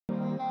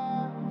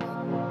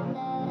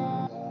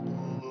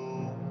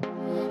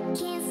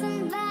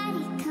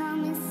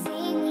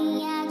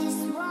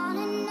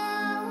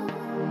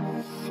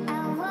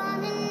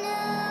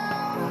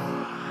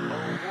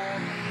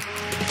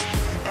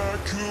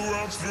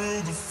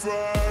through the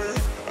fire,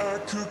 I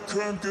could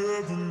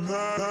conquer the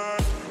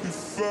night.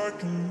 If I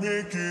can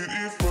make it,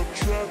 if I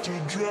try to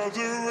draw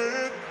the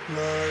red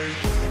light,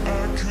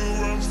 I could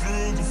run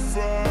through the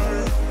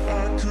fire,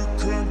 I could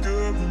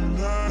conquer the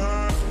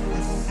night.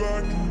 If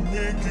I can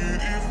make it,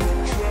 if I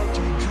try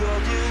to draw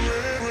the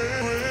red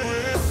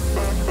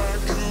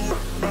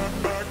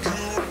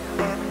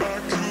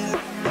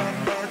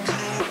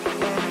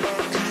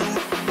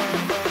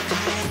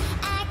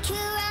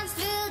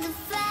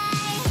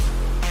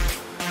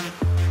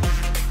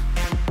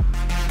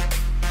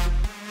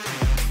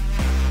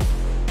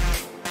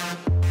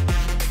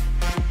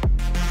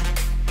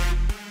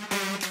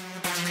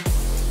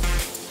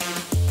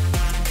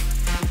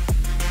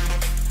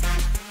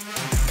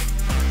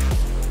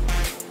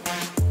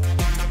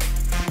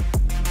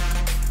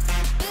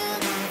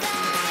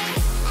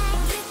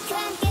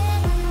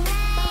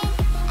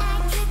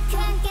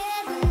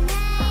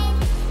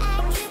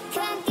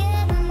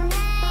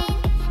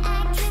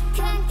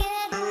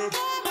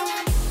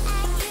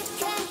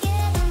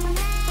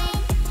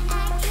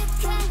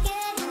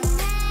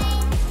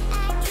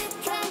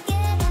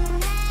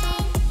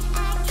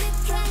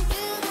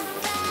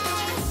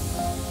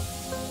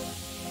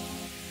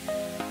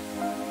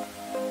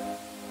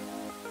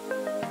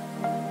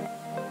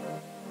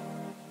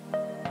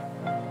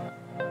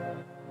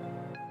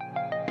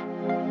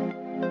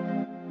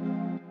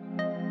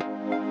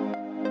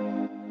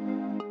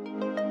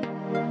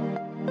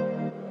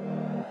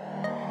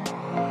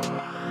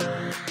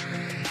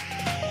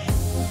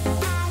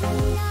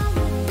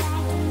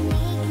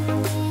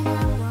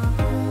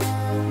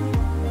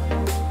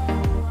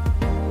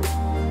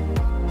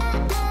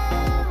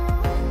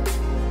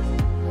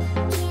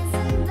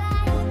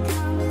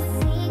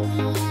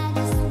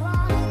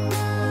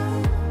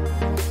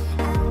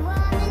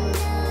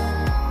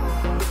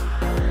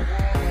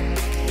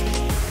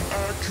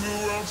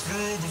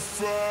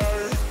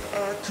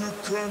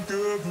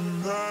conquer the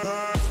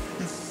night.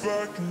 If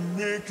I can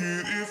make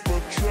it, if I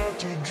try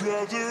to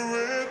draw the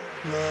red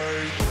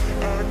light,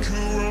 I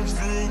could run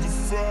through the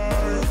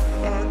fire,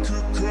 I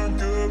could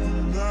conquer the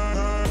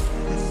night.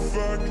 If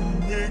I can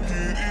make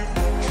it, if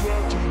I try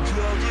to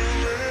draw the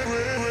red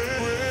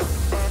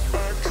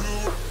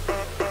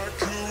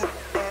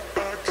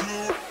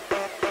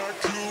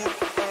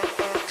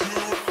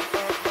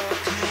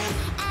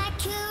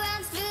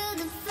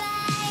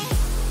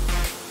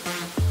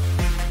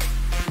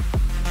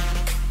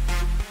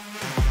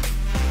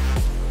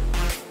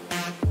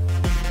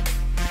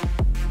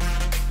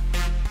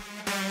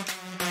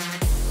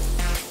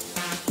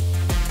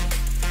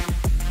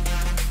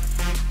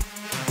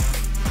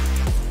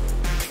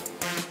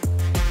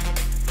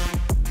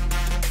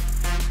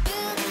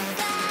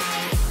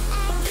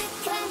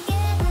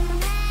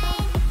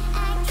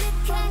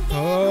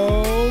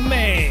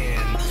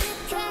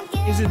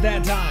Is it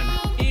that time?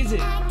 Is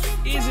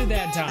it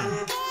that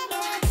time?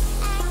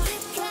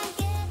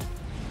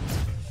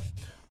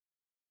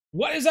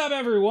 What is up,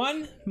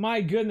 everyone?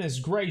 My goodness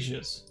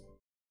gracious.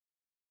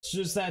 It's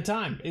just that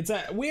time.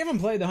 We haven't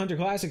played the Hunter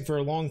Classic for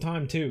a long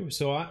time too,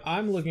 so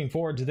I'm looking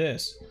forward to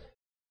this.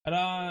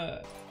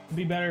 It'd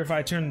be better if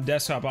I turned the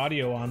desktop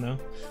audio on though.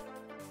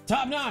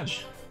 Top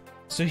notch.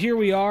 So here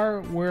we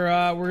are. We're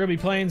gonna be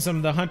playing some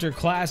of the Hunter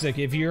Classic.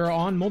 If you're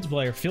on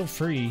multiplayer, feel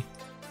free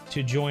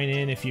to join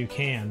in if you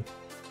can.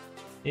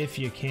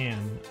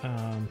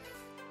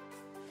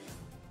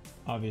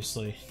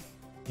 Obviously,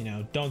 you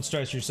know, don't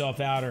stress yourself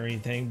out or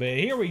anything, but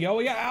here we go.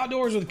 We got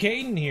Outdoors with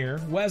Caden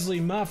here, Wesley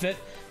Muffet,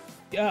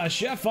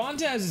 Chef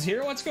Fontez is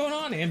here. What's going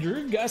on,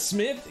 Andrew? Gus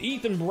Smith,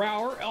 Ethan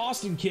Brower,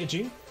 Austin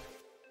Kitching.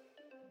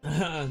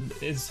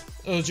 It's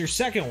your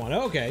second one,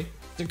 okay.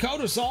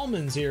 Dakota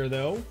Solomon's here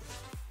though.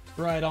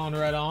 Right on,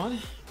 right on.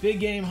 Big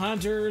Game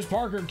Hunters,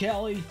 Parker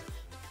Kelly,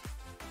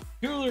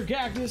 Cooler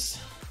Cactus,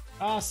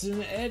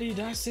 Austin, Eddie,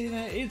 did I say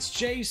that? It's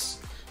Chase,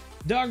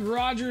 Doug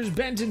Rogers,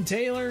 Benton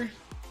Taylor.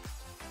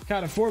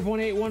 Got a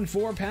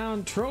 4.814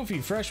 pound trophy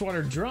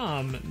freshwater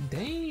drum.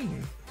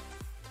 Dang.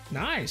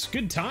 Nice,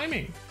 good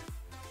timing.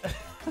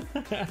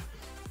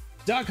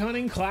 Duck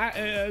hunting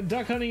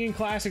in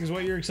classic is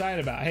what you're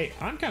excited about. Hey,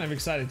 I'm kind of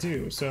excited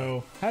too,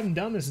 so haven't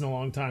done this in a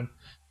long time.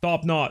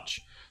 Top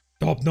notch.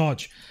 Top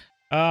notch.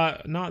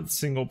 Not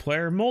single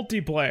player,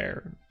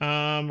 multiplayer.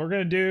 We're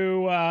gonna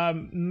do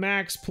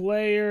max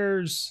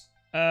players.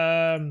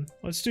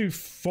 Let's do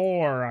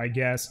 4, I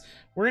guess.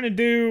 We're gonna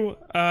do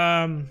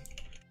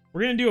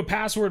a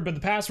password, but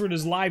the password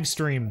is live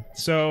stream.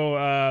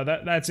 So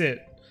that's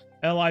it.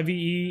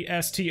 LIVESTREAM,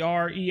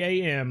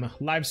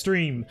 live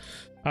stream.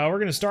 We're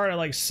gonna start at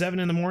like 7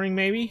 in the morning,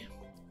 maybe.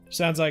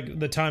 Sounds like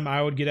the time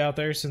I would get out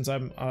there, since I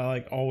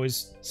like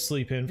always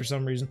sleep in for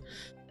some reason.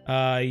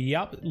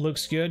 Yep,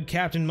 looks good.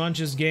 Captain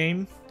Munch's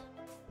game.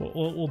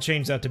 We'll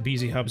change that to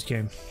bzhub's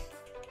game.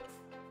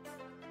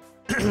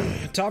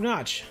 Top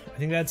notch. I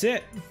think that's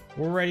it.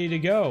 We're ready to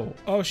go.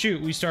 Oh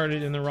shoot, we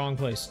started in the wrong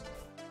place.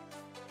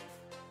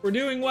 We're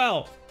doing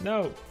well.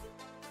 No.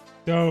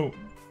 No.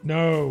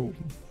 No.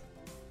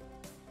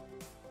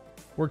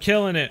 We're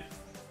killing it.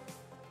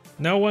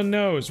 No one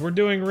knows. We're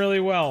doing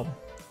really well.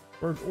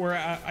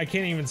 I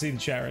can't even see the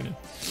chat right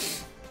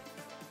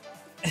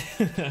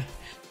now.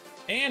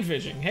 And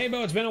fishing. Hey,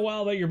 Bo, it's been a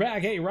while, but you're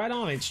back. Hey, right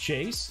on. It's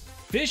Chase.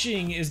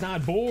 Fishing is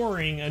not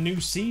boring. A new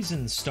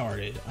season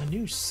started. A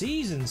new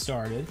season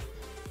started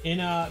in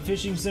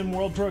Fishing Sim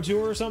World Pro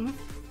Tour or something?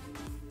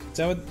 Is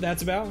that what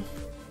that's about?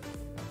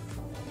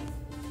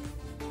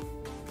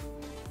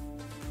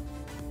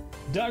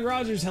 Doug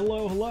Rogers,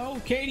 hello, hello.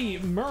 Katie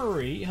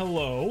Murray,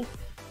 hello.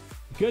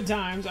 Good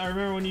times. I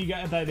remember when you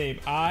got that name.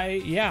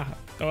 Yeah.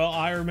 Well,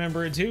 I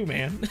remember it too,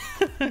 man.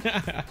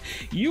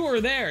 You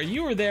were there.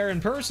 You were there in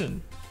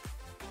person.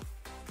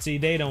 See,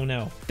 they don't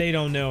know. They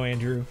don't know,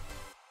 Andrew.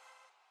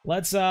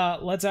 Let's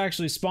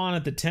actually spawn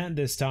at the tent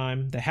this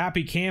time. The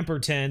Happy Camper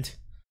tent.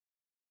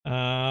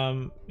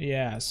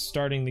 Yeah,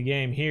 starting the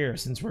game here.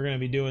 Since we're gonna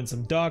be doing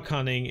some duck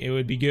hunting, it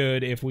would be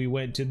good if we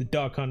went to the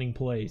duck hunting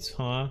place,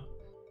 huh?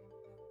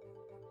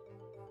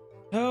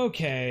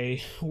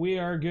 Okay, we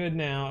are good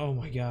now. Oh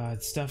my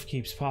god, stuff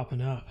keeps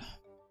popping up.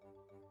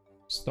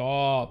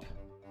 Stop.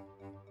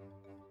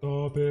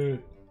 Stop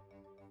it.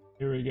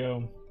 Here we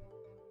go.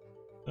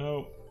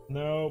 Nope,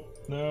 nope,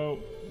 nope,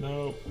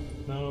 nope,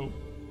 nope.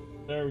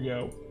 There we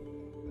go.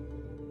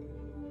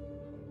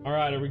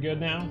 Alright, are we good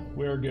now?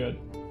 We're good.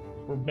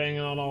 We're banging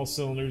on all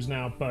cylinders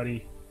now,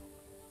 buddy.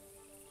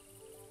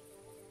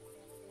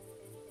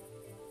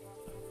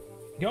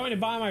 Going to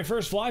buy my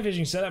first fly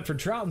fishing setup for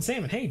trout and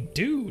salmon. Hey,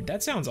 dude,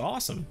 that sounds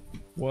awesome.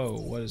 Whoa,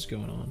 what is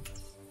going on?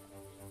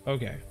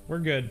 Okay, we're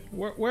good.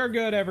 We're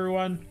good,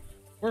 everyone.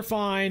 We're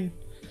fine.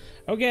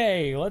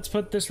 Okay, let's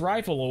put this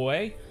rifle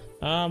away.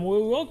 We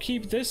will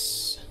keep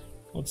this.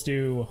 Let's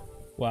do,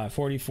 what,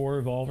 44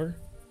 revolver?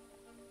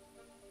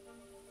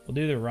 We'll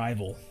do the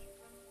rival.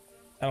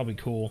 That'll be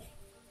cool.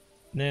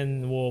 And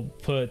then we'll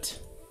put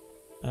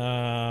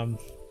the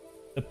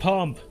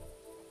pump.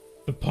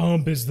 The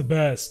pump is the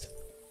best.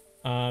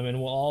 And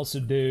we'll also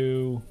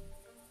do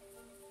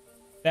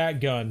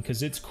that gun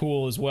because it's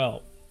cool as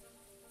well.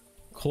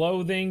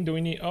 Clothing, do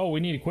we need? Oh,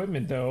 we need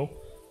equipment though.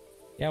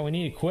 Yeah, we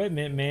need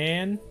equipment,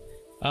 man.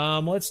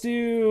 Let's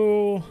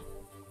do.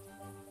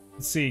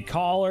 Let's see,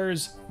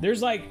 collars.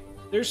 There's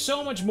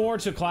so much more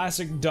to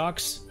classic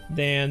ducks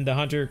than the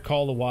Hunter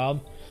Call of the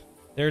Wild.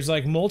 There's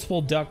like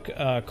multiple duck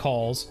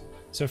calls.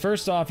 So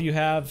first off, you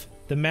have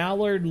the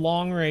Mallard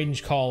long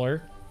range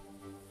caller,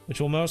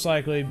 which will most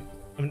likely.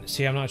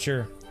 See, I'm not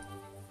sure.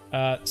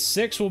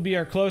 6 will be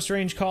our close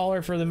range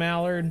caller for the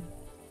Mallard.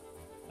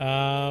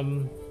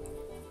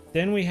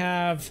 Then we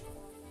have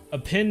a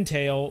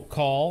pintail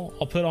call.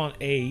 I'll put on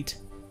 8.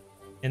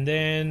 And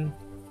then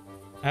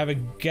I have a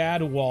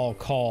gadwall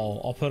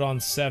call. I'll put on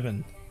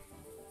 7.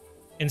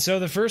 And so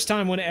the first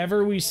time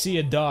whenever we see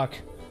a duck,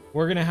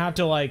 we're gonna have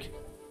to like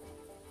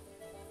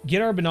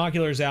get our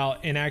binoculars out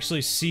and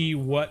actually see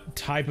what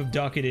type of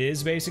duck it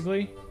is,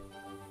 basically.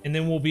 And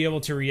then we'll be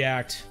able to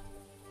react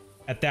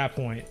at that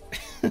point.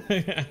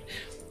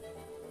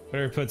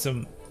 Better put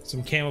some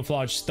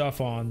camouflage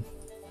stuff on.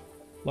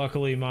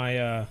 Luckily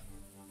my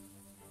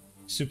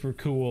super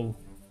cool.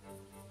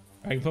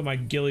 I can put my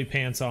ghillie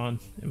pants on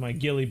and my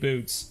ghillie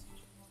boots.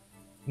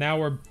 Now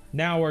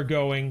we're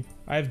going.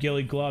 I have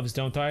ghillie gloves,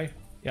 don't I?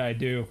 Yeah, I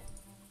do.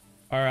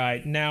 All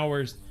right, now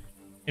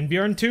and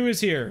Bjorn 2 is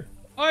here.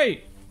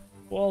 Oi!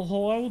 Well,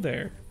 hello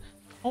there.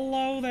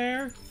 Hello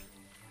there.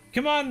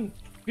 Come on,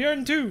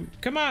 Bjorn 2.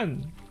 Come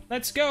on,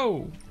 let's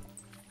go.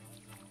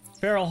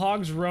 Feral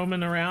hogs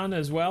roaming around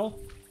as well.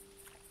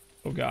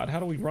 Oh god, how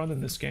do we run in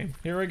this game?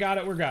 Here, we got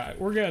it,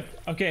 we're good.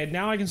 Okay,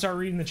 now I can start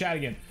reading the chat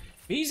again.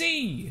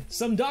 BZ,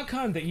 some duck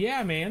hunting.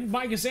 Yeah, man.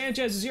 Micah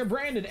Sanchez is here.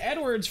 Brandon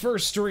Edwards'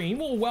 first stream.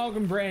 Well,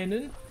 welcome,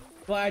 Brandon.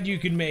 Glad you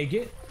could make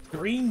it.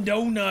 Green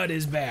Donut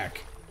is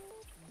back.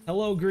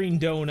 Hello, Green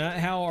Donut.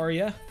 How are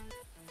ya?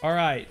 All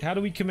right, how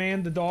do we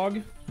command the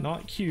dog?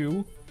 Not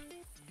Q.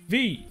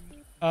 V,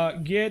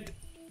 get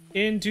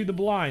into the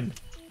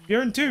blind.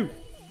 Bjorn 2.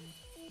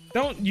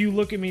 Don't you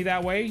look at me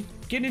that way.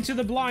 Get into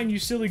the blind, you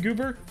silly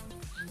goober.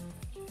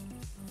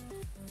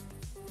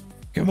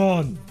 Come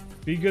on.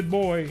 Be good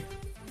boy.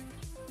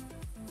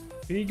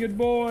 Be good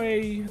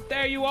boy.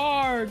 There you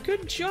are.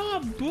 Good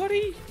job,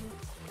 buddy.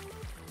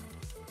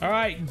 All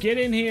right, get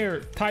in here,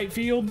 tight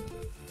field.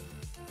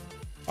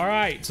 All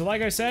right, so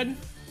like I said,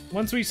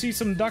 once we see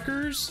some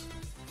duckers,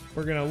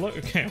 we're gonna look.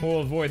 Okay,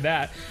 we'll avoid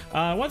that.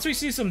 Once we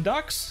see some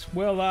ducks,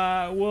 we'll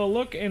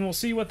look and we'll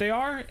see what they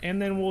are,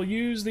 and then we'll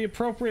use the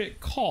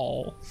appropriate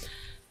call.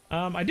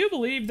 I do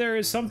believe there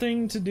is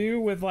something to do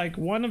with like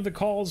one of the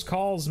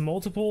calls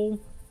multiple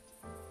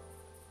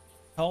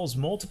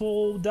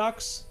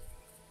ducks,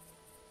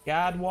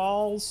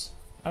 gadwalls.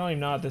 I don't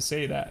even know how to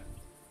say that.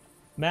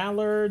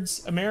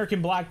 Mallards,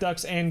 American black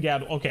ducks, and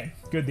okay,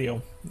 good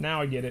deal.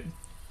 Now I get it.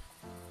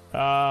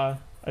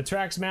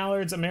 Attracts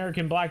mallards,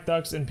 American black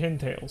ducks, and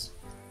pintails.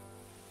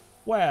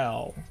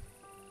 Well.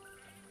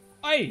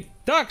 Hey,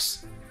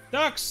 ducks!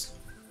 Ducks!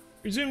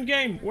 Resume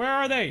game. Where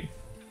are they?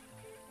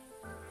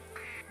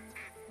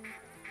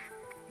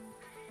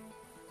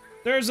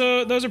 Those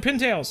are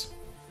pintails.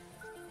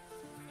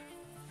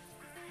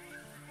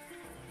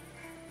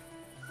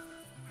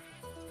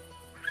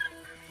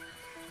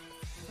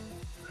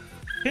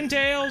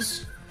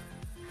 Pintails!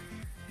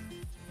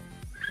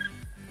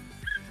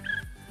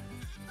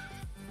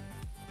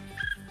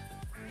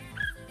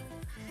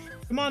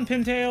 Come on,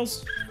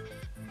 pintails!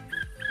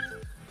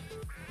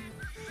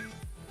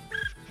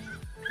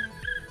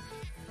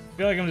 I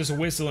feel like I'm just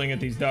whistling at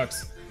these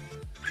ducks.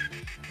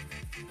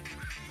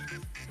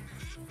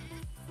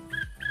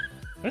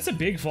 That's a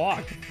big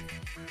flock.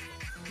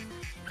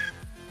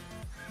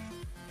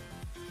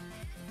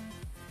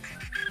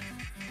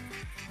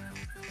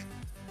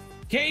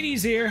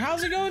 Katie's here.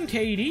 How's it going,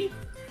 Katie?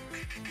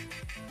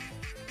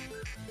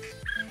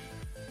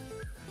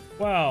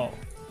 Well,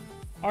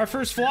 our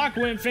first flock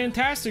went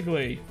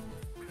fantastically.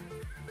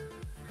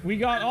 We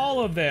got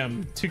all of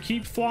them to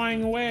keep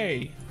flying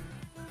away.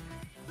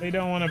 They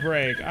don't want to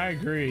break. I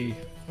agree.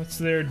 What's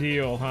their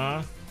deal,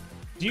 huh?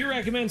 Do you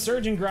recommend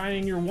surge and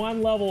grinding? You're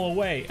one level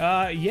away.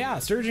 Yeah,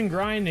 surge and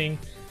grinding.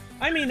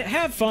 I mean,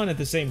 have fun at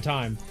the same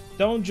time.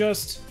 Don't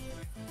just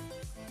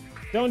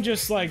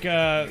like,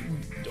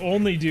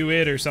 only do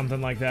it or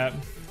something like that.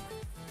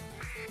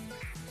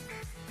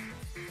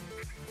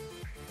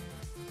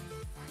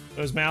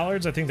 Those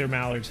mallards? I think they're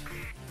mallards.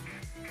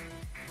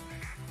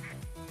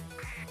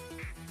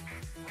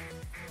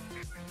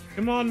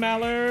 Come on,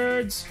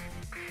 mallards!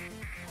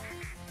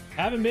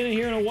 Haven't been in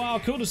here in a while.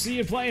 Cool to see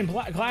you playing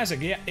Classic.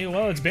 Yeah,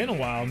 well, it's been a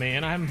while,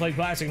 man. I haven't played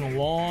Classic in a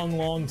long,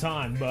 long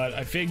time, but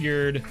I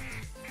figured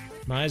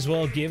might as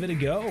well give it a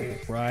go,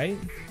 right?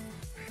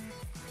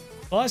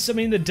 Plus, I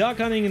mean, the duck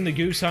hunting and the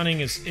goose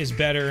hunting is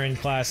better in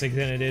Classic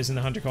than it is in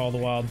the Hunter Call of the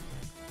Wild.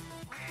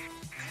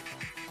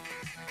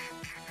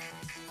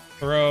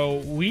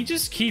 Bro, we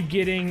just keep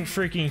getting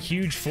freaking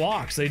huge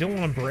flocks. They don't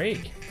want to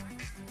break.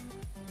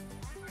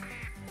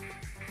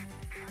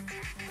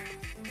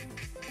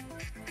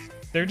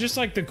 They're just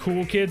like the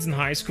cool kids in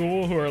high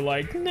school who are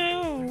like,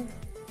 no,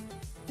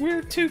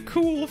 we're too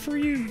cool for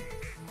you.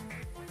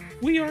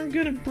 We aren't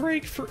gonna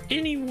break for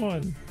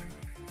anyone.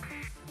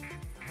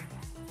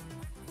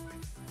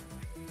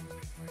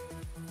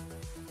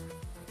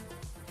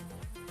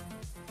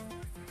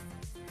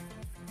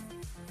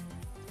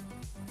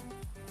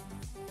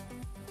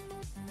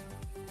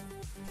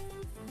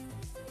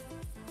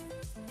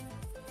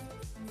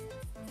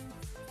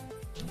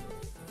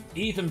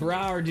 Ethan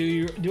Brower,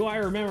 do I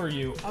remember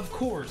you? Of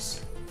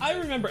course. I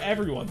remember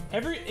everyone.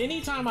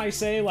 Anytime I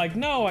say like,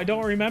 no, I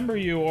don't remember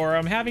you, or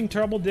I'm having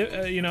trouble,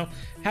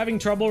 having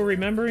trouble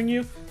remembering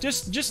you,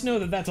 just know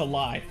that that's a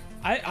lie.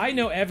 I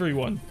know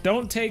everyone.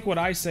 Don't take what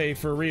I say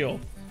for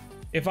real.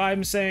 If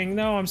I'm saying,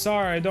 no, I'm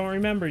sorry, I don't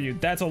remember you,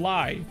 that's a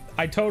lie.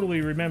 I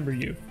totally remember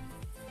you.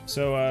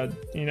 So,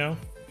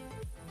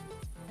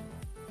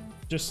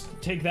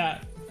 just take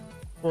that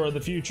for the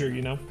future,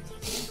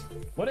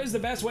 What is the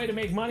best way to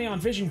make money on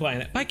Fishing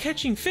Planet? By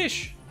catching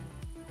fish.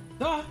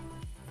 Duh.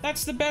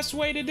 That's the best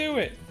way to do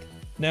it.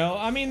 No,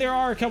 I mean, there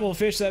are a couple of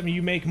fish that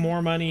you make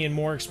more money and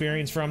more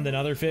experience from than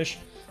other fish.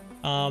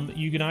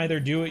 You can either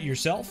do it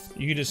yourself.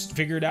 You can just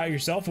figure it out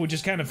yourself, which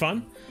is kind of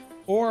fun.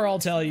 Or I'll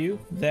tell you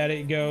that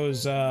it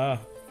goes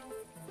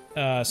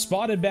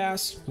spotted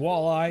bass,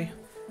 walleye,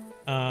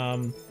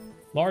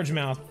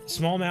 largemouth,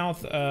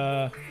 smallmouth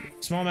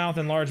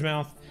and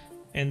largemouth,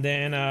 and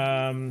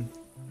then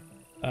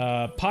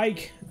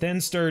pike, then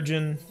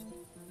sturgeon,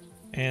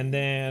 and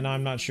then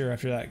I'm not sure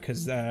after that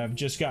because I've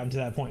just gotten to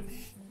that point.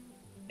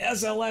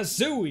 SLS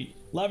Zooey,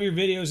 love your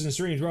videos and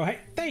streams, bro. Hey,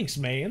 thanks,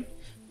 man.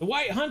 The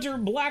White Hunter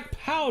Black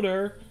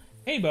Powder.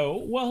 Hey,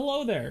 Bo. Well,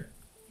 hello there.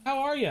 How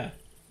are ya?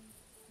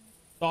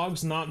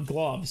 Dogs, not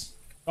gloves.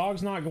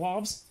 Dogs, not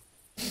gloves.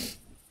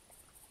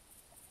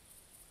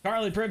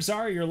 Carly Priv,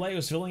 sorry your late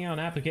was filling out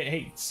an application.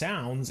 Hey,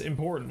 sounds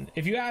important.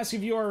 If you ask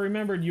if you are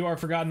remembered, you are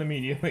forgotten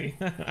immediately.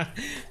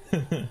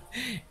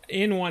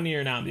 In one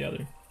ear, not the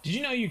other. Did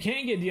you know you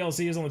can't get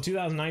DLCs on the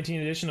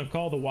 2019 edition of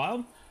Call of the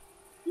Wild?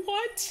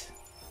 What?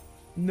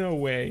 No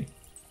way.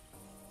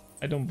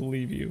 I don't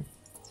believe you.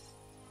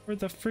 Where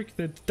the frick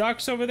the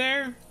ducks over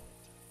there?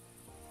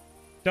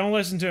 Don't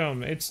listen to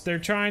them. They're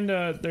trying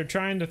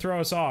to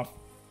throw us off.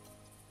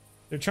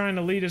 They're trying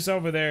to lead us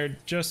over there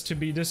just to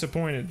be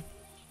disappointed.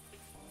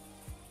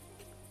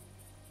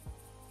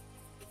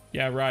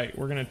 Yeah, right.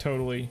 We're gonna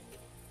totally...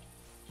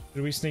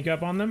 Did we sneak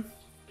up on them?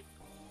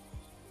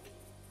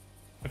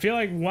 I feel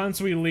like once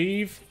we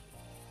leave,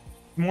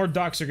 more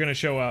ducks are gonna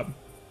show up.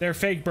 They're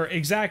fake birds.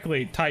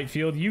 Exactly,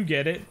 Tightfield. You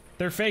get it.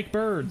 They're fake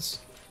birds.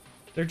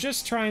 They're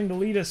just trying to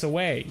lead us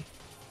away.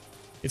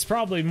 It's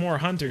probably more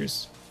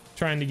hunters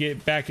trying to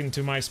get back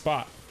into my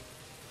spot.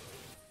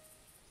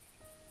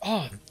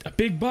 Oh, a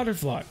big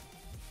butterfly.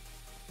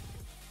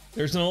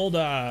 There's an old,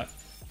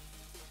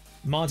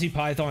 Monty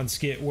Python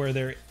skit where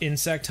they're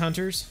insect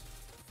hunters.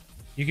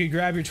 You could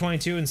grab your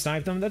 22 and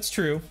snipe them. That's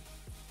true.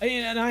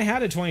 And I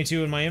had a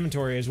 22 in my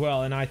inventory as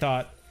well, and I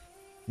thought,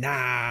 nah,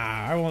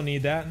 I won't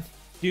need that.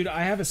 Dude,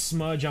 I have a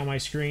smudge on my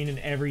screen, and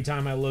every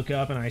time I look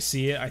up and I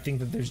see it, I think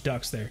that there's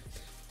ducks there.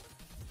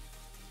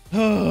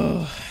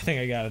 Oh, I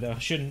think I got it though.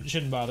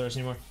 Shouldn't bother us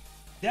anymore.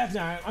 Death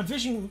Knight, I'm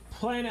fishing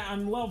planet.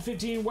 I'm level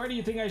 15. Where do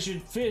you think I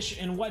should fish,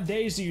 and what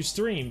days do you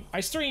stream? I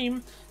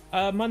stream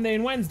Monday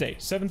and Wednesday,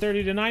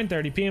 7:30 to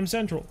 9:30 p.m.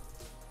 Central.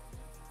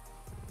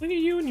 Look at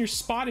you and your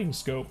spotting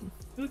scope.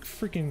 You look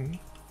freaking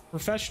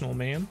professional,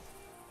 man.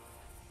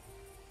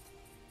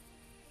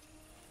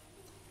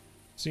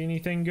 See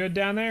anything good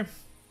down there?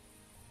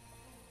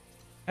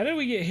 How did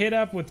we get hit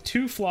up with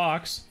 2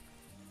 flocks?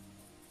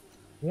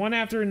 One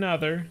after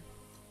another.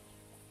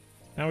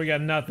 Now we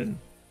got nothing.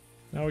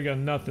 Now we got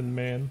nothing,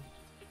 man.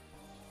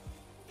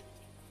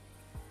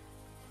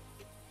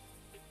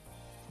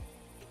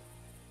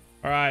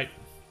 Alright.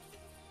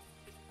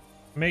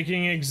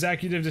 Making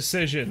executive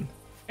decision.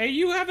 Hey,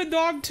 you have a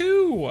dog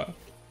too!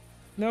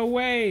 No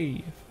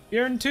way!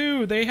 Bjorn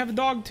too, they have a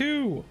dog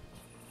too!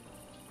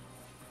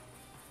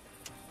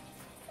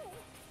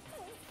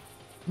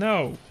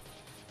 No.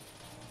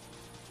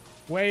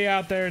 Way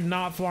out there,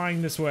 not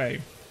flying this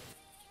way.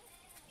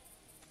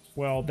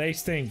 Well, they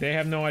stink. They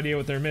have no idea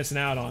what they're missing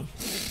out on.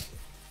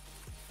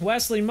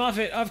 Wesley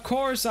Muffet, of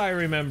course I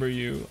remember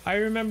you. I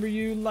remember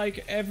you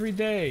like every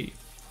day.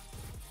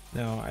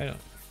 No, I don't.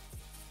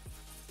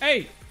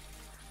 Hey!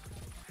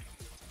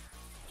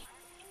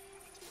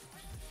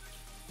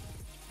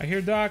 I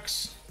hear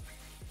ducks.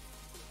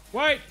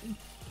 Wait!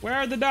 Where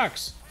are the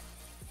ducks?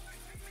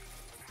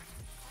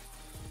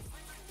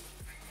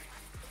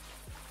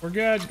 We're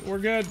good, we're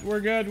good, we're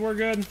good, we're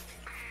good.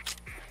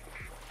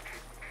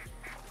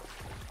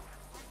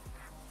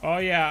 Oh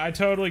yeah, I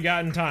totally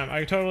got in time.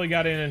 I totally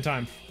got in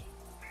time.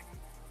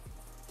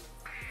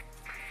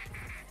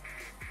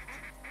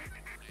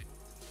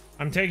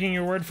 I'm taking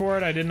your word for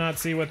it. I did not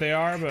see what they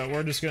are, but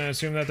we're just gonna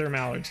assume that they're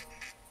mallards.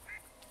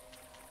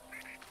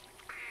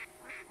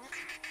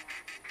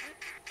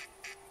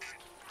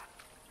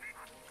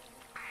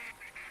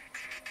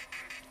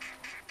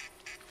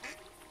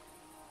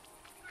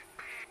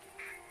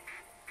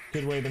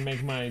 Good way to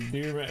make my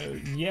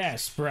deer...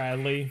 Yes,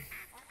 Bradley.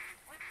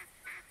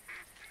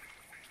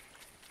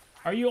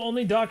 Are you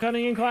only duck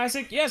hunting in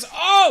Classic? Yes!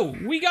 Oh!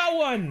 We got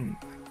one!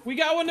 We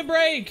got one to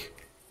break!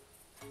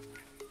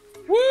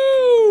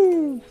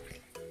 Woo!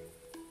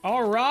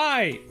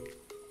 Alright!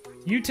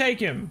 You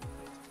take him.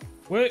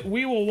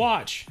 We will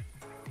watch.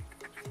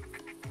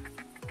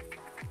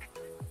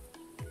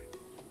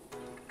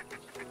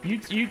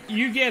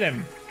 You get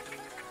him.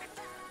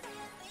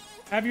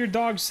 Have your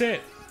dog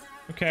sit.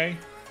 Okay.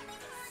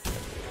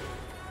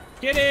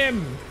 Get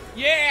him!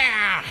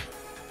 Yeah!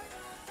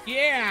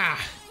 Yeah!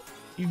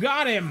 You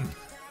got him!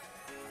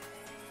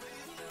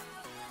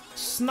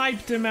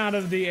 Sniped him out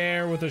of the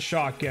air with a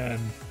shotgun.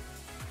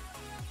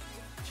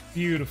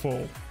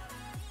 Beautiful.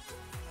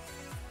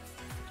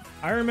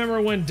 I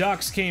remember when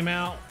ducks came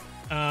out.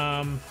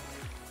 Oh,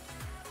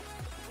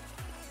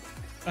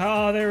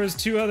 there was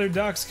 2 other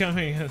ducks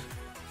coming.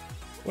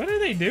 What are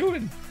they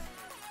doing?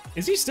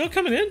 Is he still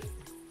coming in?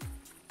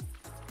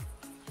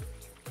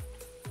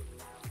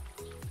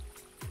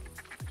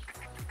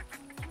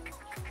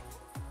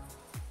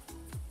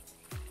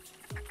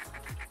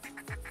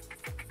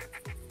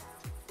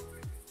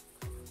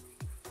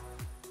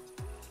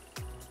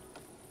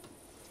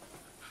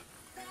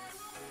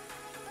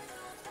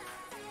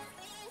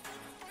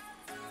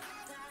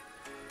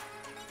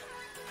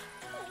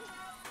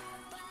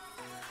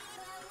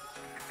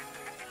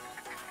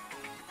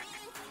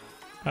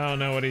 I don't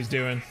know what he's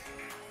doing.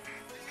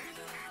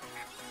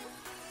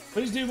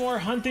 Please do more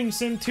Hunting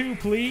Sim 2,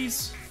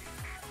 please.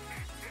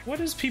 What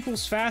is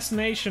people's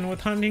fascination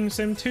with Hunting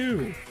Sim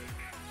 2?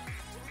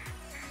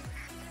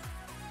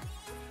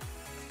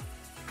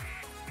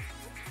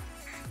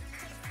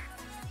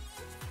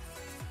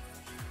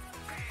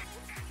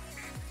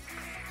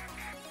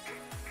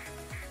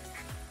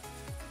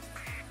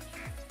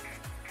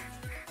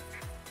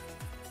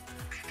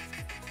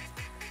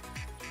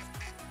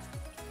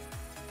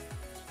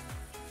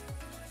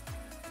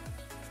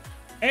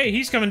 Hey,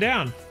 he's coming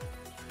down.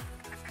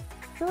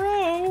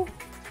 Bro!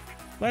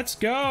 Let's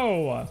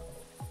go!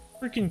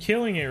 Freaking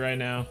killing it right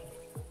now.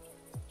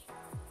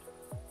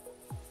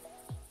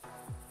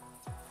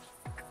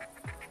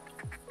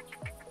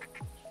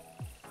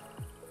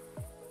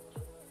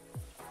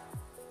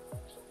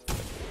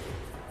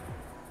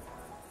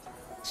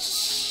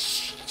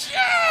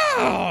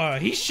 Yeah!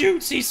 He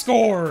shoots, he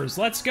scores!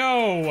 Let's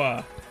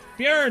go!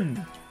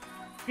 Bjorn!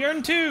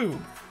 Bjorn 2!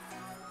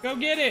 Go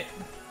get it!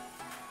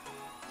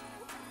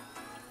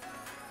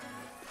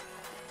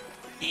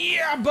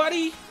 Yeah,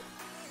 buddy!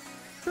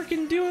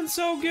 Freaking doing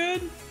so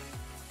good!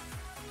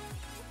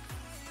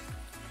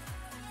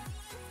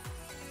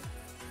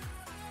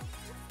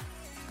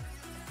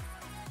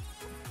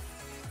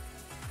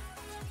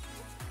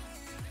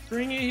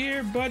 Bring it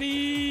here,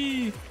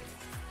 buddy!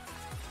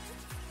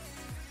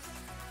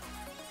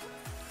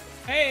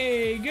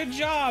 Hey, good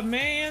job,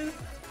 man!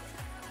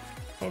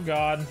 Oh,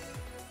 God.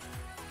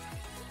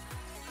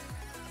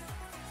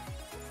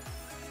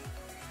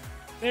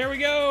 There we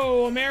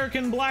go!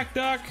 American Black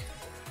Duck!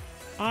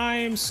 I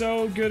am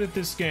so good at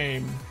this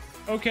game.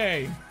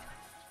 Okay.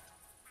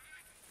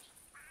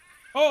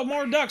 Oh,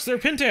 more ducks! They're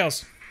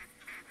pintails!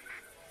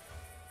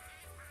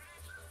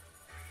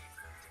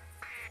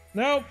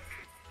 Nope.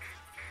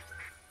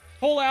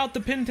 Pull out the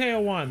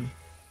pintail one.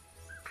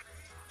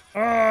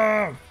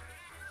 Ah!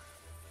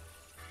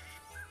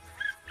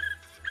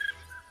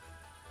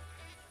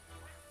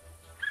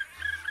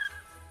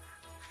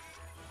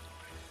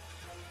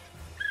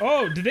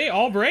 Oh, did they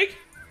all break?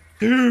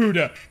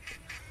 Dude!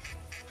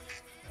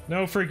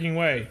 No freaking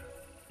way.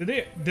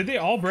 Did they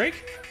all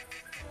break?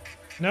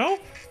 No?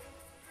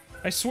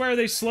 I swear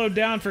they slowed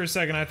down for a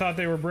second. I thought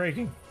they were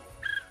breaking.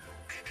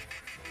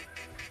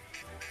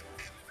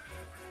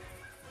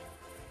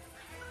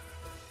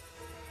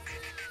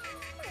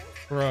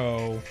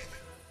 Bro.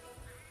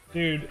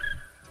 Dude,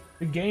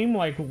 the game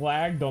like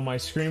lagged on my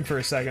screen for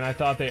a second. I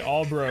thought they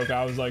all broke.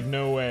 I was like,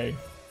 no way.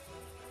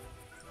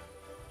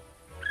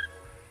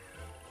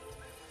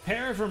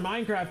 Para from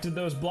Minecraft did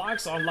those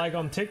blocks on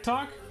on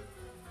TikTok?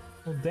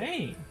 Well,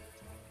 dang.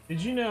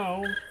 Did you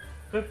know?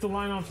 Flip the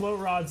line on float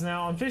rods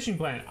now on Fishing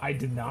Planet. I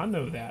did not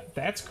know that.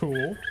 That's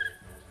cool.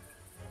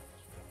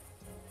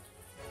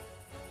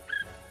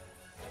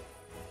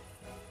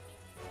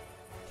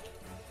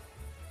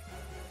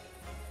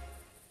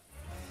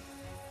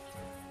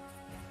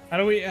 How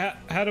do we do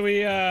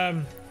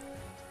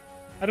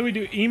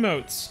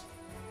emotes?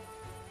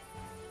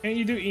 Can't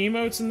you do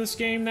emotes in this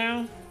game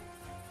now?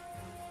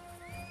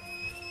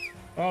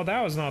 Oh,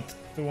 that was not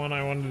the one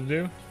I wanted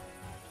to do.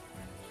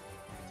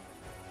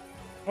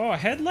 Oh, a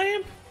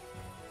headlamp?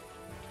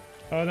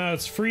 Oh no,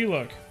 it's free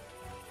look.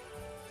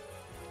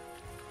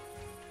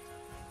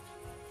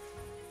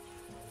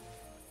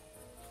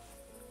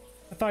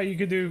 I thought you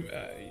could do,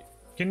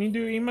 can you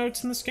do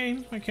emotes in this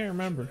game? I can't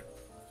remember.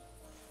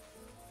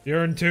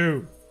 Bjorn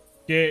 2,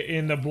 get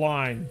in the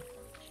blind.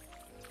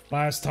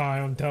 Last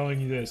time, I'm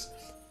telling you this.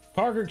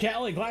 Parker,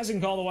 Kelly, Classic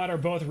and Call the Wild are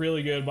both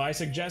really good, but I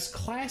suggest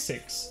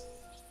Classics.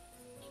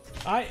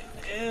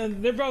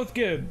 They're both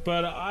good,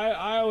 but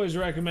I always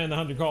recommend the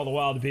Hunter Call the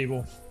Wild to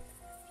people.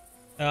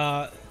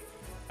 I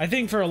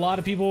think for a lot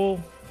of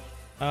people,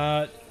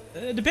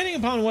 depending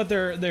upon what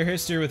their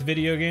history with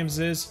video games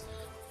is,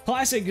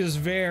 Classic is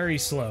very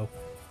slow.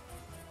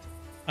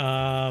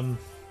 And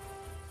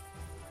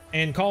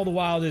Call the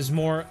Wild is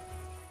more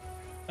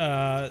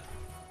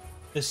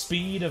the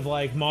speed of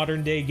like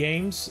modern day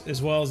games,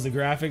 as well as the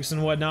graphics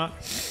and whatnot.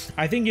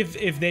 I think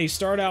if they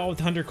start out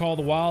with Hunter Call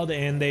the Wild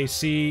and they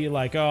see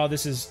like, oh,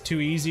 this is too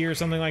easy or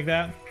something like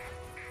that,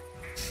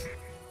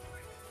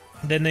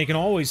 then they can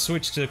always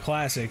switch to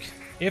Classic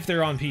if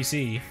they're on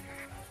PC.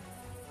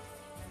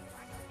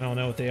 I don't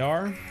know what they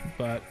are,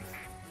 but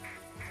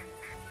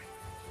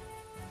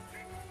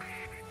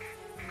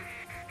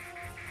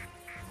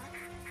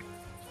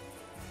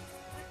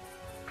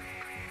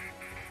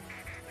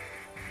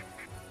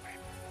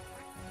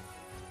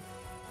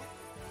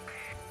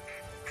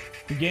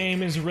the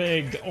game is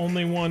rigged.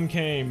 Only one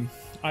came.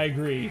 I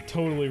agree.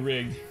 Totally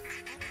rigged.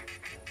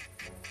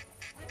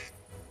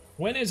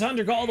 When is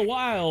Hunter Call the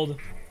Wild?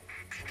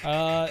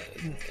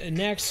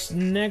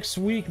 Next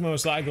week,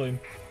 most likely.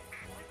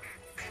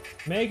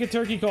 Make a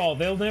turkey call.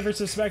 They'll never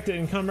suspect it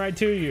and come right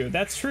to you.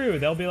 That's true.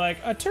 They'll be like,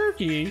 a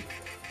turkey?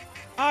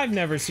 I've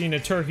never seen a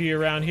turkey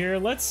around here.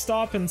 Let's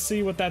stop and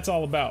see what that's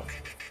all about.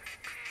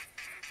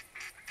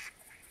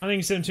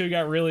 Hunting Sim 2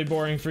 got really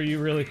boring for you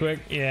really quick.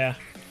 Yeah.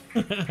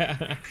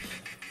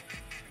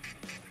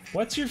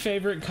 What's your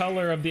favorite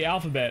color of the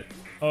alphabet?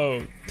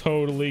 Oh,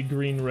 totally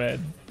green-red.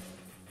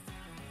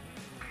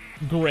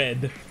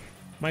 Gred.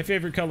 My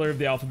favorite color of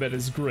the alphabet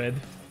is gred.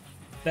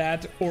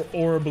 That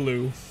or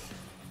blue.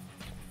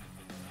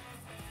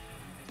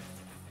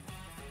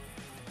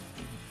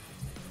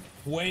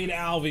 Wade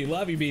Alvey,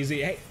 love you,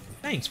 BZ. Hey,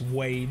 thanks,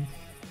 Wade.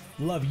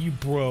 Love you,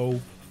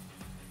 bro.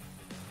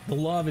 The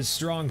love is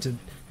strong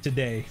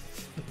today.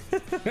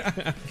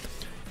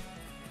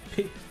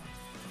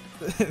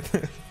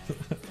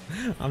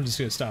 I'm just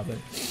gonna stop it.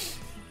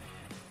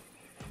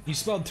 You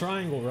spelled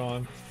triangle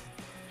wrong.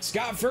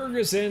 Scott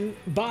Ferguson,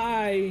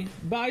 bye.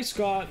 Bye,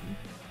 Scott.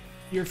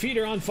 Your feet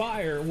are on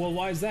fire. Well,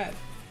 why is that?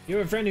 You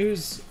have a friend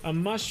who's a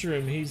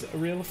mushroom. He's a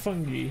real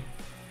fungi.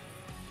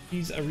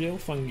 He's a real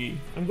fungi.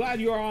 I'm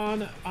glad you are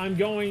on. I'm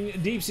going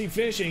deep sea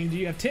fishing. Do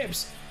you have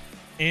tips?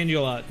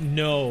 Angela,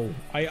 no.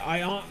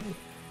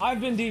 I've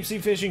been deep sea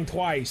fishing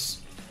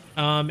twice.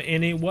 And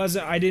it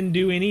wasn't, I didn't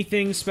do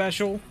anything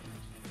special.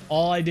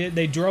 All I did,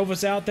 they drove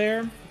us out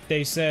there.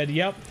 They said,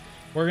 yep,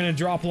 we're gonna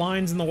drop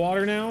lines in the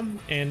water now.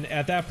 And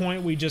at that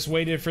point, we just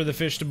waited for the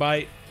fish to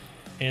bite,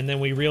 and then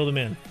we reeled them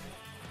in.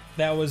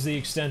 That was the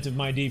extent of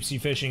my deep sea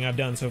fishing I've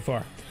done so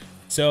far.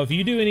 So if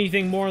you do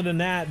anything more than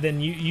that,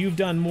 then you've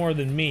done more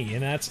than me,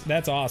 and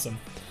that's awesome.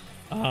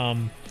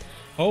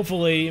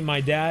 Hopefully, my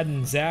dad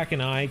and Zach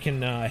and I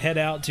can head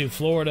out to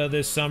Florida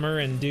this summer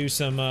and do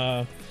some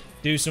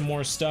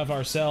more stuff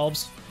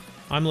ourselves.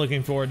 I'm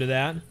looking forward to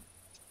that.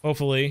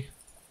 Hopefully.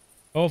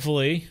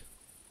 Hopefully.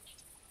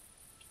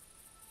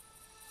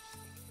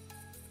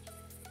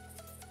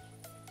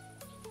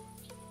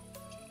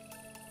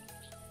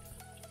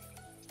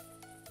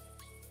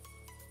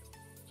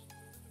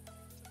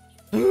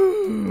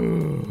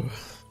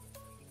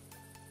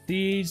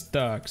 These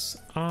ducks,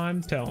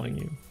 I'm telling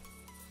you.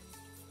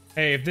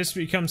 Hey, if this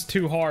becomes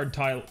too hard,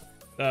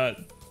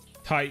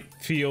 tight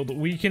field.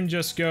 We can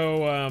just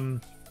go,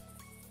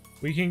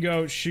 we can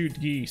go shoot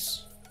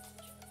geese.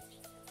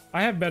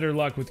 I have better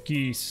luck with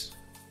geese.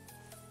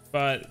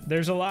 But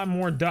there's a lot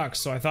more ducks,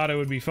 so I thought it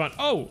would be fun.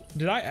 Oh,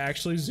 did I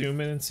actually zoom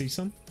in and see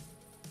some?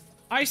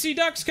 I see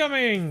ducks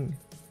coming!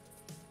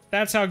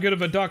 That's how good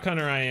of a duck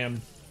hunter I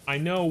am. I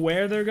know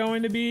where they're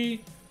going to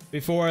be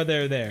before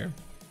they're there.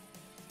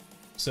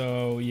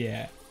 So,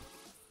 yeah.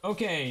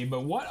 Okay,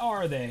 but what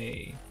are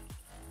they?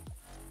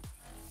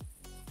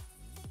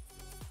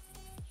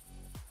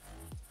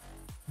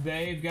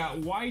 They've got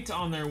white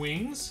on their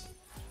wings.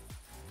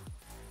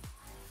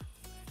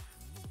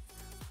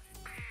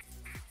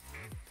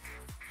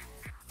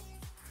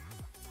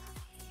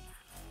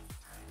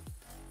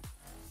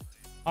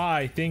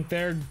 I think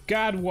they're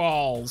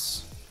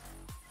godwalls.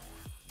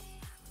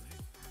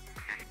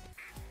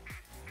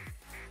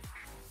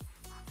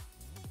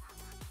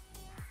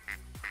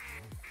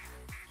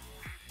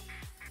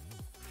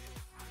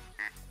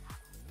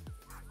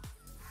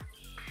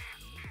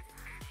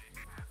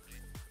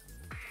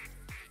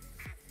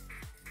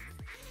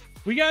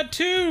 We got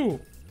two!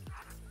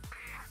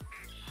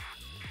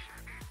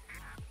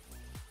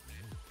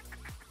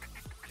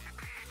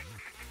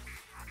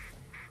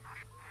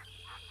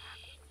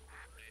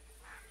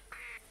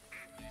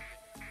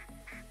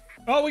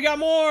 Oh, we got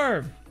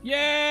more!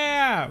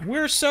 Yeah!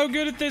 We're so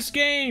good at this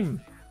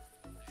game!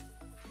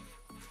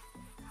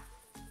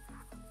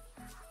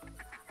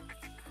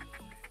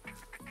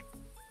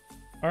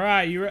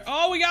 Alright,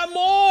 oh, we got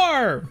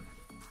more!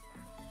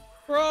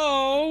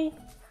 Bro!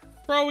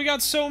 Bro, we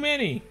got so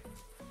many!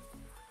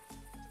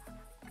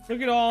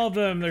 Look at all of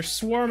them. They're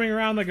swarming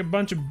around like a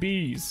bunch of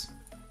bees.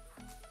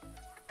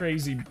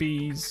 Crazy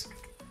bees.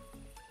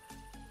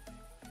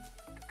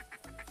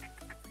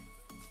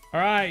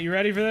 Alright, you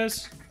ready for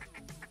this?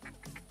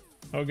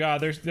 Oh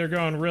god, they're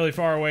going really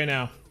far away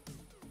now.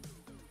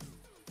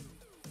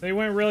 They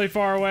went really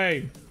far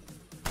away.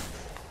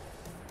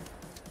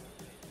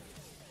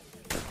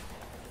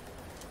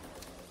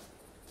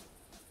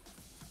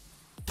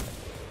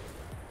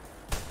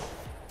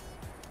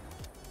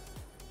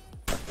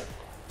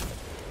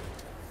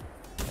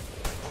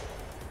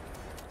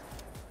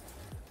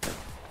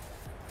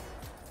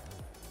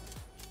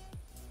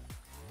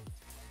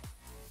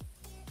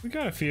 We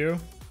got a few.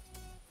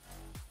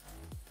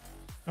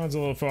 That one's a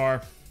little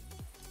far.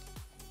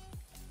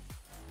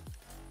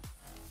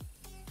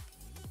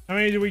 How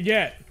many did we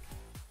get?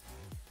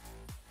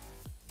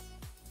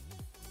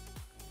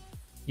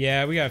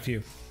 Yeah, we got a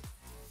few.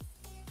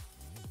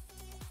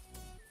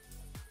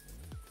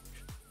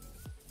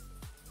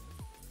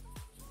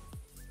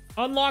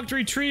 Unlocked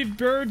retrieved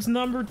birds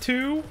number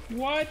 2?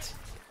 What?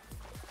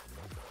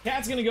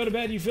 Cat's gonna go to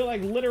bed, you feel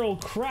like literal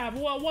crap.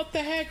 Well, what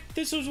the heck?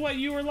 This was what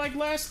you were like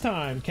last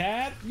time,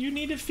 Cat. You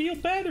need to feel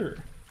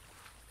better.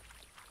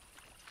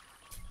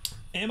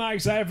 Am I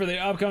excited for the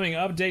upcoming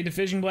update to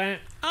Fishing Planet?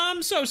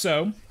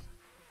 So-so.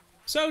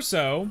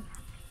 So-so.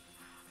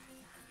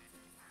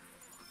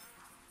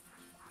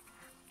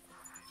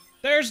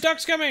 There's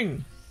ducks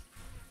coming!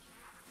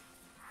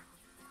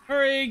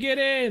 Hurry, get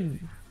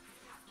in!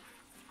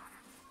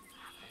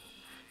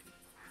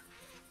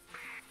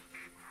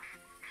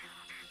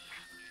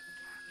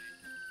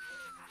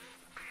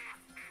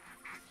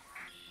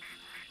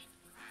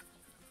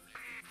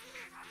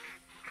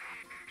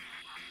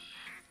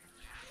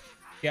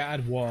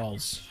 God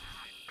walls.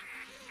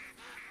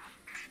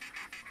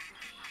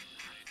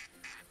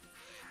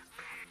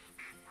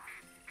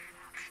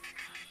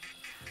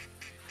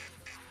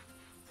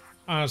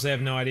 Honestly, I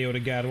have no idea what a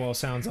gadwall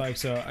sounds like,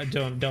 so I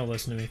don't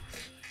listen to me.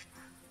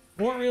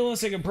 More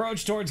realistic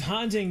approach towards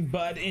hunting,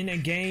 but in a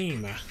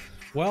game.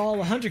 Well,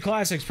 the Hunter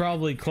Classic's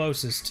probably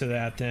closest to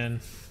that then.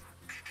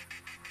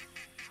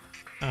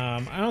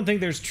 I don't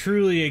think there's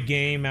truly a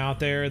game out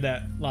there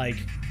that, like,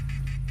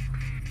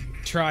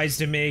 tries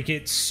to make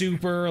it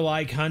super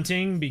like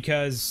hunting,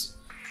 because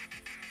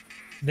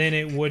then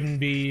it wouldn't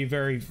be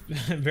very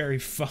very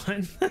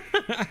fun.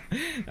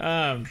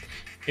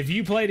 If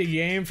you played a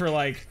game for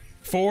like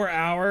 4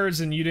 hours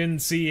and you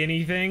didn't see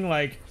anything,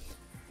 like,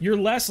 you're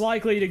less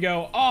likely to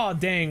go, oh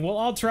dang, well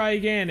I'll try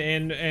again,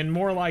 and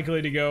more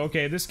likely to go,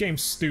 okay, this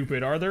game's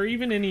stupid. Are there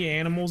even any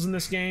animals in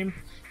this game?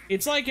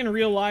 It's like in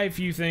real life,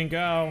 you think,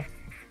 oh,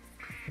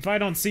 if I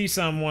don't see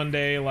some one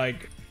day,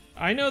 like,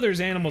 I know there's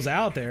animals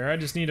out there, I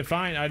just need to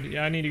find,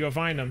 I need to go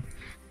find them.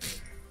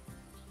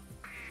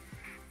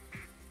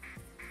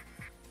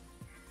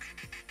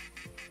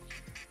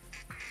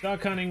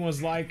 Duck hunting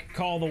was like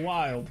Call the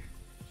Wild.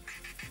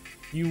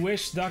 You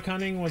wish duck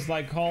hunting was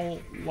like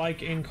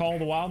in Call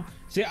the Wild?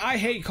 See, I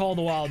hate Call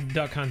the Wild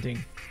duck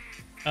hunting.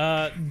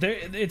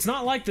 It's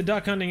not like the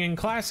duck hunting in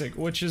Classic,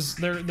 which is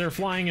they're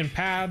flying in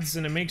paths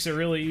and it makes it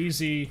really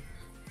easy.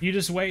 You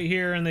just wait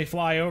here and they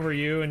fly over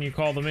you and you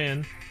call them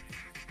in.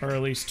 Or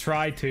at least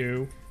try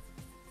to.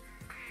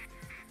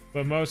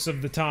 But most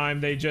of the time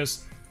they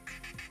just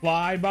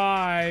fly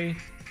by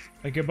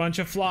like a bunch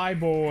of fly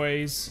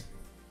boys.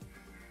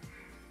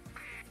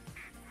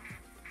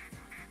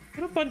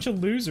 What a bunch of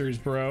losers,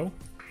 bro.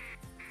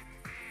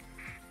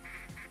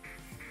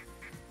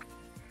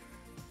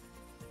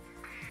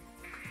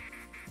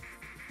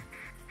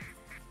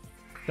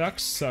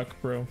 Ducks suck,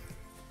 bro.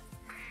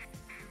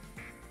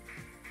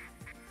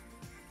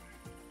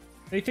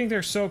 They think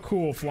they're so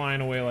cool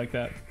flying away like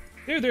that.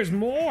 Dude, there's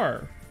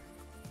more!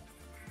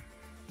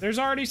 There's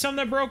already some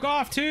that broke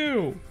off,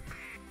 too!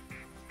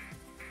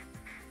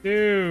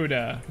 Dude,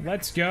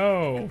 let's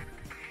go.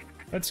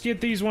 Let's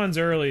get these ones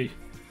early.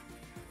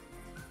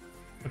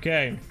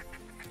 Okay.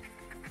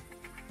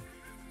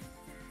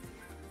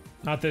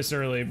 Not this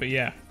early, but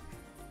yeah.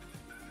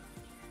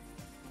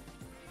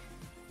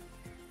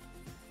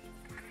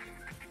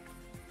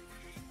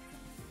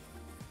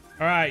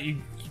 Alright,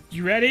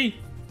 you ready?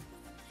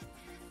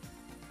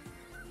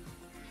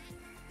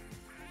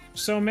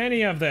 So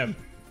many of them.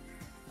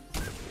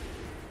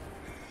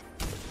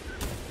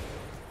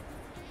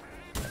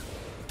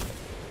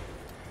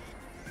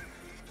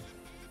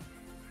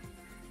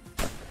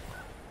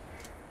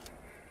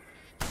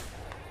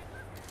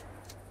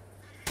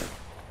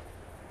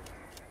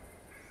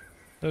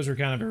 Those were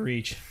kind of a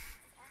reach.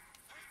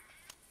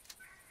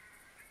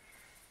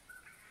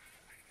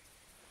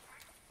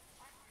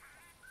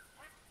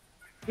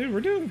 Dude,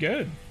 we're doing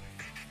good.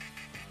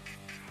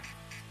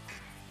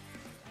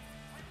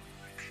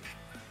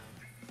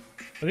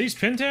 Are these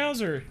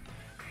pintails or?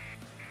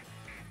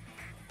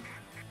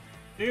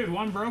 Dude,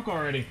 one broke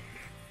already.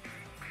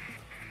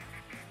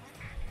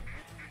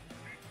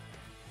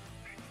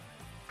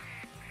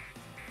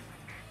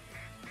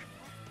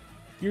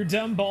 Your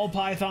dumb ball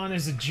python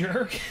is a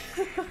jerk.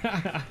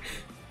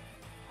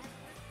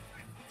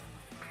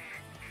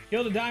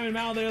 Killed a diamond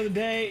mouth the other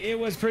day. It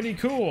was pretty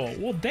cool.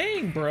 Well,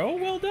 dang, bro.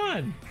 Well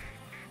done.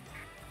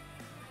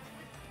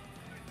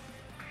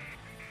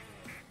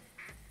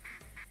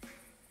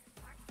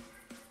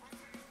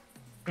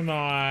 Come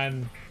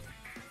on.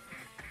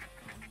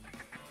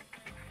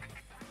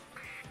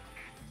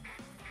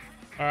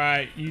 All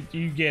right,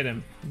 you get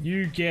him.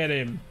 You get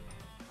him.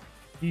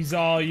 He's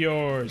all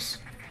yours.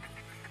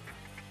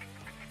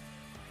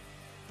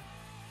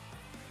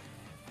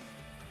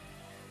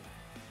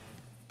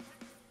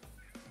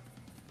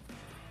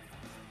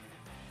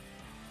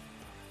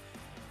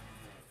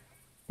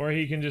 Or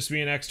he can just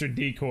be an extra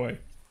decoy.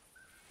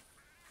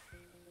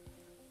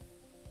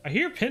 I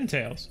hear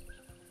pintails.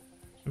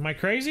 Am I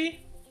crazy?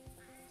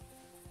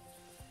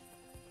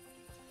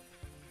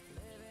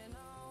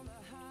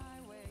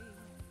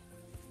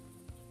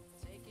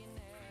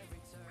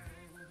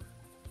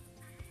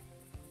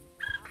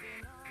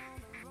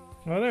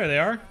 Oh, there they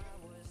are.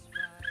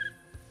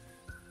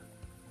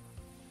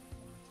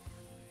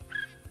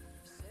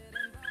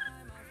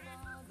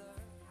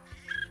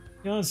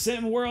 You know,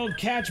 Sim World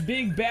Catch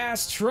Big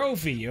Bass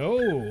Trophy.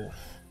 Oh,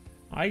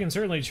 I can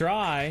certainly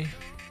try.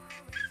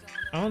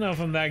 I don't know if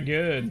I'm that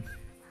good.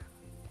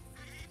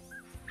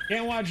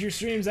 Can't watch your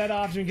streams that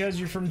often because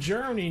you're from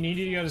Germany. Need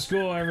you to go to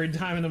school every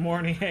time in the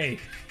morning. Hey,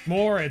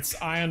 Moritz,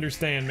 I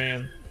understand,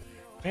 man.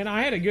 Man,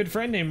 I had a good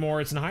friend named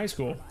Moritz in high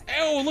school.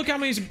 Oh, look how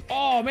many...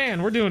 Oh,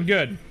 man, we're doing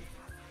good.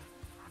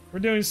 We're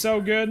doing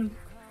so good.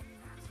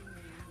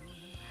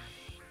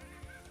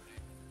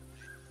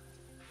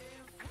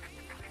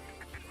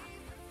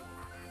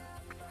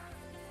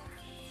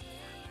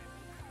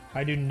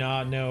 I do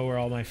not know where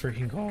all my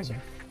freaking calls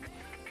are.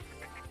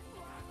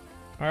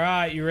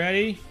 Alright, you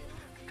ready?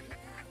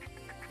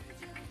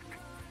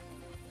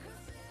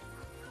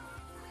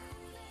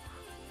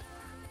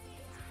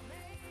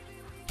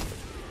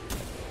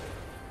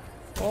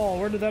 Oh,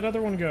 where did that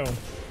other one go?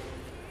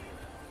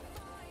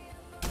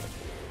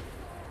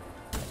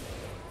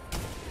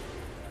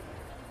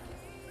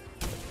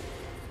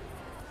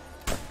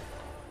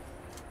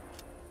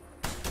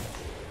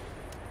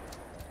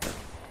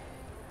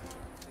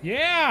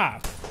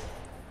 Yeah!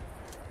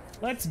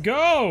 Let's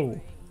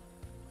go!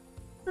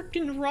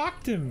 Frickin'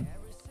 rocked him.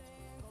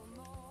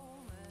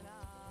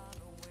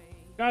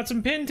 Got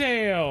some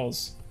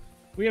pintails.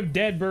 We have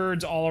dead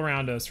birds all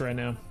around us right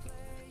now.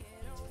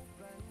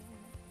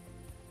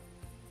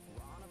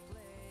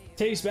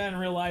 Taste bad in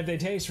real life, they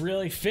taste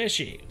really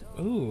fishy.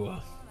 Ooh,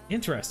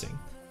 interesting.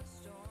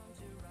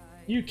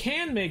 You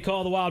can make Call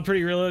of the Wild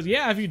pretty realistic.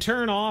 Yeah, if you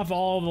turn off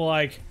all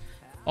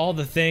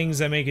the things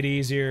that make it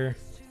easier.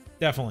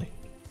 Definitely.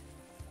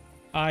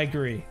 I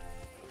agree.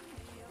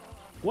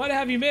 What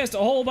have you missed? A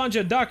whole bunch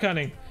of duck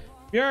hunting.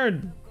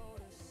 Bjorn!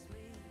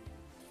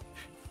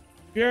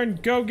 Bjorn,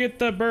 go get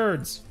the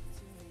birds.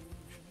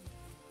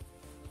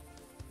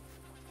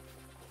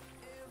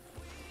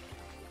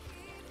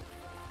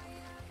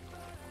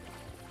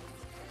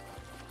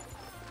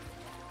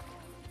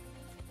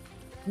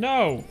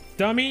 No,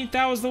 dummy.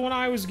 That was the one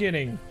I was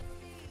getting.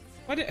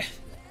 What?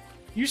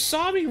 You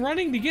saw me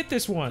running to get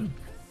this one.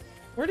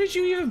 Where did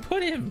you even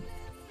put him?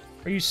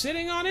 Are you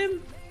sitting on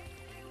him?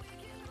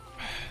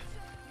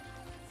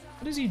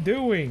 What is he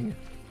doing?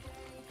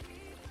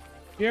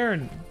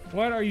 Bjorn,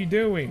 what are you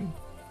doing?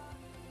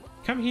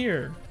 Come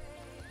here.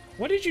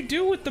 What did you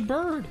do with the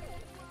bird?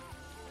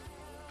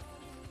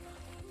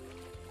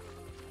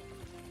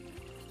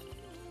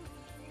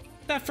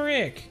 What the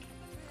frick?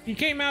 He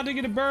came out to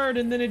get a bird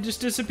and then it just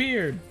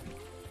disappeared.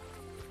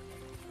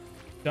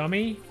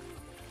 Dummy.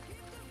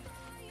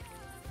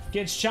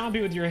 gets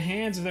chompy with your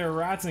hands if there are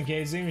rats in the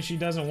cage, even if she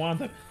doesn't want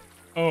them.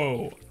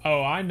 Oh,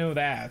 I know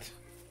that.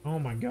 Oh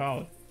my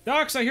god.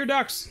 Ducks, I hear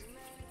ducks.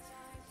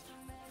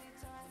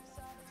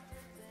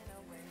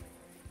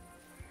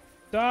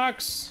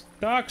 Ducks,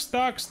 ducks,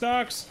 ducks,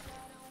 ducks.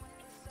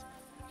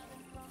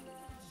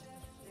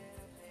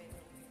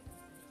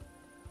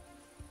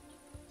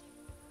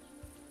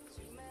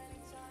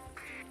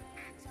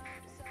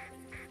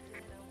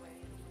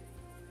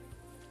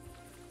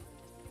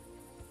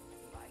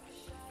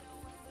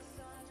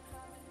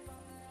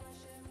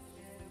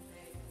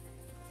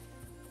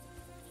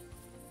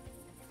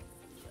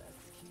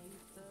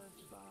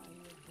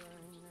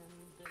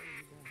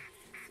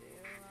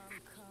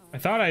 I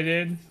thought I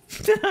did.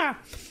 I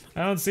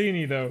don't see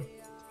any though.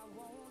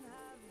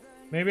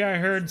 Maybe I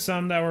heard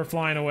some that were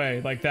flying away,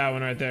 like that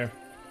one right there.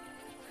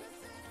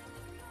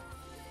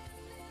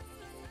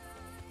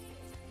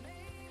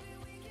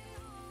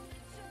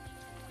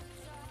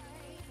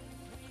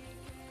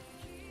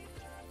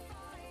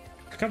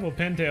 A couple of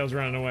pintails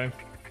running away.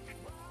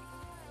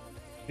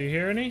 Do you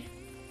hear any?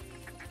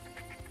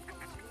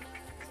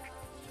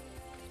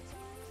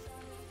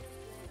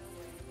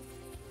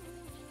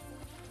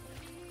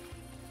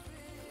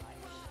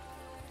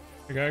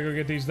 I gotta go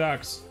get these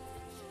ducks.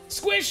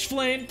 Squish,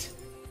 Flint!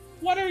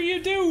 What are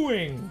you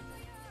doing?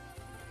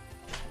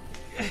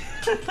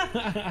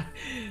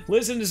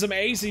 Listen to some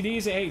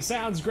AC/DC. Hey,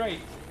 sounds great.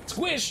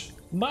 Squish!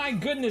 My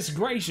goodness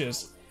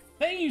gracious.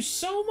 Thank you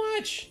so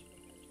much.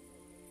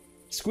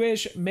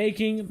 Squish,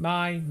 making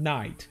my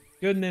night.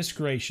 Goodness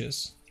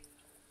gracious.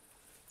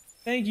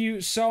 Thank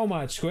you so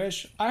much,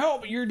 Squish. I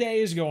hope your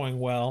day is going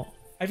well.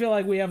 I feel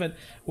like we haven't...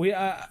 We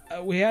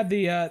had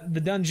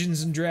the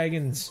Dungeons and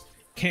Dragons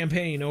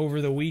campaign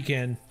over the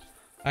weekend.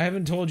 I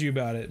haven't told you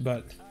about it,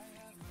 but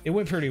it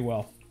went pretty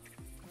well.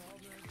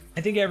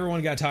 I think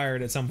everyone got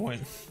tired at some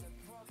point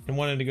and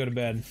wanted to go to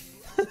bed.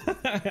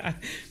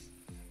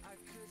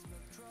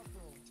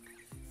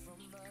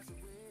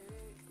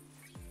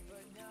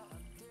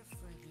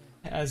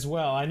 As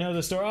well, I know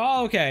the story.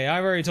 Oh, okay,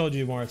 I've already told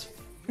you, Moritz.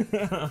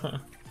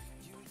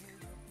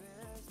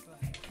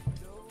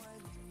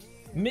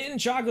 Mint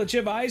chocolate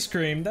chip ice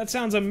cream. That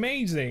sounds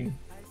amazing.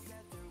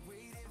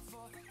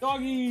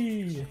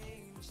 Doggy!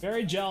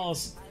 Very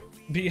jealous.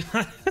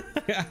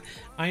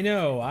 I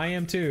know, I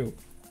am too.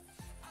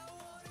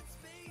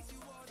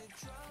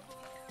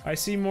 I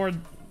see more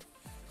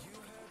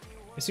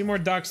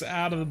ducks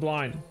out of the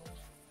blind.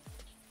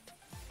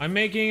 I'm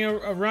making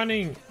a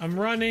running. I'm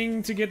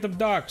running to get the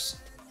ducks.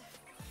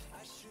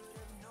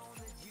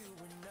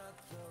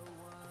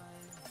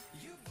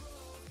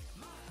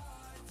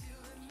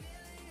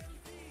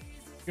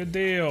 Good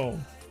deal.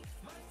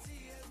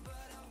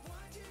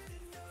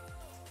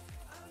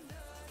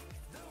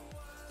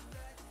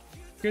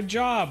 Good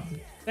job.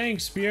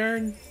 Thanks,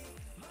 Bjorn.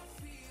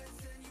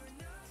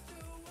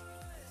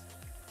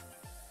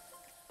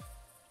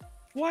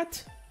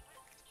 What?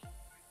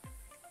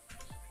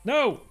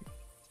 No!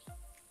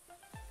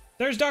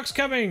 There's ducks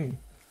coming!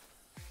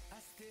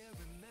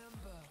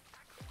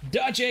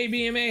 Dutch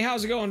ABMA,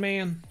 how's it going,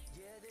 man?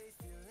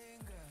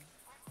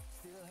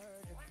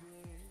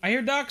 I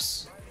hear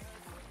ducks.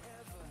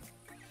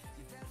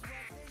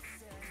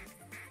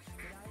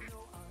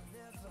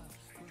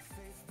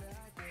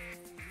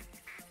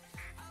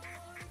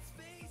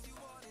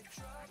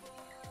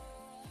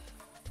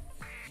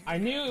 I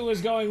knew it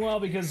was going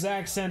well because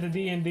Zach sent a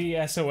D&D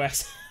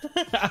SOS.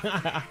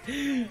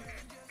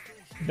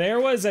 There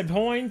was a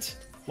point,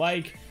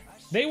 like,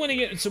 they went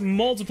against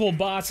multiple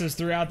bosses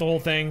throughout the whole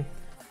thing,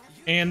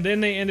 and then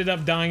they ended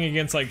up dying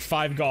against like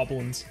 5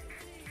 goblins.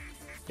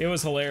 It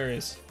was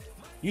hilarious.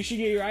 You should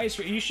get your ice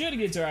cream. You should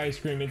get your ice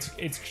cream.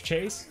 It's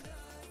Chase.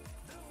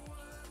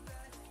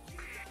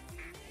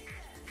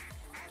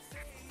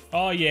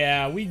 Oh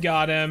yeah, we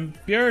got him.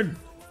 Bjorn!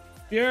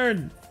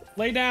 Bjorn!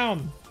 Lay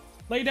down!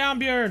 Lay down,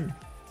 Bjorn!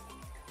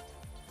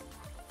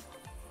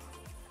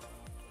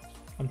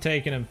 I'm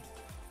taking him.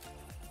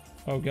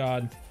 Oh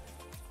god.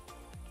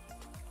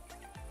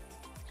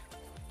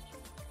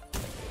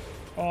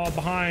 Oh,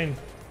 behind.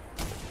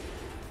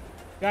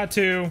 Got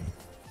 2.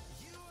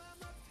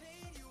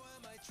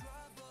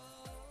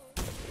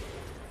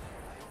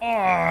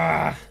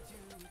 Ah!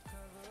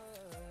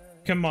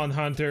 Come on,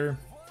 Hunter.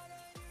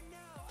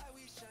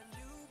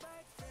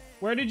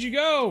 Where did you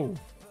go?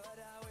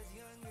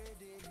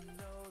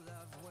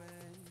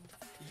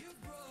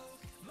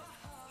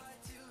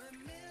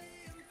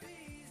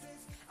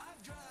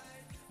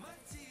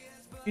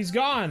 He's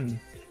gone.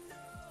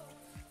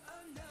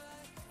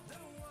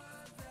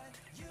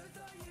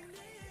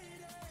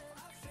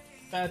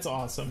 That's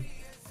awesome.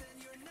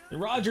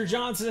 Roger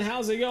Johnson,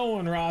 how's it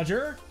going,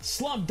 Roger?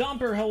 Slump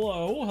Dumper,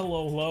 hello,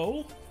 hello,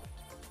 hello.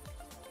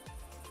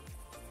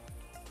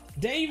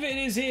 David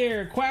is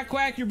here. Quack,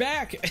 quack, you're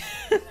back.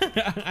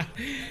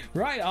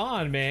 Right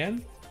on,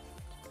 man.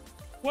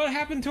 What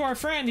happened to our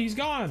friend? He's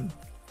gone.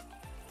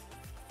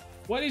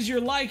 What is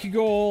your like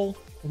goal?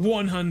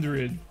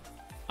 100.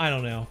 I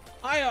don't know.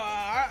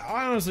 I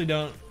honestly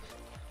don't.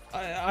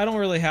 I don't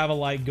really have a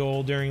like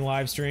goal during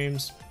live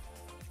streams.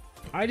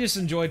 I just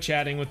enjoy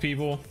chatting with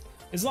people.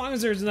 As long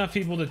as there's enough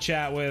people to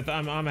chat with,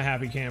 I'm a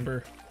happy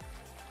camper.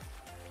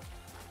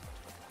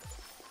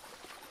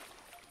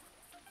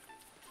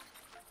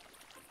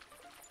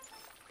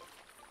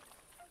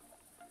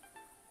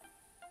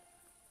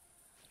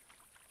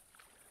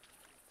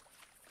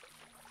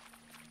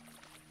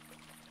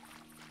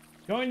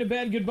 Going to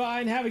bed, goodbye,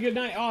 and have a good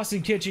night,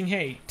 Austin Kitchen.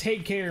 Hey,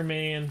 take care,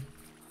 man.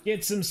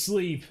 Get some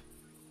sleep.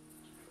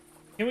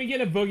 Can we get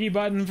a boogie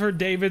button for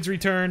David's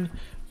return?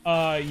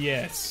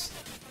 Yes.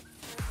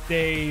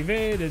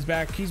 David is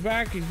back. He's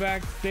back. He's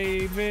back.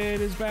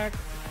 David is back.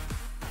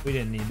 We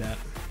didn't need that.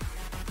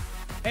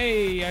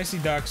 Hey, I see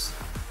ducks.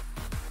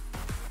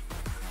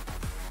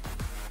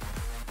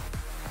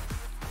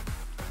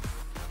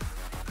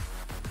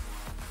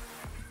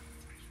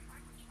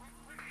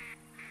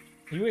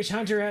 You wish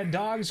Hunter had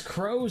dogs,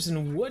 crows,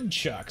 and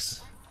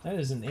woodchucks. That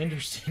is an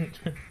interesting,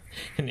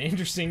 an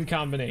interesting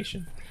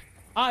combination.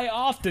 I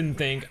often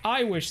think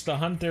I wish the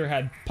Hunter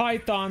had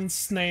pythons,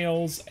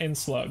 snails, and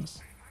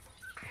slugs.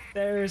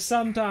 There's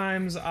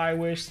sometimes I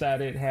wish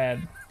that it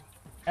had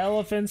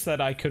elephants that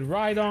I could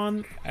ride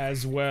on,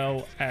 as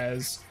well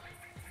as,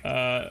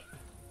 I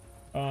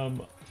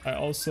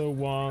also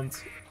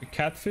want a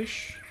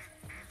catfish,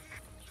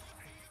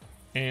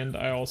 and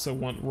I also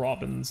want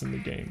robins in the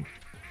game.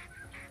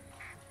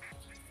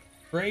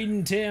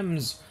 Braden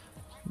Timms,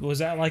 was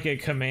that like a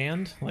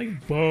command?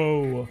 Like,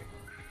 Bo,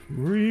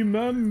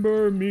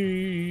 remember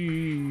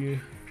me.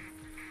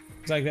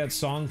 It's like that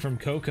song from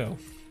Coco.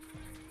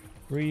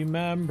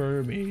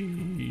 Remember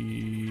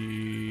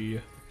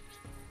me.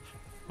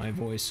 My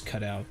voice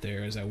cut out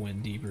there as I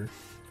went deeper.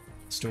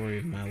 Story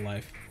of my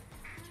life.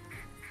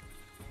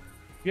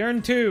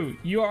 Bjorn 2,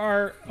 you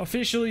are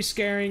officially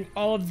scaring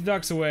all of the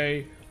ducks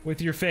away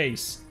with your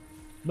face.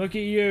 Look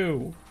at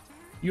you.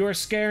 You are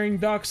scaring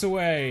ducks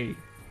away.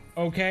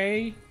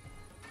 Okay?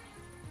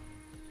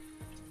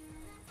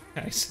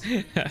 Nice.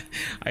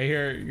 I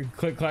hear a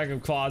click clack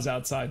of claws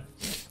outside.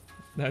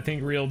 I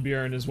think real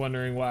Bjorn is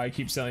wondering why I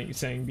keep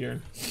saying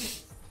Bjorn.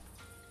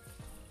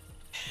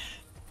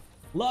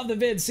 Love the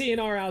vid,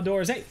 CNR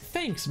Outdoors. Hey,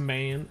 thanks,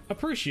 man.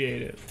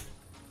 Appreciate it.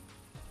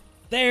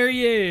 There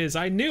he is.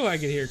 I knew I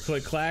could hear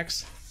click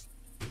clacks.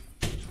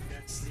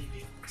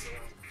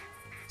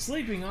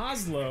 Sleeping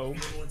Oslo.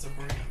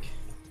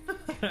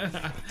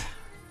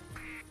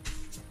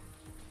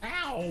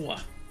 Ow!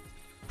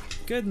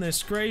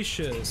 Goodness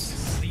gracious.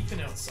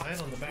 Sleeping outside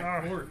on the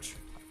back porch.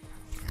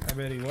 I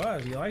bet he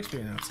was. He likes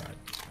being outside.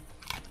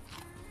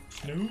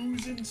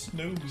 Snoozing,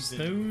 snoozing.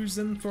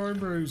 Snoozing for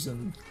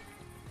bruising.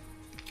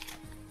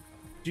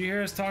 Did you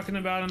hear us talking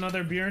about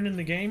another Bjorn in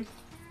the game?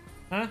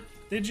 Huh?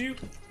 Did you?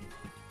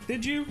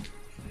 Did you?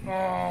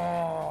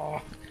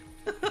 Oh.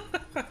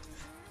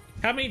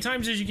 How many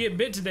times did you get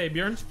bit today,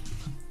 Bjorn?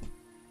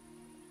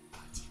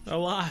 A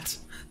lot.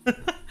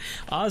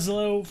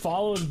 Oslo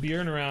follows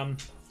Bjorn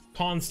around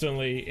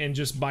constantly and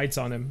just bites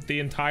on him the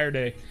entire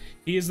day.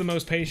 He is the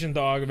most patient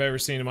dog I've ever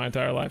seen in my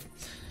entire life.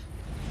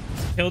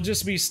 He'll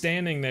just be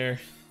standing there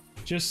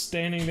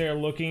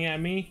looking at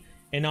me,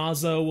 and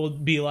Oslo will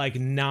be like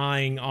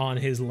gnawing on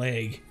his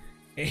leg,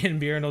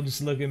 and Bjorn will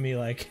just look at me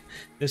like,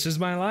 this is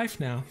my life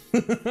now.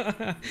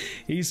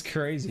 He's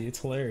crazy. It's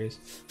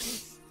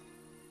hilarious.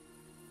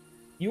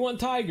 You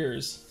want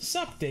tigers?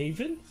 Sup,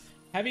 David?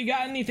 Have you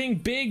got anything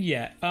big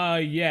yet?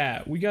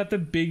 Yeah, we got the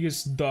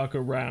biggest duck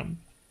around.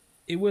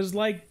 It was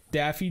like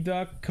Daffy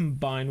Duck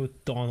combined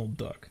with Donald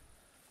Duck.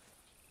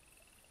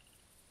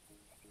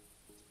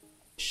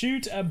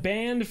 Shoot a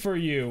band for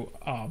you.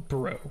 Oh,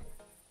 bro.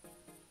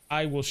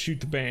 I will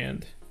shoot the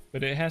band,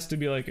 but it has to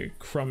be like a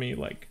crummy,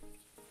 like,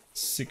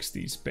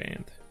 60s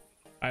band.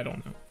 I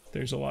don't know.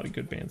 There's a lot of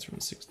good bands from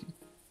the 60s.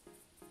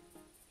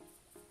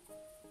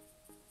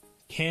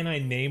 Can I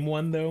name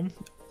one, though?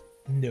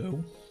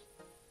 No.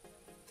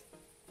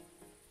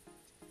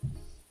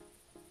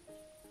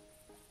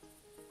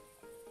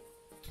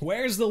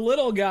 Where's the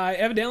little guy?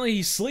 Evidently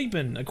he's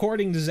sleeping,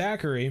 according to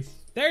Zachary.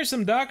 There's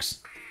some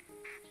ducks.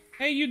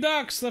 Hey, you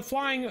ducks! They're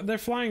flying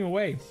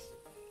away.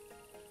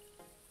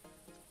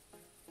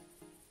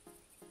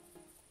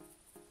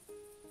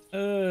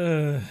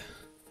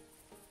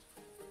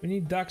 We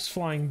need ducks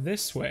flying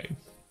this way.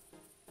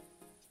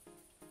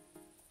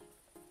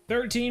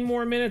 13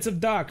 more minutes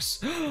of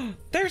ducks.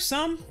 There's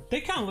some.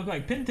 They kind of look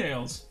like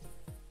pintails.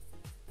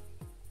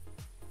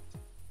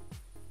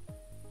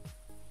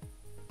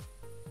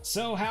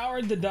 So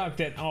Howard the Duck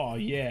that... Oh,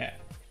 yeah.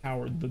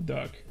 Howard the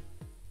Duck.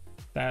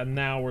 That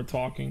now we're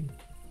talking.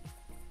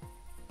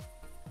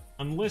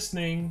 I'm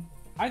listening.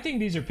 I think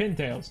these are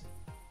pintails.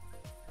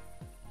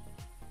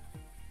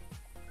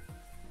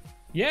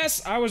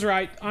 Yes, I was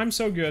right. I'm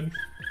so good.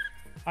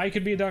 I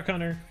could be a duck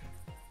hunter.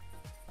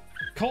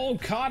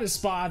 Cold caught a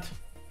spot.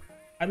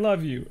 I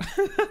love you.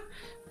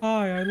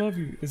 Hi, I love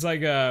you. It's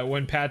like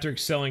when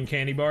Patrick's selling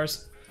candy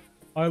bars.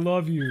 I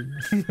love you.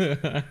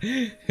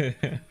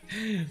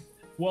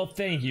 Well,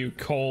 thank you,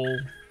 Cole.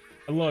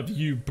 I love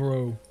you,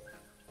 bro.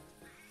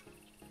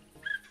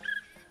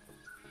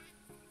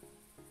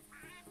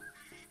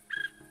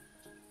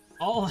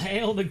 All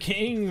hail the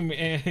king.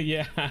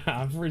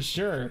 Yeah, for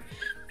sure.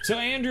 So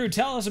Andrew,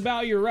 tell us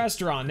about your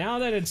restaurant now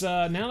that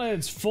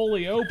it's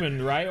fully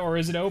opened, right? Or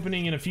is it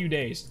opening in a few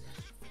days?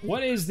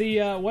 What is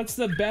the what's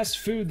the best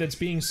food that's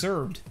being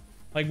served?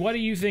 Like, what do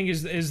you think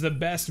is the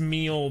best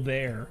meal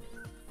there?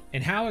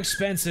 And how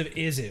expensive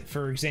is it,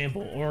 for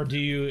example? Or do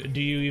you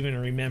even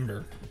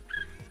remember?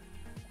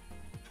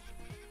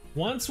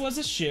 Once was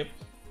a ship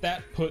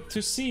that put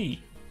to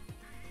sea.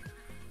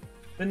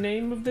 The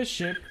name of the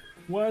ship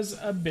was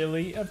a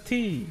billy of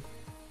tea.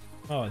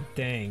 Oh,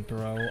 dang,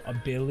 bro. A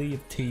billy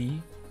of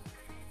tea?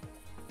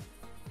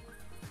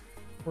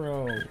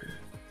 Bro.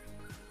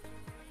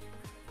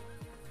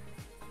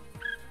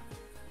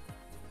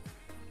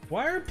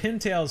 Why are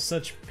pintails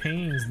such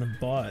pains in the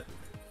butt?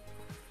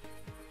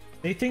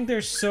 They think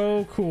they're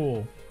so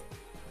cool.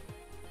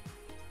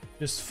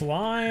 Just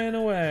flying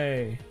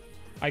away.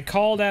 I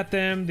called at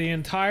them the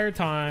entire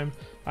time.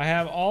 I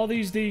have all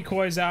these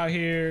decoys out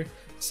here.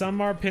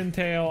 Some are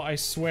pintail, I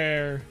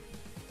swear.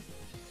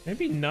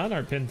 Maybe none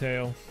are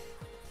pintail.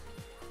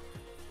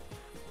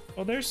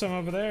 Oh, there's some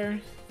over there.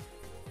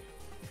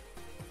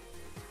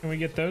 Can we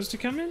get those to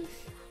come in?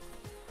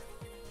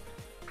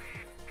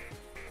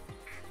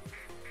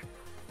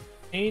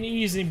 Ain't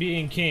easy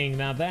being king.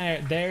 Now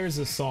there's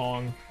a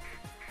song.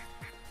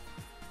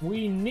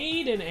 We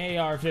need an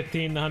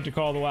AR-15, the Hunter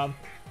Call of the Wild.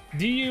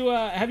 Do you,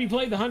 have you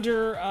played the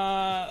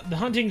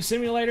Hunting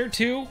Simulator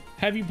 2?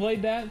 Have you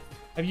played that?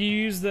 Have you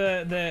used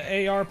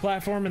the AR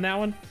platform in that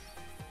one?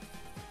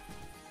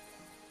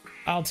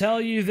 I'll tell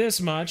you this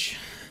much.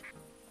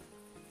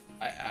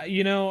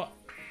 You know,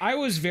 I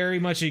was very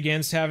much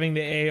against having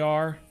the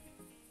AR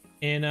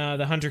in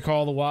the Hunter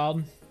Call of the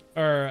Wild.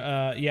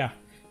 Or, yeah.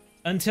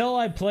 Until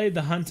I played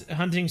the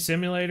Hunting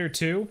Simulator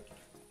 2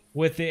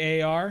 with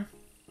the AR.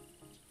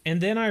 And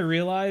then I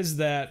realized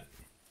that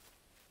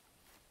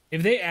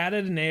if they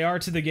added an AR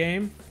to the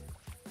game,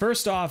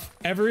 first off,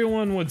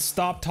 everyone would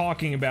stop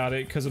talking about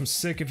it because I'm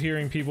sick of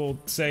hearing people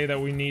say that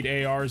we need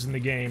ARs in the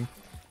game.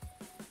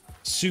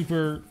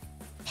 Super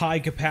high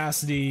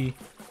capacity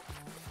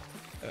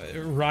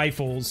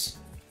rifles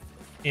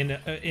in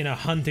a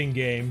hunting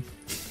game.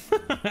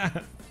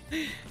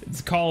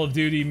 It's Call of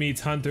Duty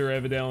meets Hunter,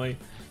 evidently.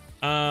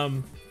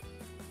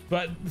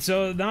 But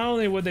so not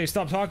only would they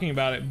stop talking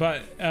about it,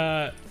 but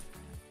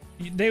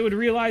they would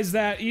realize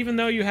that even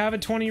though you have a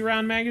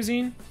 20-round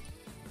magazine,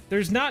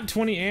 there's not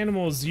 20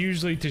 animals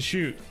usually to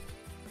shoot.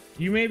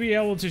 You may be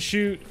able to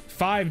shoot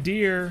 5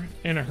 deer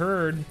in a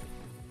herd,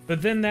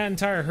 but then that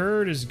entire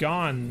herd is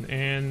gone,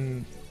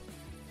 and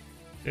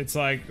it's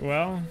like,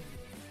 well,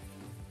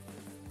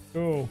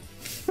 cool.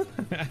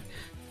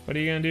 What are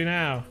you gonna do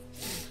now?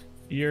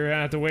 You're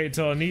gonna have to wait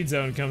till a need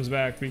zone comes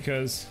back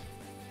because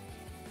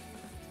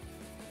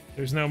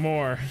there's no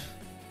more.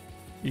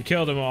 You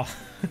killed them all.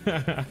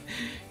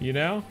 You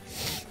know?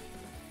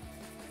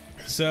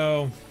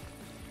 So,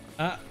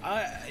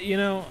 you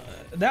know,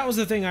 that was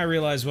the thing I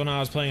realized when I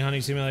was playing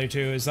Hunting Simulator 2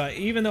 is that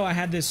even though I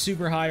had this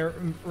super high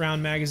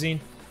round magazine,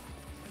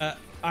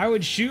 I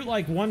would shoot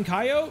like one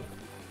coyote,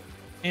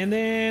 and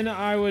then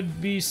I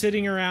would be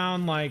sitting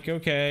around like,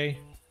 okay,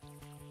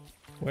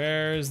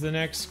 where's the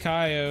next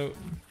coyote?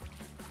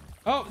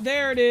 Oh,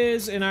 there it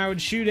is, and I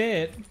would shoot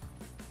it.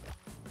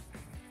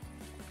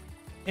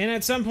 And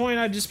at some point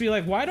I'd just be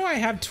like, why do I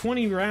have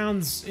 20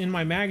 rounds in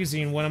my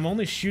magazine when I'm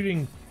only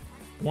shooting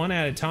one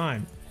at a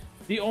time?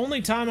 The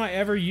only time I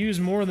ever use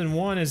more than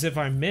one is if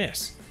I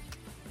miss.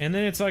 And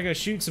then it's like I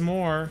shoot some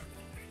more.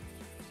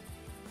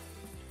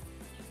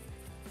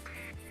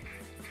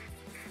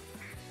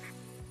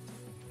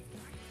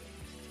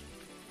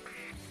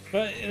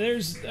 But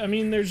I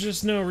mean, there's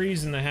just no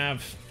reason to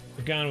have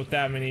a gun with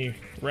that many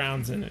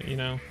rounds in it, you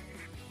know?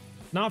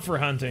 Not for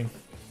hunting.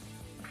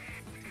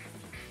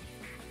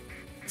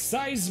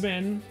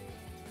 Simon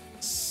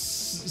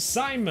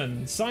Ufnars.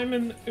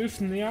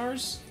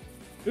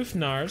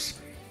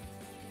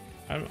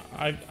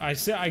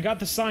 I got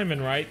the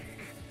Simon right,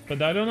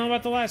 but I don't know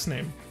about the last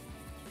name.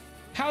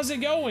 How's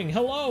it going?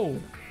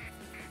 Hello.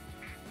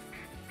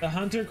 The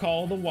Hunter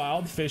Call the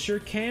Wild Fisher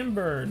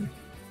Camburn.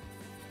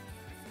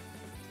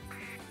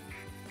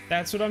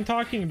 That's what I'm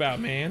talking about,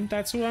 man.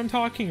 That's what I'm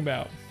talking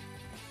about.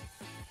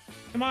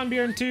 Come on,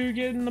 Bjorn 2,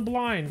 get in the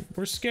blind.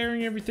 We're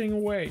scaring everything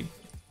away.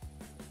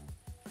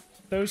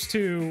 Those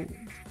two...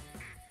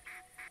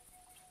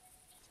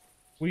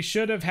 We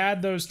should have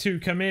had those two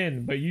come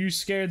in, but you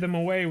scared them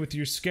away with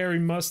your scary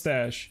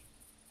mustache.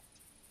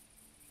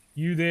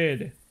 You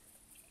did.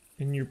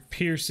 And your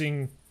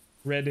piercing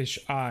reddish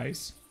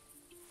eyes.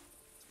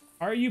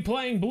 Are you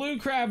playing Blue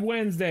Crab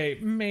Wednesday?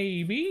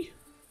 Maybe.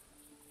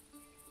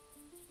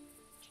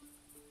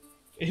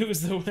 It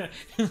was the...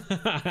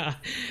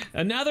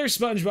 Another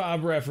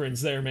SpongeBob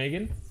reference there,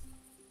 Megan.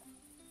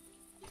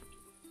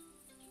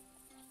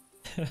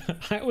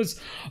 I was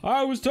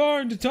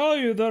trying to tell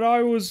you that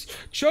I was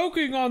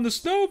choking on the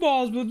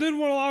snowballs, but then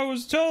when I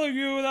was telling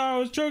you that I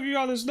was choking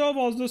on the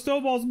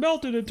snowballs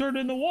melted and turned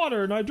into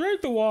water, and I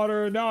drank the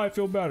water, and now I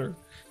feel better.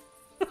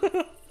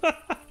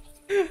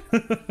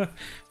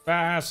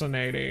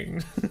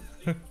 Fascinating.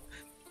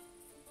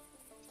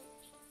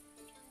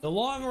 The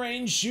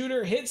long-range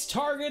shooter hits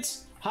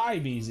targets. Hi,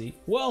 BZ.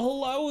 Well,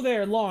 hello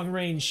there,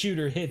 long-range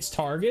shooter hits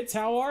targets.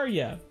 How are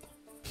ya?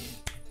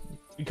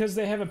 Because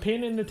they have a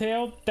pin in the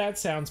tail? That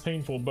sounds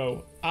painful,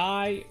 Bo.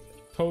 I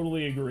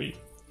totally agree.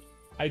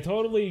 I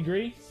totally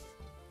agree.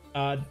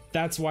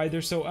 That's why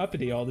they're so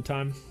uppity all the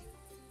time.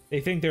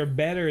 They think they're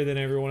better than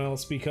everyone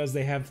else because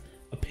they have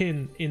a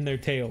pin in their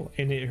tail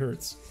and it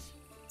hurts.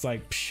 It's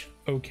like, psh,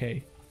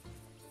 okay.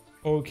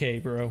 Okay,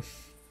 bro.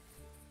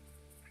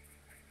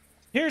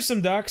 Here's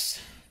some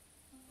ducks.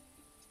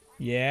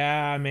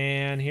 Yeah,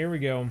 man, here we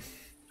go.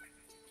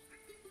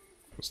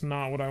 It's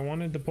not what I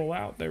wanted to pull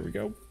out. There we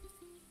go.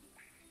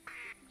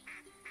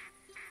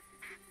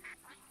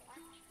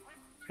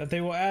 That they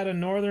will add a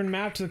northern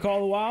map to the Call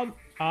of the Wild?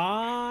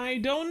 I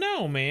don't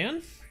know,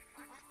 man.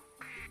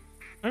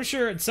 I'm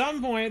sure at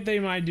some point they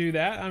might do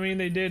that. I mean,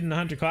 they did in the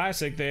Hunter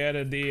Classic. They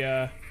added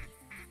the,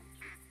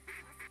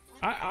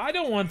 I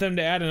don't want them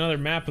to add another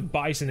map with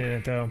bison in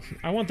it, though.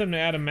 I want them to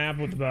add a map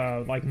with,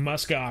 like,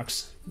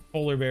 muskox,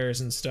 polar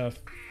bears, and stuff.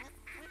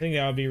 I think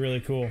that would be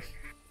really cool.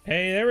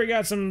 Hey, there we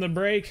got some of the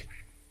break.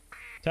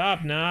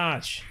 Top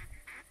notch.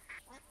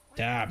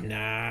 Top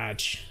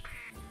notch.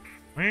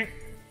 Whack.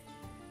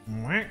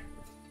 Whack.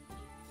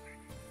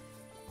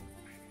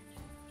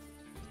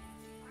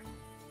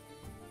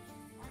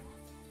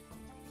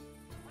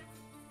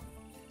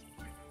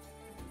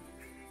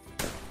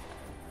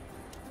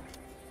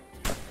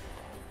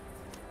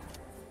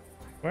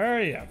 Where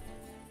are you?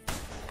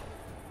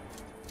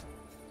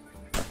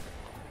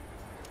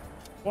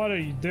 What are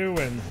you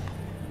doing?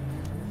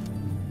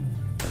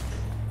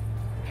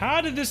 How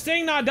did this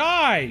thing not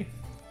die?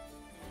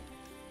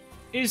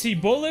 Is he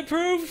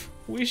bulletproof?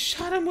 We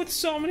shot him with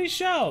so many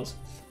shells.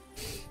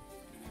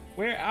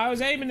 Where I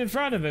was aiming in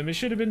front of him, it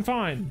should have been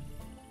fine.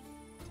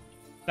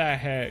 The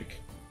heck?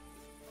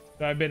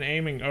 So I've been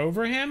aiming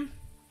over him?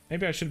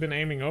 Maybe I should have been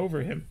aiming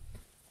over him.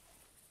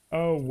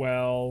 Oh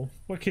well,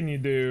 what can you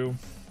do?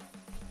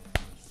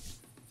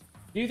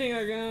 Do you think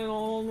they're gonna...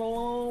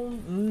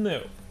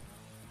 No.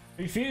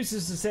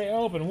 Refuses to stay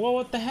open. Well,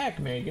 what the heck,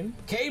 Megan?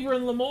 Caber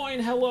and Lemoyne,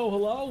 hello,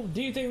 hello.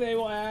 Do you think they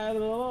will add...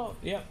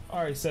 Yep,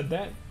 already said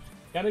that.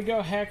 Gotta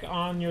go heck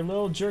on your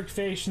little jerk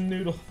face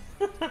noodle.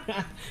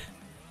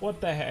 What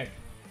the heck?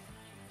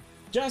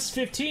 Just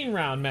 15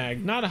 round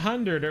mag, not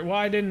 100. Well,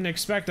 I didn't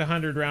expect a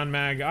 100 round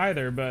mag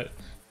either, but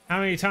how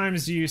many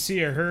times do you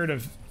see a herd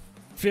of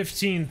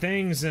 15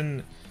 things,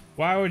 and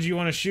why would you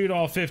want to shoot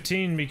all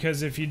 15?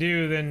 Because if you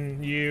do,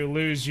 then you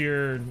lose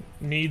your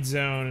need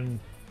zone, and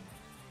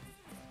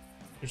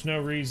there's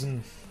no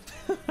reason.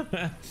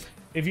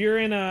 if you're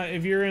in a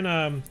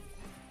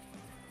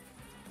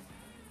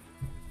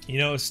you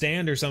know, a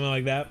stand or something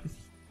like that,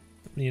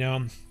 you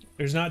know,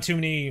 there's not too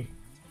many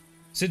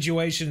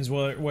situations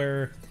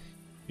where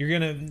you're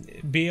gonna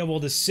be able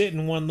to sit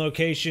in one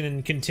location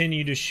and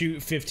continue to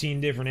shoot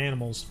 15 different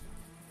animals.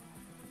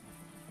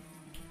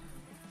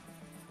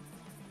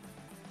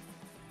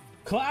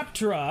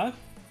 Claptra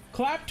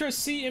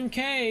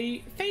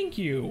CMK, thank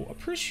you,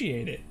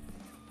 appreciate it.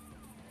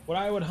 What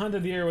I would hunt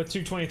of the year with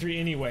 223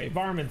 anyway.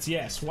 Varmints,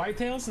 yes.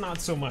 Whitetails, not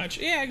so much.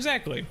 Yeah,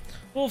 exactly.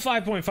 Well,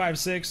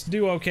 5.56,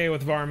 do okay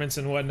with varmints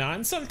and whatnot.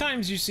 And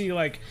sometimes you see,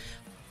 like,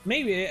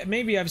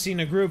 maybe I've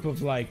seen a group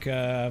of, like,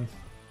 5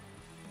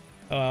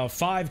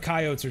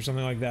 coyotes or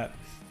something like that.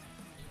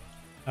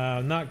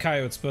 Not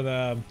coyotes,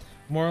 but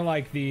more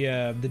like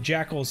the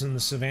jackals in the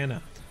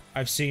savannah.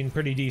 I've seen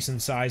pretty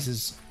decent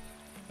sizes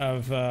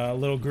of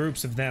little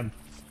groups of them.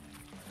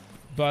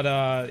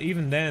 But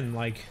even then,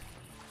 like,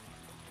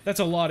 that's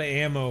a lot of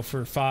ammo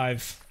for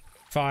five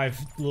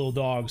little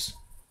dogs,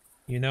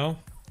 you know?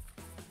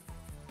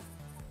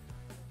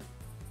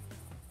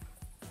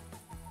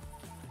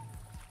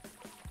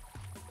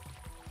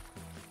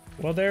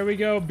 Well, there we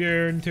go,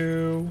 Bjorn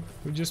 2.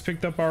 We just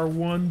picked up our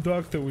one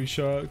duck that we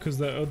shot because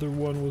the other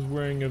one was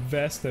wearing a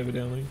vest,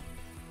 evidently.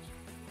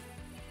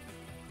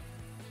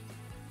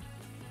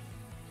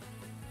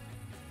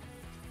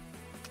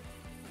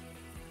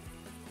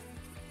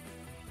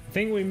 I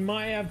think we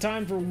might have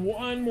time for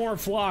one more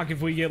flock if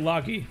we get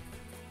lucky.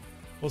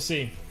 We'll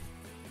see.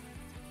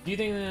 Do you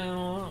think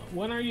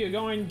when are you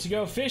going to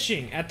go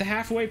fishing? At the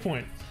halfway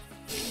point.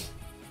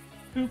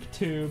 Poop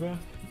tube.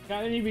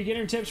 Got any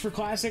beginner tips for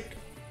classic?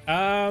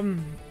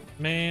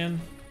 Man.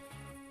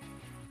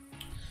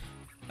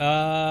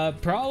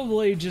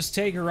 Probably just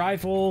take a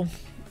rifle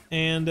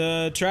and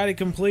try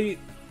to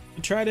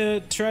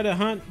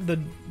hunt the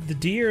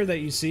deer that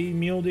you see,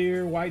 mule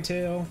deer,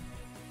 whitetail.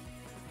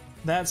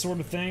 That sort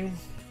of thing.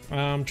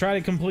 Try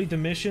to complete the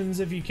missions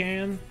if you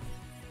can.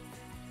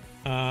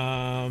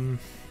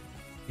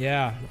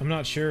 Yeah, I'm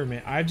not sure,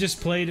 man. I've just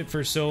played it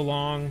for so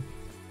long.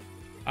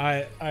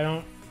 I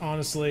don't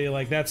honestly,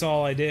 like, that's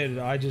all I did.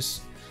 I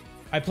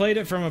played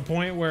it from a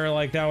point where,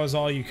 like, that was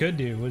all you could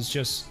do, was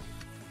just,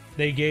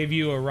 they gave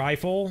you a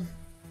rifle.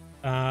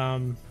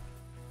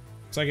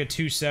 It's like a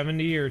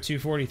 270 or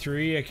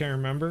 243, I can't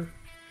remember.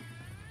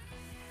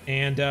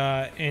 and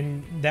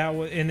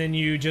then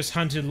you just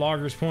hunted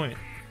Loggers Point,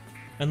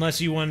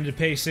 unless you wanted to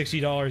pay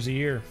 $60 a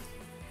year.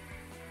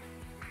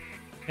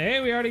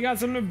 Hey, we already got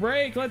something to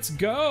break. Let's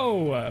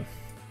go.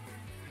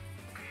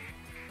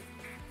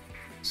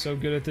 So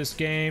good at this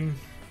game.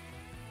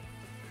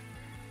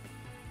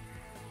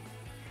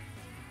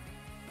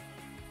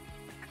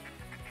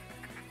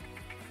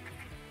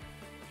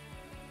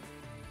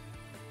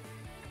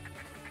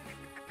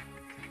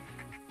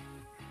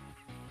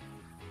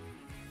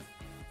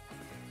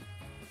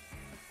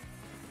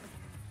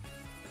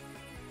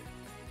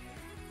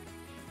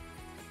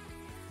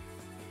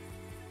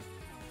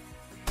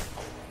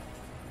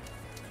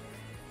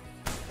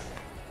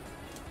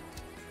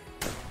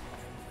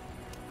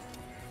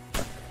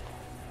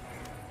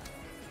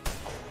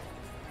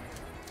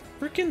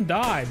 Freaking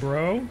die,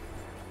 bro.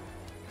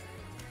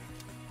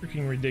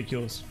 Freaking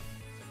ridiculous.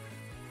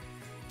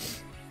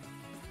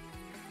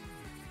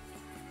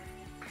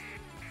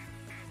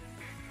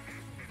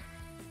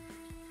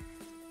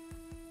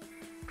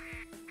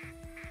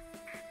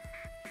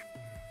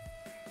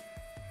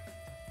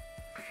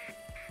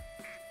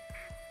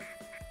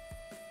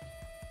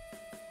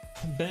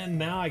 Ben,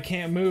 now I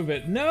can't move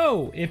it.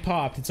 No! It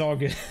popped. It's all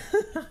good.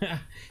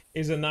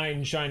 Is a knight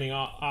in shining.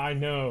 I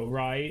know,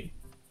 right?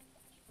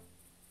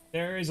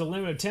 There is a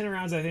limit of 10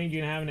 rounds. I think you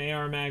can have an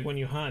AR mag when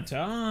you hunt.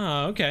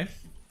 Ah, okay.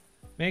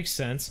 Makes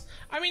sense.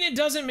 I mean, it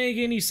doesn't make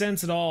any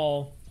sense at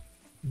all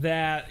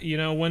that, you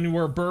know, when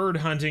we're bird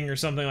hunting or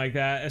something like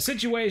that, a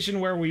situation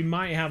where we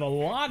might have a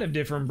lot of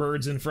different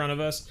birds in front of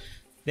us,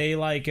 they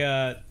like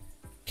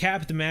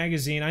cap the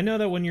magazine. I know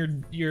that when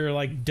you're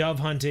like dove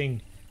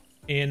hunting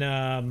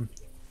in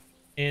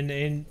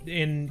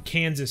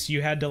Kansas,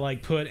 you had to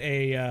like put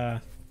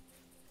a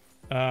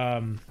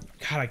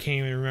God, I can't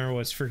even remember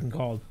what it's freaking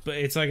called, but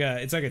it's like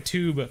a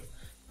tube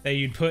that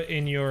you'd put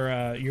in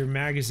your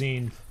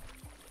magazine,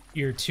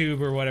 your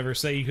tube or whatever,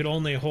 so that you could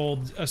only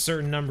hold a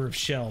certain number of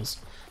shells.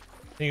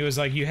 I think it was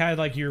like you had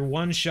like your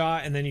one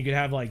shot, and then you could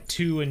have like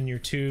 2 in your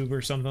tube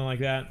or something like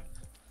that,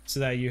 so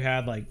that you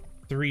had like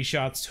 3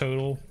 shots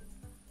total.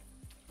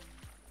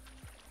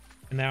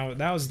 And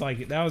that was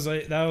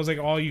like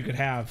all you could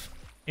have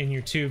in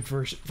your tube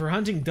for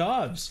hunting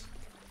doves.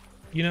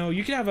 You know,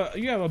 you have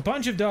a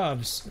bunch of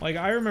doves. Like,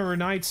 I remember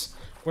nights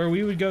where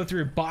we would go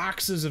through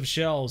boxes of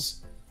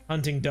shells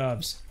hunting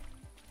doves.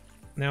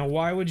 Now,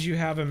 why would you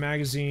have a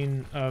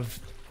magazine of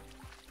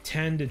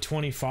 10 to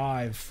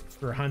 25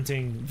 for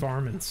hunting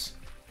varmints?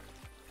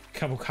 A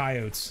couple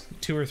coyotes,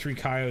 2 or 3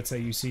 coyotes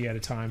that you see at a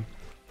time,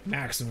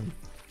 maximum.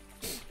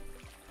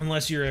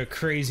 Unless you're a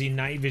crazy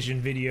night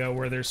vision video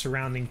where they're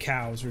surrounding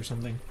cows or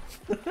something.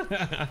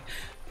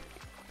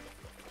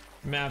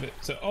 Map it.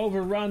 So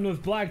overrun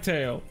with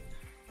blacktail.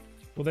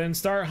 Well, then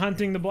start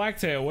hunting the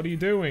blacktail. What are you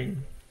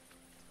doing?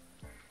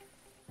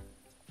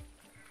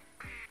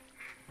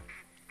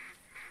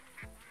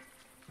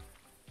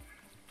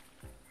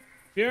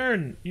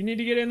 Bjorn, you need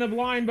to get in the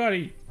blind,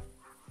 buddy.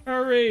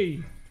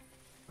 Hurry.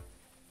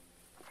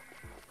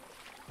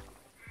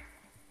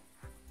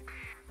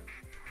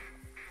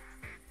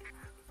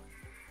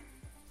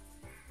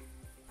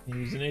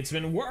 And it's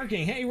been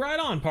working. Hey, right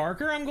on,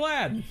 Parker. I'm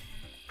glad.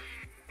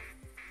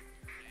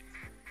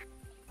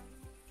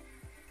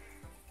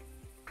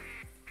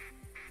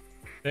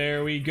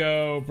 There we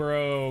go,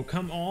 bro.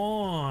 Come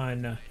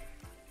on.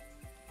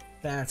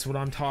 That's what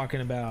I'm talking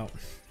about.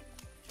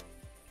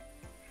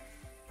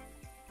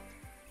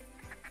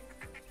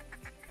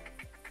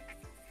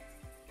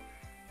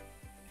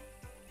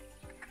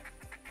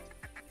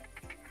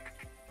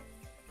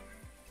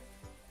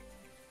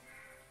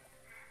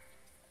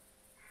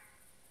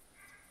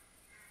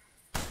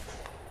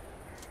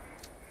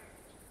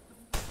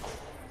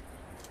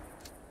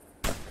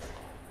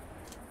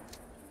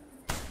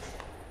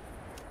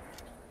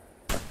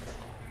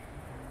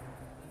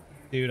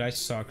 Dude, I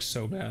suck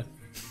so bad.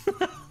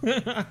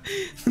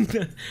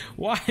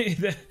 Why?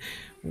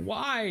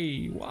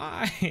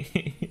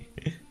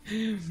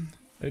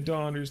 I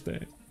don't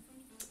understand.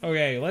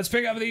 Okay, let's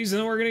pick up these and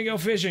then we're gonna go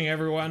fishing,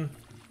 everyone.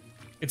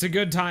 It's a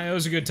good time. It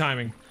was a good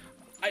timing.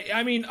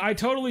 I mean, I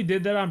totally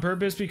did that on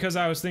purpose because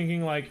I was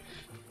thinking, like,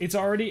 it's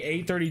already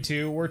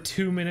 8:32. We're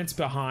 2 minutes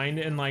behind,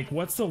 and like,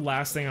 what's the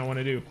last thing I want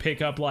to do?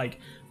 Pick up like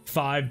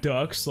 5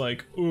 ducks?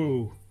 Like,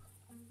 ooh.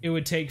 It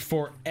would take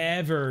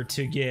forever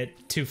to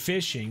get to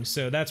fishing,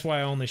 so that's why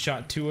I only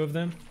shot 2 of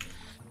them.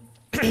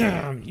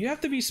 You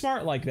have to be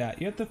smart like that.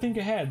 You have to think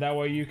ahead. That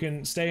way you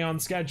can stay on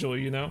schedule,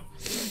 you know?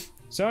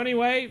 So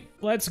anyway,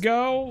 let's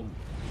go.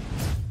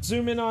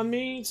 Zoom in on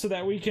me so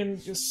that we can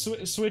just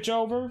switch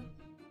over.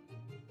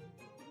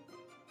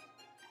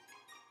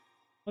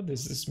 What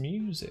is this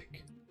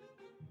music?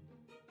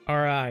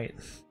 Alright.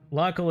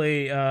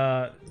 Luckily,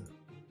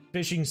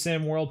 Fishing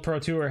Sim World Pro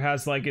Tour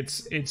has like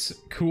its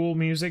cool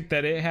music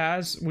that it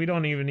has. We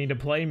don't even need to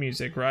play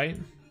music, right?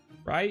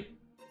 Right?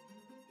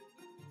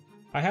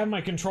 I have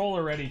my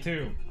controller ready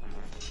too.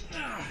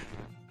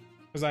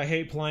 Because I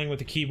hate playing with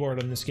the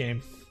keyboard on this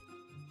game.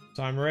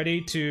 So I'm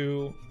ready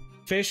to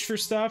fish for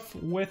stuff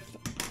with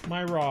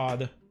my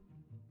rod.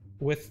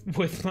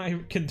 with my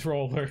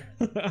controller.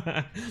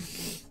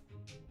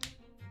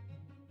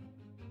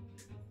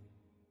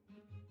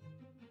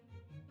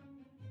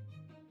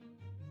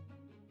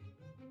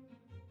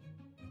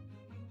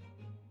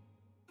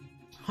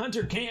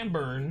 Hunter can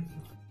burn.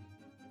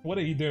 What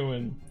are you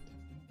doing?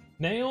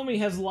 Naomi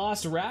has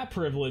lost rap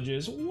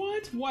privileges.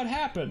 What? What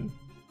happened?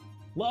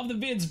 Love the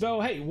vids,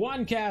 Bo. Hey,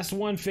 one cast,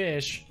 one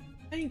fish.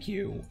 Thank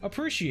you.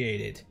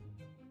 Appreciate it.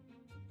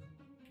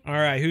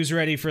 Alright, who's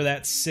ready for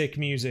that sick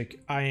music?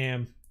 I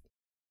am.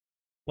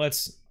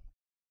 Let's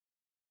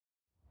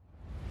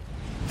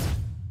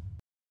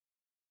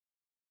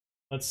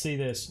see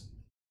this.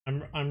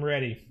 I'm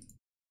ready.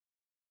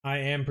 I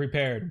am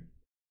prepared.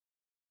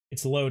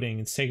 It's loading.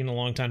 It's taking a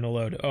long time to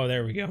load. Oh,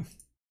 there we go.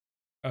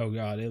 Oh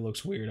god, it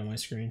looks weird on my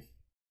screen.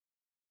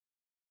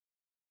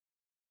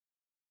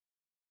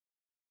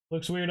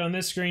 Looks weird on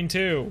this screen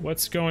too.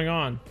 What's going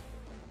on?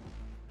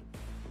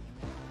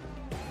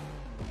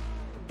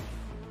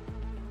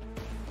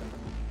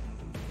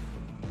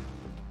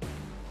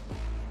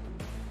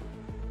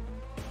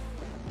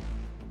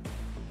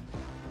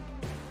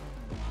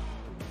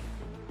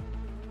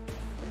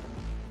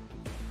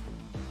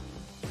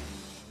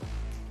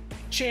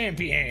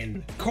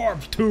 Champion!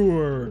 Corp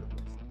Tour!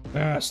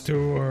 Ass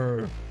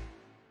Tour!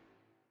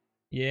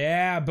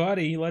 Yeah,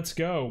 buddy, let's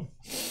go.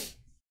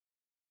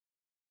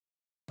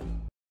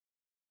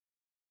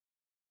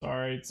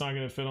 Sorry, it's not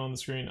gonna fit on the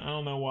screen. I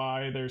don't know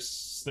why their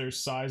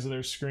size of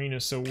their screen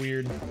is so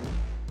weird.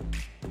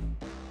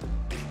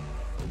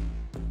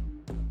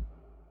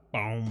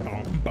 Boom,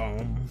 boom,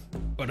 boom.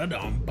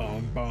 Ba-da-dum,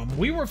 boom, boom.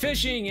 We were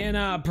fishing in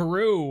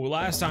Peru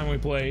last time we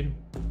played.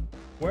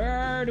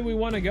 Where do we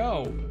want to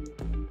go?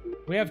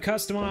 We have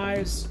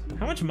customize.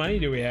 How much money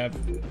do we have?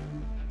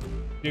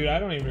 Dude, I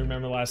don't even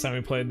remember last time we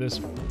played this.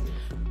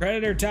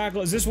 Predator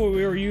tackle. Is this what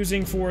we were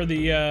using for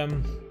the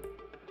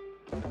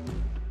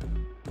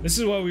This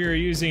is what we were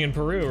using in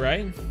Peru,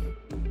 right?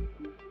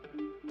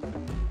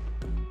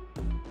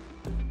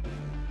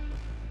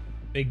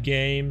 Big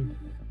game.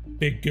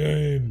 Big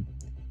game.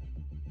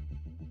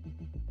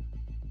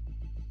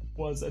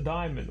 Was a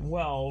diamond.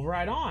 Well,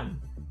 right on.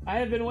 I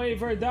have been waiting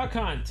for a duck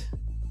hunt.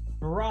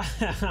 Right.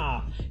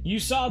 You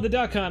saw the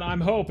duck hunt, I'm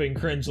hoping,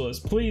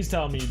 Cringeless. Please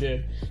tell me you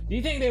did. Do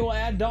you think they will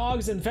add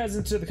dogs and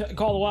pheasants to the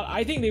Call of Wild?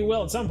 I think they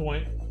will at some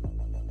point.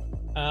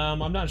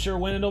 I'm not sure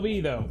when it'll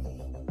be, though.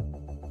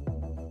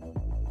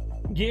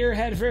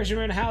 Gearhead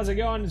Fisherman, how's it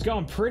going? It's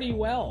going pretty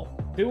well.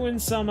 Doing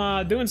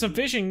some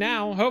fishing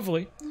now,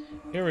 hopefully.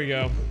 Here we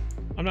go.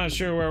 I'm not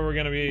sure where we're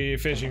gonna be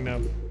fishing,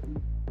 though.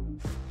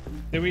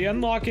 Did we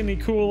unlock any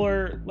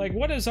cooler... Like,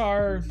 what is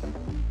our...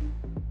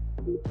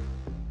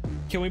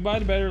 Can we buy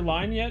the better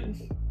line yet?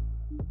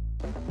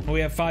 Oh, we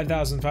have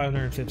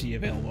 5,550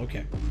 available.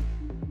 Okay.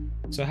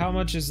 So how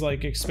much is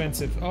like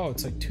expensive? Oh,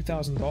 it's like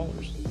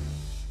 $2,000.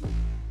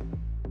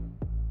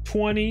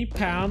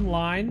 20-pound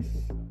line.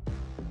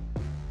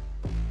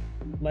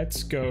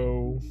 Let's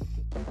go.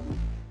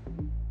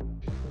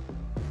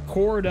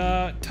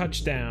 Corda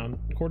touchdown.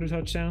 Corda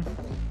touchdown.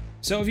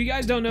 So if you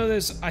guys don't know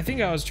this, I think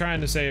I was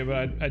trying to say it,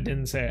 but I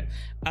didn't say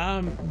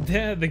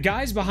it. The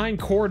guys behind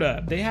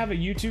Corda, they have a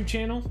YouTube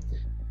channel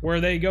where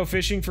they go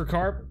fishing for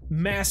carp.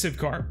 Massive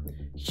carp.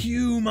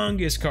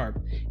 Humongous carp.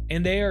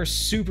 And they are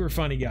super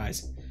funny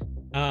guys.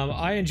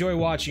 I enjoy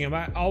watching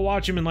them. I'll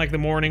watch them in like the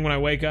morning when I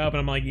wake up and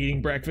I'm like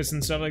eating breakfast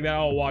and stuff like that.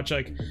 I'll watch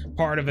like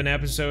part of an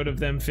episode of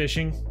them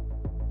fishing.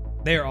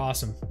 They are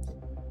awesome.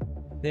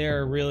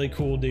 They're really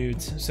cool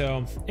dudes.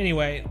 So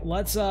anyway,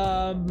 let's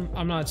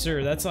I'm not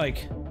sure. That's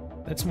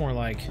more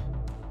like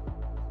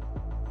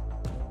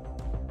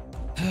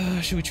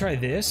should we try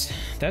this?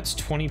 That's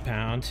 20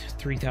 pound,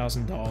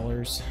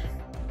 $3,000.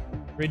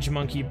 Ridge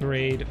monkey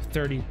braid,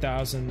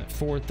 30,000,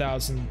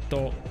 4,000.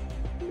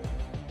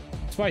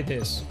 Let's buy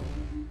this.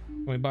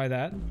 Can we buy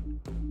that?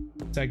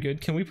 Is that good?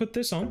 Can we put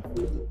this on?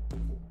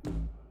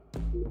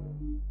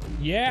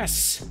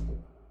 Yes!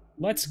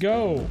 Let's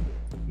go.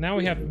 Now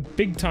we have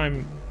big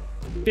time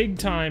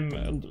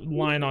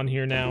line on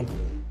here now.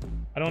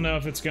 I don't know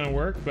if it's gonna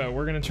work, but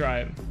we're gonna try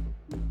it.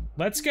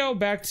 Let's go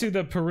back to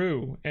the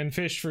Peru and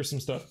fish for some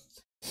stuff.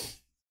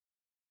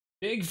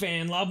 Big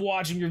fan, love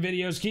watching your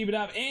videos. Keep it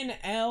up.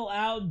 NL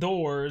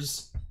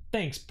Outdoors.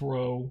 Thanks,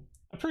 bro.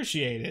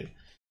 Appreciate it.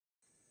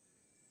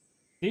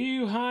 Do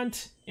you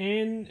hunt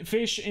and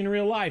fish in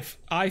real life?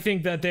 I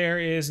think that there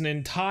is an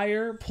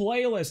entire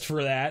playlist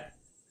for that,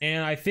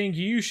 and I think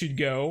you should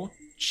go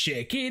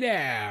check it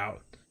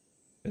out.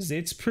 Because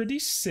it's pretty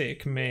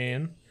sick,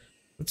 man.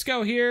 Let's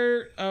go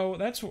here. Oh,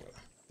 that's...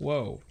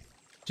 Whoa.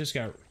 Just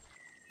got...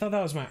 I thought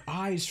that was my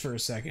eyes for a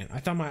second. I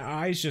thought my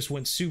eyes just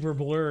went super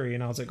blurry,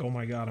 and I was like, oh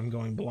my god, I'm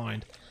going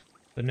blind.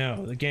 But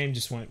no, the game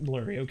just went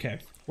blurry. Okay,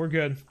 we're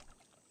good.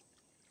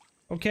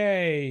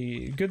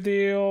 Okay, good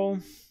deal.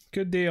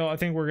 Good deal. I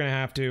think we're gonna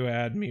have to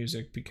add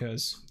music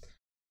because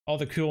all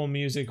the cool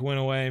music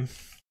went away.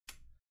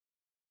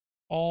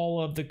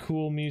 All of the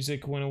cool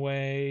music went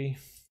away.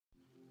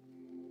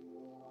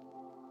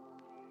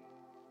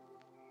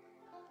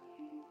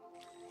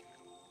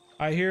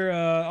 I hear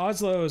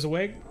Oslo is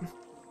awake.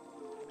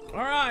 All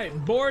right,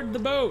 board the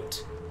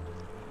boat.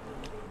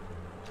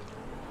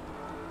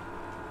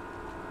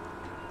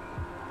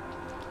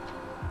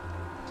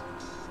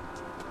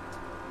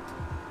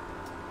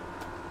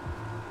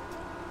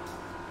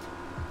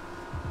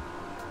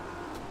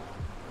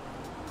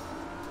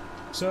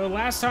 So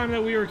last time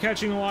that we were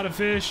catching a lot of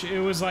fish, it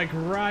was like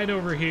right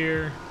over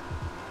here.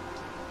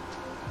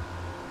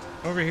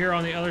 Over here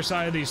on the other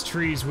side of these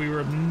trees, we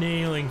were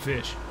nailing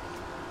fish.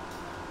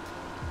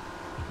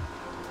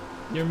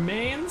 Your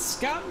man,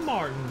 Scott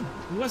Martin.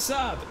 What's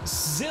up?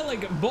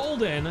 Zillig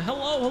Bolden.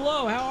 Hello,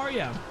 hello, how are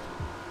ya?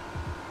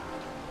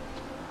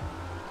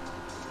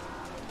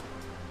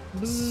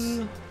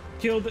 Bzz.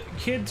 Killed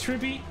Kid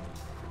Trippy.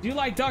 Do you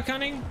like duck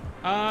hunting?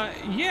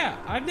 Yeah,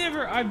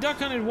 I've duck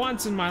hunted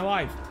once in my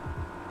life.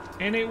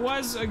 And it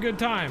was a good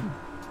time.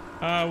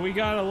 We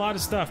got a lot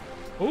of stuff.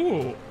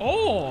 Ooh,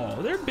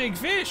 oh, they're big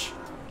fish.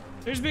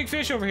 There's big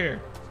fish over here.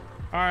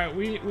 All right,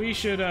 we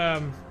should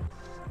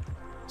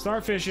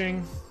start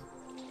fishing.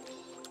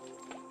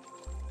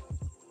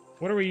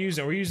 What are we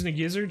using? Are we using a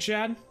gizzard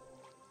shad?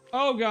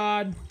 Oh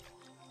God!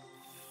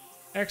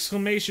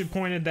 Exclamation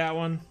pointed that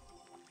one.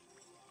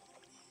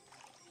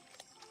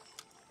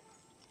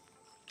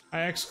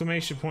 I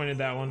exclamation pointed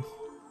that one.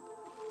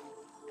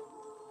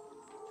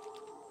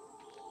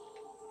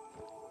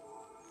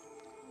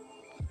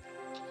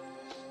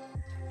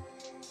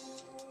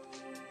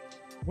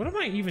 What am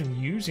I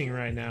even using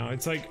right now?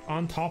 It's like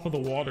on top of the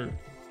water.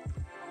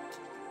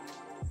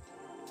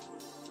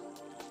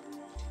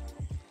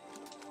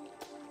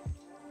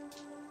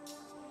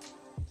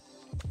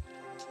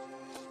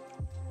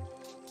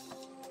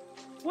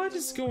 What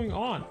is going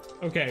on?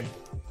 Okay.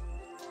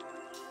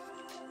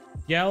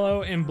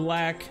 Yellow and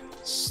black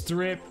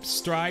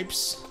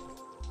stripes.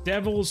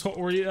 Devil's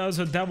or that was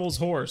a devil's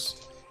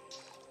horse.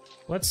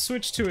 Let's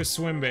switch to a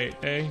swim bait,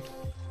 eh?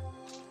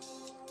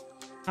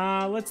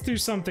 Let's do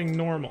something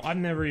normal. I've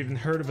never even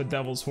heard of a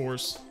devil's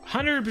horse.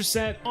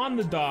 100% on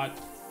the dot.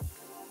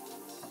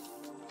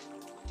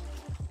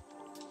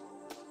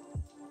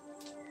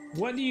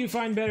 What do you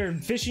find better,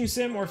 Fishing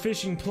Sim or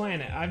Fishing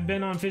Planet? I've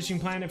been on Fishing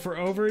Planet for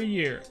over a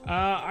year.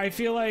 I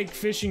feel like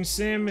Fishing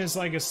Sim is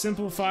like a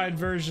simplified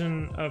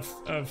version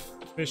of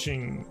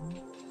fishing.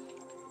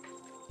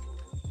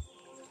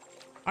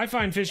 I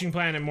find Fishing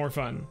Planet more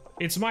fun.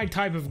 It's my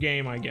type of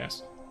game, I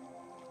guess.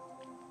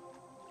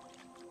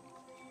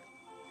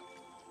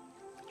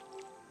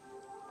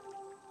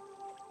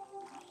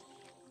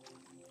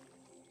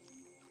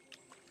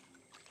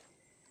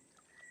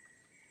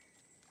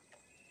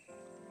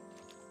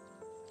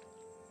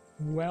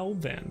 Well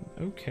then,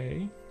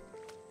 okay.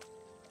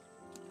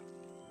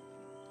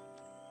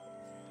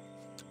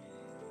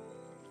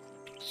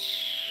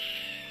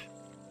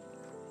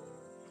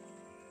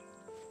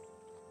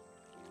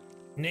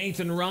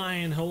 Nathan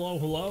Ryan, hello,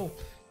 hello.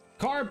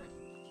 Carp,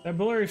 that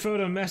blurry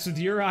photo messed with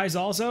your eyes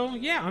also?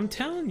 Yeah, I'm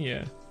telling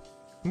you.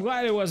 I'm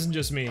glad it wasn't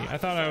just me. I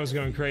thought I was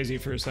going crazy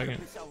for a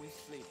second.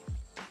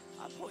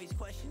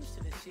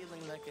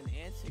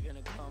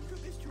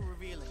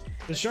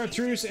 The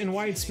chartreuse and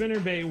white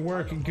spinnerbait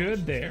work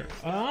good there.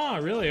 Ah,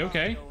 really?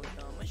 Okay.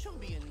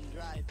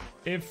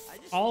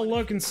 I'll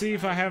look and see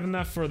if I have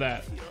enough for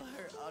that.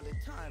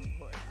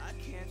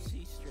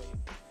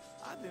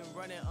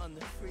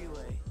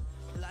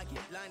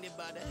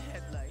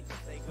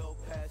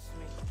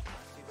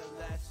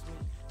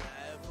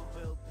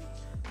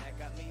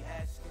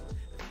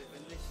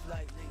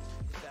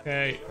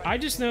 Okay, I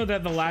just know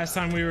that the last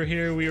time we were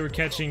here, we were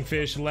catching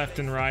fish left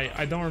and right.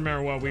 I don't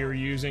remember what we were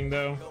using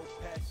though.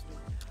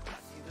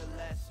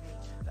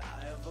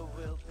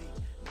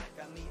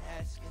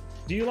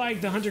 Do you like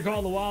the Hunter Call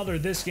of the Wild or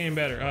this game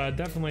better?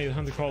 Definitely the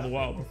Hunter Call of the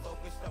Wild.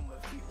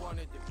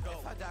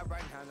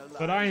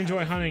 But I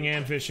enjoy hunting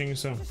and fishing,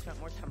 so.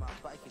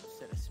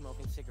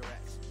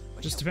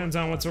 Just depends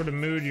on what sort of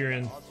mood you're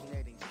in.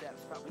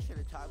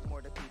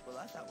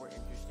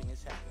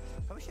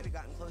 Probably should have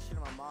gotten closer to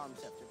my mom's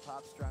after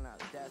Pop's drawn out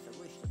death. I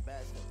wish the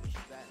best, I wish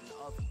that and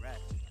all the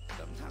rest.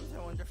 Sometimes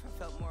I wonder if I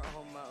felt more at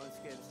home in my own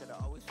skin instead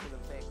of always feeling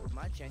fake. With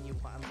my genuine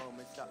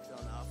moments stop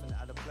feeling off and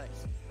out of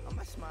place. On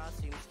my smile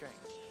seems strange.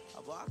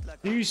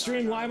 Do you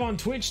stream live on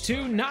Twitch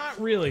too? Not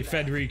really,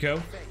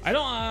 Federico. I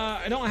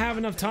don't have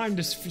enough time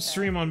to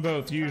stream on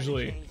both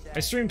usually. I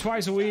stream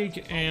twice a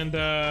week and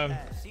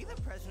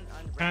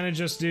kind of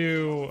just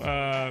do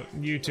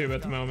YouTube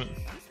at the moment.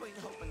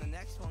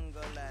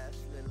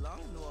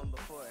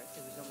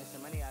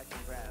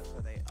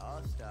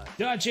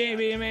 Dutch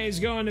ABMA is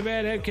going to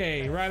bed.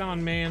 Okay, right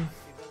on, man.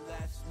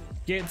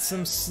 Get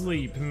some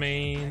sleep,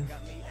 man.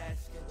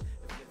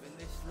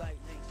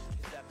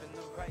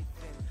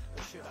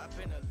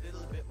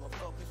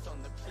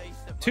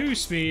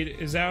 2-speed,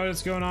 is that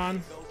what's going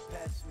on?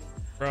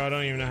 Bro, I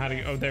don't even know how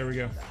to. Oh, there we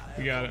go.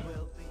 We got it.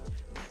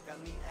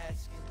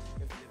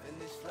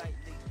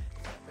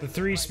 The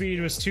 3-speed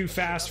was too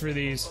fast for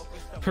these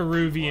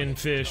Peruvian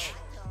fish.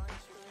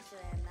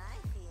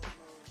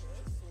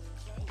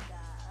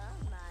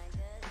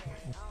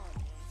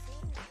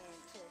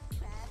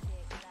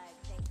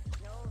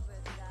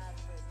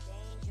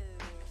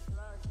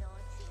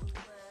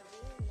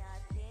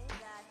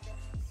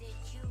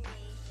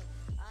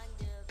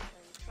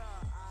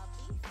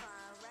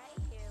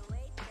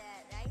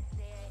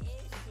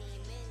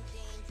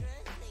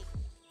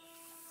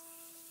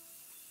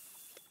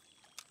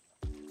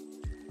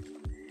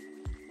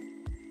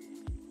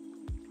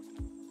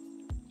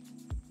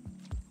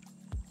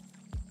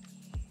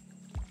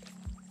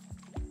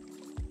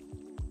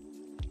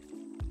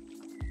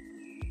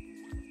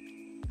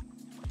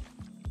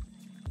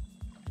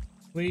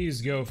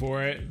 Please go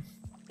for it.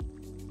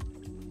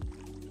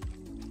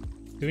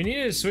 Do we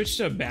need to switch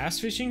to bass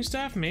fishing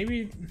stuff?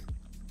 Maybe.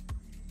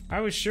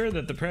 I was sure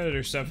that the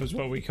predator stuff was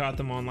what we caught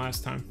them on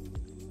last time.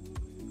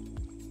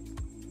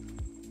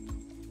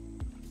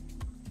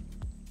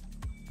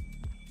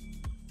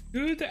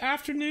 Good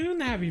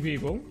afternoon, happy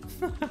people.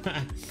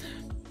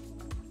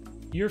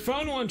 Your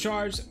phone won't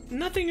charge.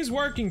 Nothing is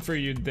working for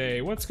you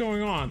today. What's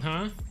going on,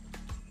 huh?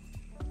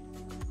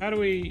 How do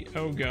we...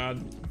 Oh,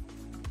 God.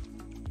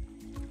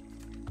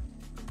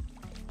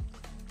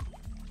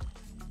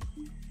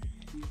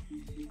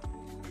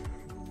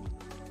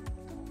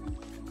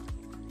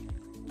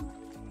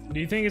 Do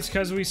you think it's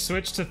because we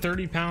switched to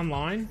 30-pound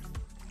line?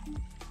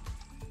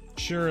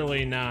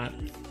 Surely not.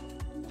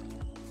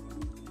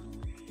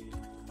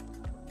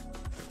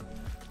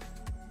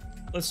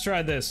 Let's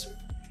try this.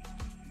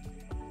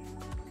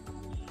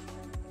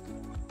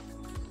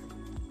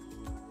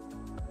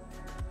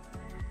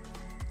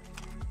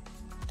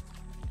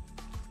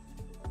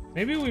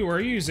 Maybe we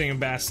were using a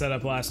bass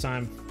setup last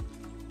time.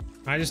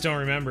 I just don't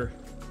remember.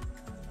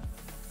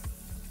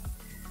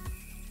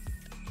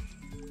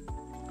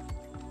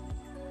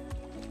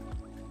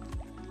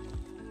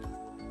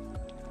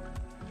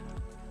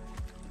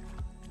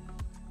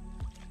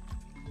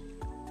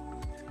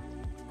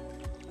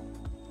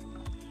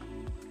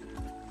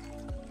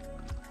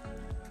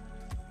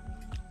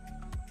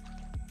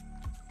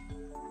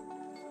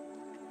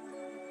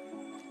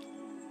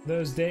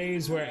 Those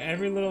days where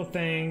every little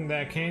thing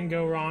that can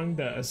go wrong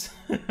does.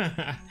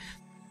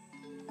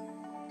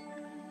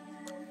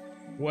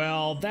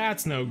 Well,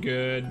 that's no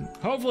good.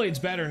 Hopefully it's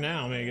better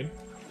now, Megan.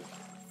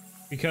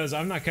 Because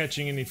I'm not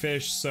catching any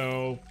fish,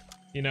 so,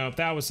 you know, if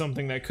that was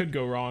something that could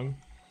go wrong,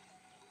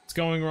 it's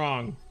going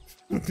wrong.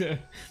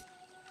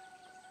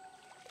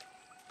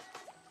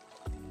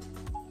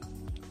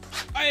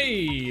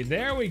 Hey,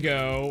 there we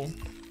go.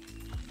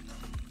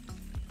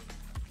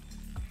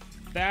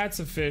 That's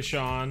a fish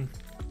on.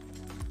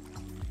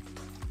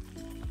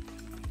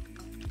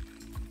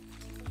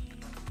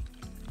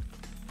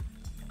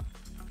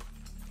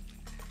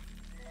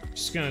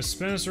 Just gonna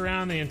spin us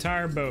around the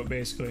entire boat,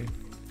 basically.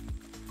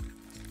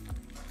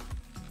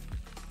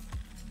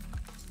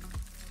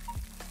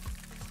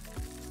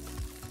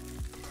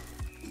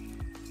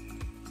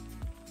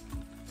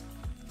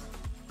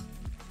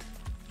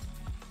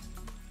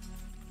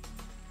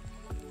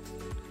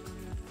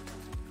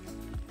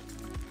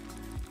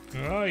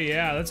 Oh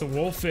yeah, that's a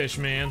wolffish,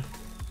 man.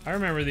 I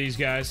remember these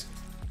guys.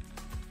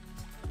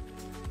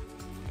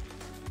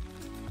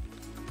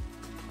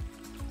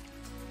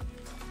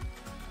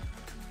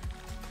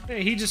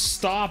 Hey, he just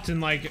stopped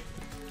and like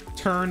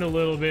turned a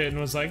little bit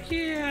and was like,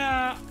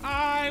 yeah,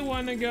 I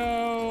want to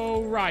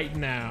go right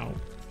now.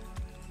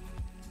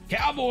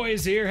 Cowboy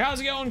is here.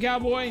 How's it going,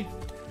 Cowboy?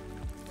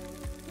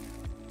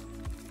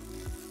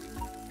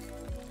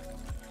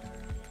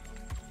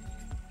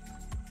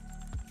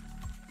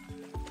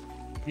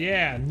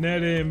 Yeah,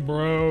 net him,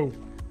 bro.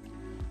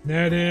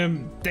 Net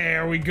him.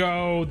 There we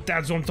go.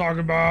 That's what I'm talking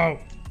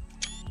about.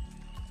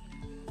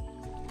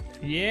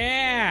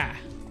 Yeah.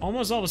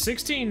 Almost all to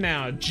 16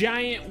 now.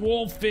 Giant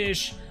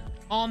wolffish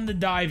on the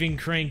diving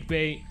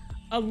crankbait.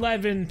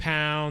 11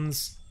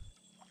 pounds.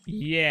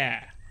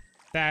 Yeah.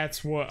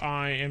 That's what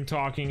I am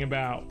talking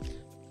about.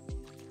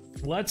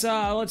 Let's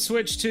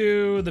switch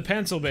to the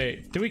pencil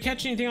bait. Did we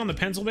catch anything on the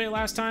pencil bait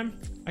last time?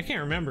 I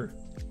can't remember.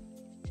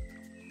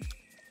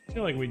 I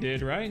feel like we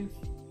did, right?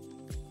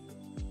 I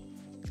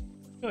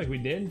feel like we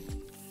did.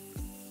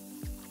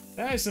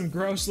 That is some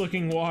gross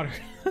looking water.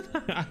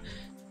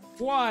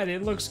 What?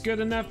 It looks good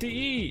enough to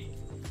eat.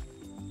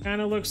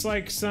 Kind of looks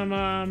like some,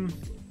 I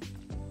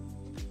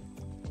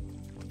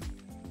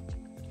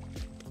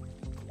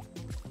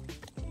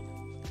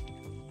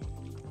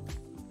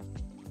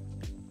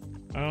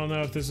don't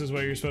know if this is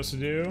what you're supposed to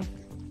do.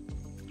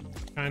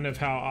 Kind of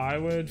how I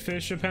would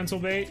fish a pencil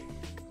bait.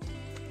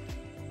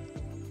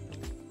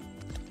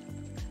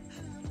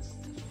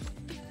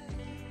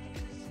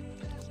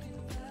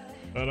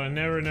 But I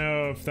never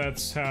know if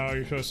that's how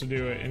you're supposed to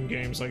do it in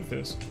games like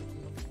this.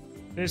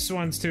 This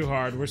one's too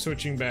hard. We're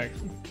switching back.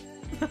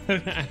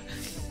 I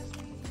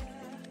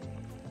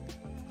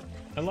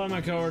love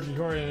my coworker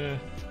recording.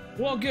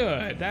 Well,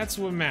 good. That's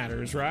what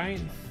matters,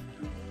 right?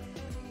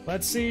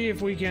 Let's see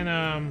if we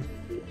can,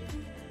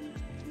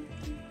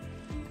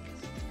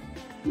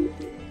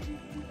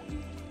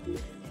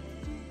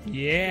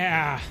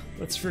 Yeah!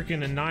 Let's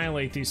freaking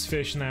annihilate these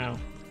fish now.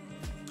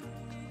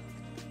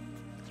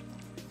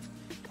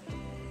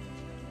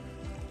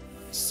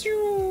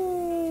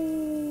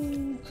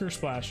 Curse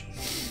splash.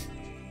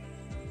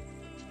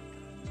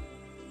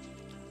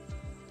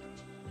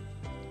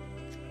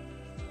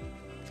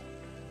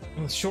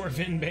 Oh, short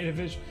fin beta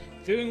fish.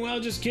 Doing well,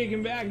 just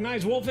kicking back.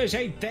 Nice wolffish.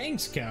 Hey,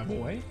 thanks,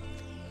 Cowboy.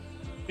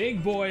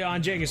 Big boy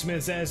on Jacob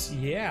Smith says,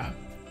 yeah.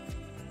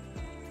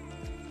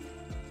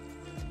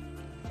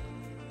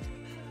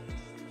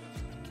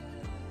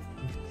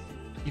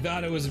 You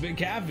thought it was a big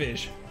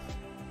catfish.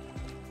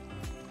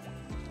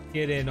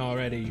 Get in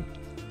already.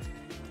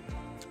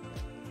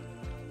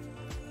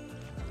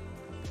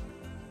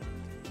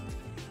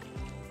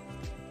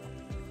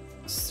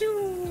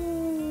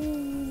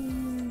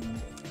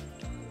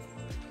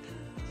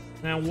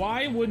 Now,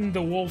 why wouldn't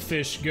the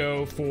wolffish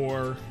go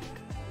for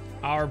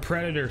our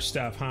predator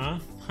stuff, huh?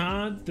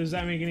 Huh? Does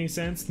that make any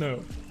sense?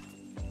 No.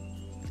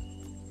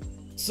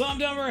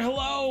 Slumdumber,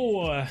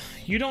 hello!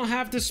 You don't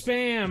have to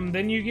spam,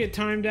 then you get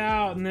timed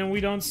out, and then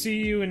we don't see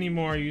you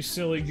anymore, you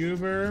silly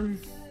goober.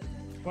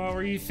 What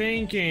were you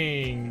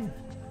thinking?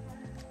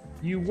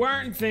 You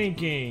weren't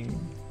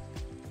thinking.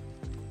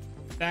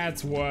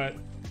 That's what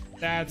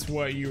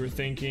you were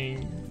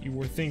thinking. You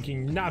were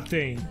thinking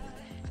nothing.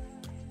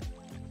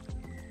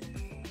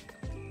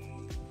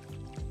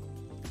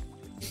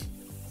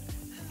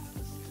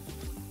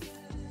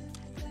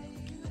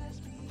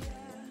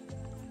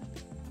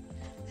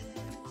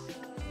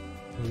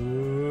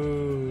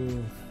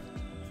 Ooh.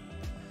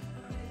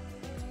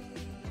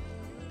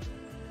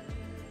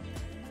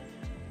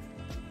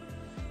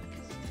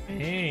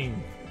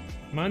 Dang.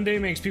 Monday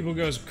makes people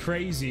go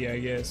crazy, I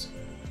guess.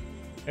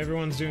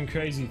 Everyone's doing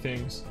crazy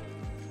things.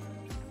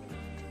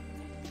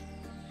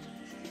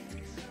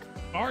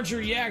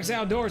 Archer Yaks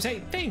Outdoors.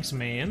 Hey, thanks,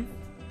 man.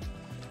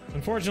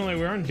 Unfortunately,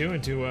 we aren't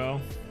doing too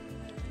well.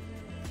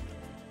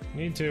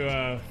 We need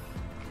to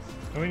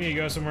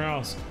go somewhere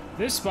else.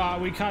 This spot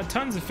we caught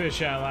tons of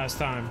fish at last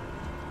time.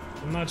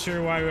 I'm not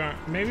sure why we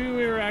aren't. Maybe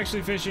we were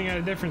actually fishing at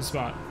a different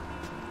spot.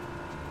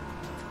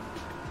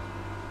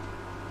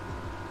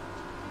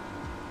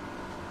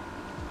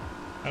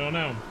 I don't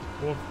know.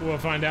 We'll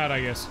find out, I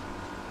guess.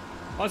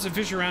 Lots of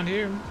fish around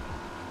here.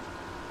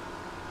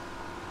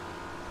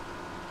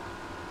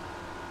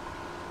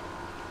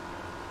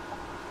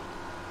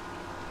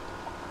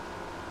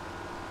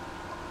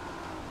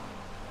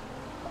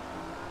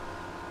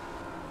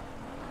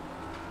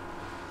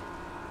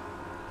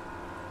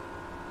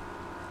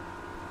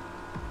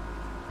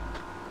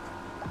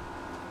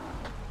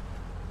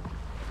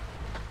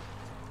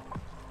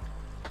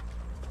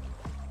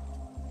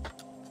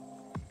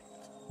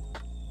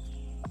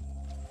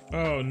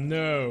 Oh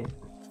no.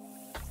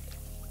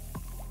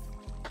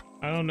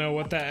 I don't know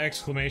what that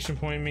exclamation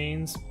point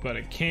means, but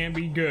it can't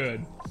be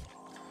good.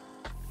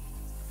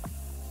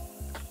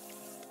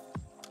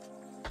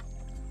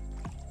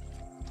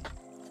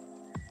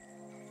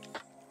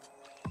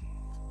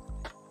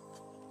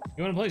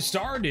 You wanna play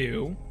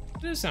Stardew?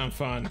 It does sound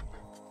fun.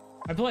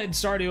 I played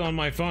Stardew on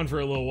my phone for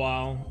a little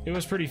while. It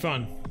was pretty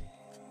fun.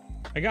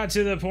 I got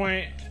to the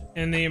point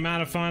in the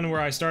amount of fun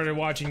where I started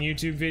watching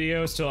YouTube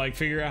videos to like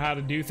figure out how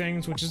to do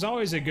things, which is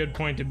always a good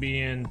point to be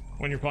in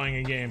when you're playing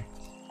a game.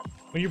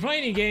 When you're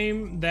playing a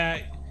game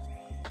that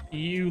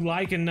you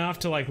like enough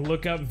to like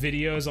look up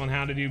videos on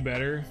how to do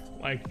better,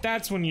 like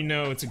that's when you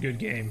know it's a good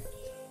game.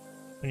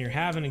 When you're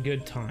having a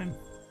good time.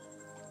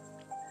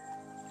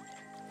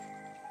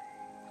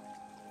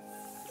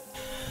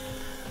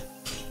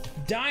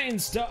 Brian,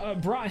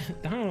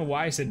 I don't know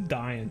why I said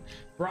dying.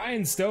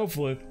 Brian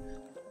Stofflith.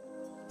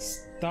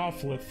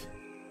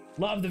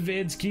 Love the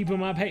vids, keep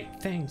them up. Hey,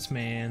 thanks,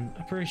 man.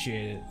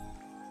 Appreciate it.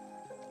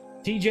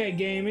 TJ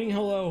Gaming,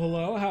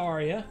 hello, how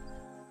are ya?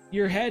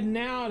 You're heading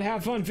out,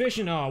 have fun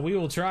fishing. Oh, we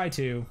will try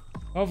to.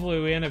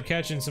 Hopefully we end up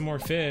catching some more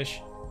fish.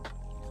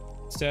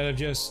 Instead of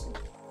just...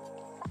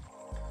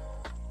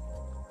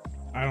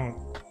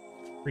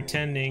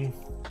 pretending.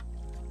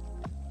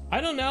 I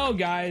don't know,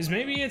 guys.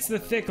 Maybe it's the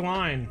thick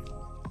line.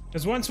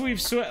 Because once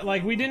we've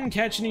we didn't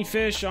catch any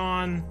fish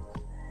on...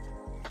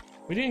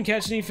 We didn't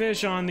catch any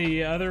fish on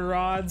the other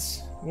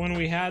rods when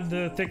we had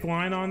the thick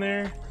line on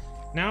there.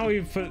 Now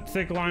we've put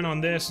thick line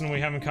on this and we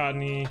haven't caught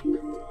any.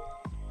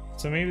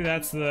 So maybe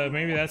that's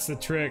the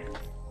trick.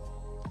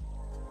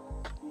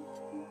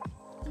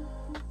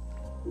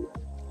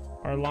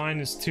 Our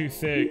line is too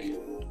thick.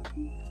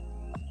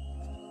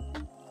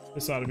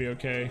 This ought to be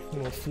okay. A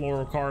little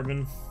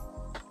fluorocarbon.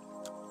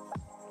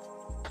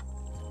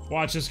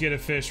 Watch us get a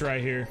fish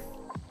right here.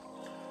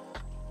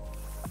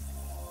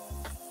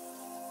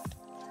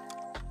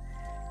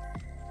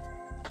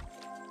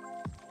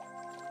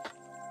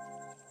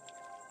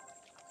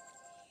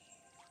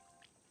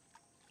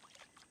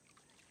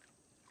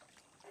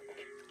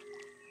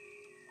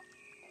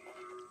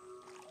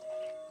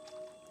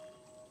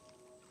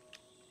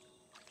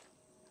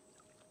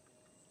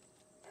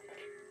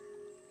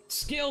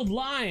 Skilled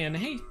Lion.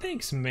 Hey,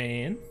 thanks,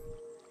 man.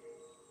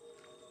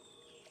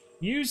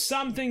 Use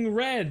something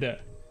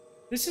red.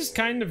 This is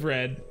kind of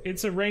red.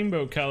 It's a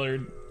rainbow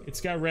colored.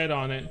 It's got red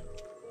on it.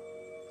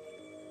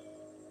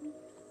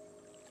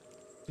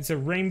 It's a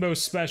rainbow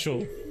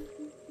special.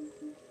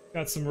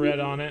 Got some red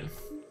on it.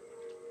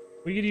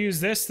 We could use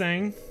this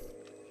thing.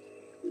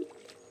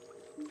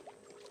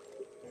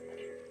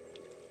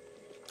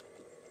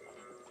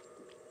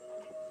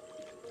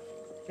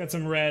 Got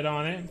some red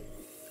on it.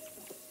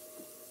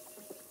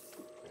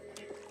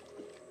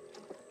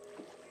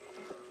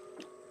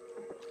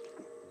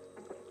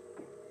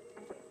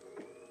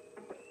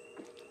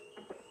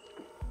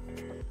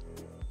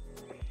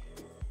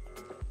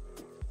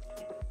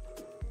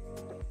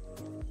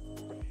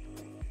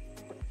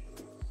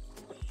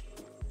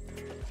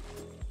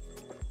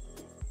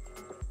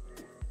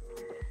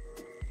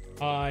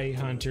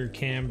 Hunter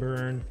can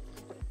burn.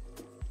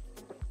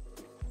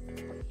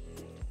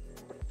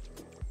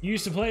 You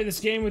used to play this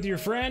game with your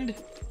friend?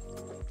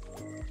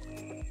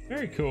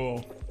 Very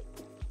cool.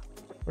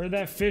 Where'd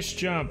that fish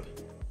jump?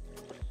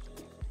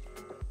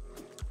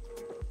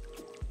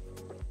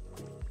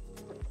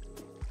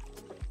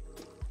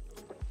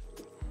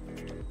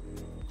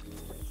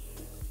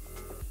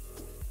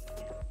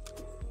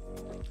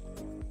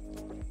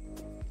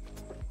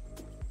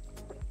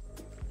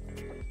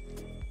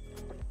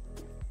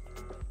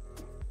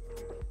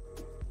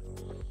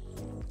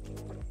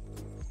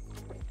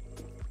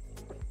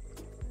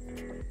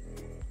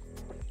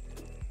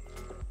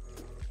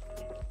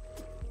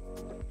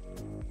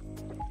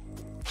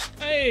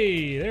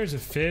 Hey, there's a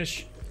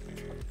fish.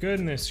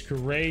 Goodness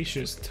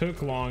gracious,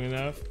 took long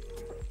enough.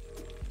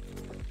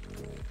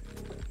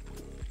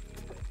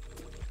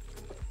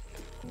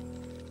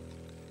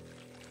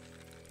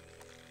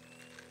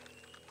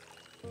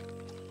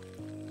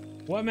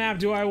 What map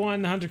do I want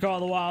in the Hunter Call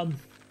of the Wild?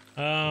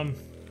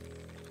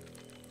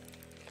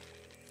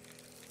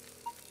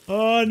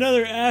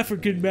 Another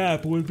African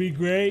map would be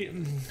great.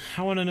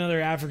 I want another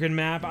African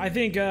map. I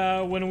think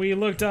when we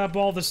looked up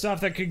all the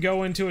stuff that could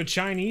go into a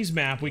Chinese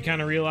map, we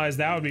kind of realized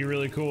that would be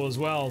really cool as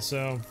well,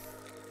 so...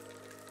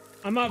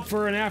 I'm up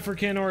for an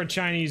African or a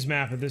Chinese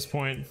map at this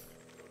point.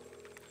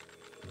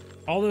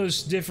 All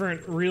those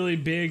different really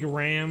big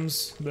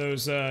rams,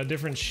 those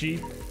different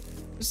sheep.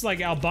 This is like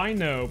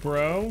albino,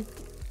 bro.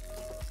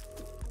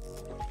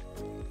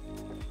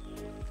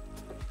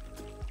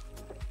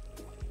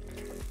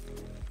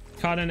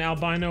 Caught an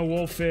albino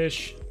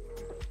wolffish.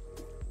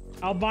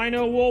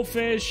 Albino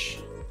wolffish.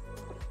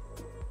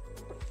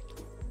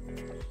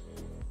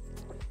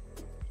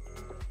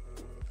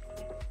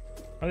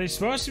 Are they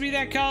supposed to be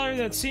that color?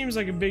 That seems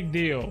like a big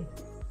deal.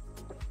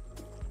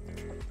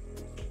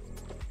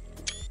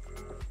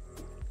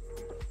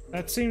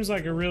 That seems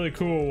like a really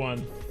cool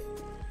one.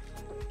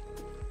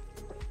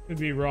 Could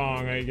be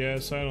wrong, I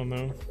guess. I don't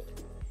know.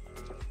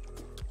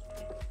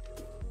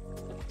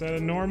 Is that a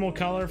normal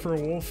color for a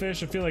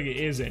wolffish? I feel like it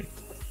isn't.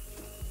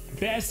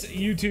 Best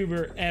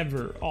YouTuber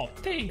ever. Oh,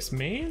 thanks,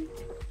 man.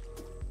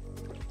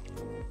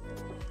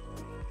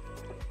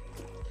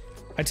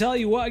 I tell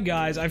you what,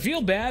 guys, I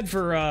feel bad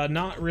for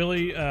not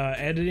really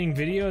editing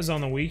videos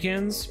on the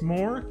weekends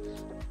more,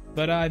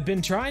 but I've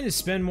been trying to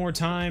spend more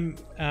time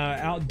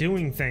out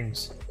doing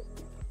things.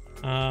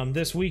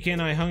 This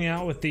weekend I hung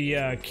out with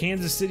the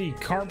Kansas City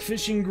carp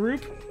fishing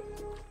group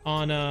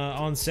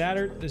on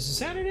Saturday. This is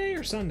Saturday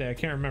or Sunday? I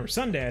can't remember.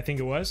 Sunday, I think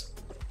it was.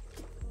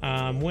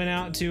 Went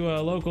out to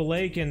a local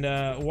lake and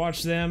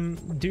watched them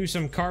do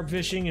some carp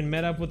fishing and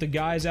met up with the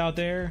guys out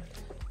there.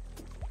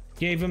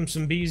 Gave them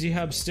some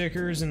bzhub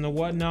stickers and the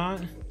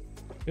whatnot.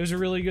 It was a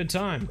really good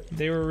time.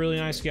 They were really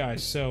nice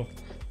guys, so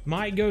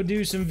might go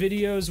do some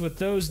videos with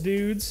those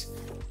dudes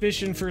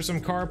fishing for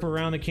some carp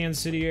around the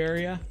Kansas City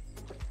area.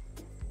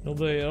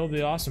 It'll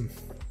be awesome.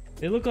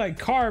 They look like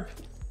carp.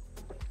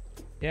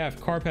 Yeah, if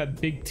carp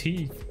had big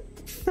teeth.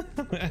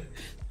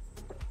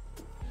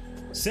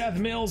 Seth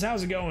Mills,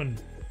 how's it going?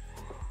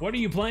 What are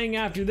you playing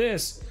after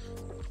this?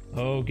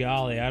 Oh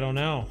golly, I don't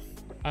know.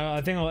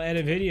 I think I'll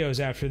edit videos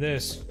after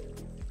this.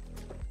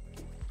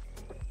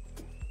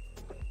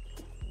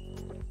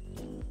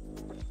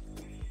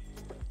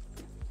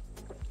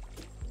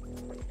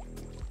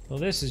 Well,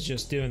 this is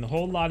just doing a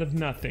whole lot of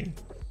nothing.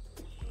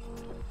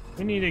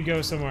 We need to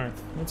go somewhere.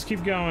 Let's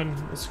keep going.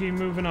 Let's keep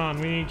moving on.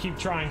 We need to keep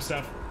trying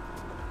stuff.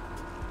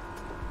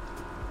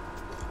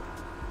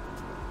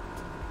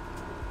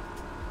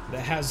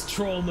 That has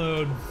troll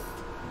mode.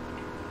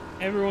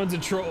 Everyone's a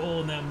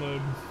troll in that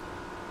mode.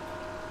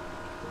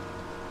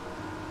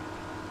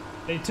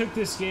 They took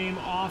this game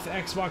off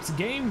Xbox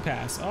Game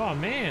Pass. Oh,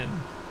 man.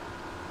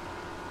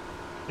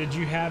 Did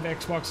you have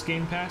Xbox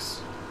Game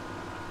Pass?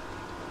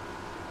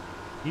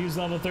 Use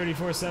level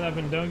 34 setup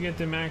and don't get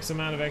the max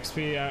amount of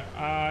XP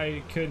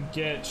I could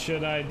get.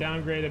 Should I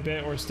downgrade a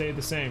bit or stay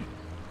the same?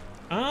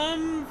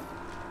 I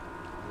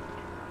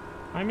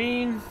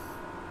mean...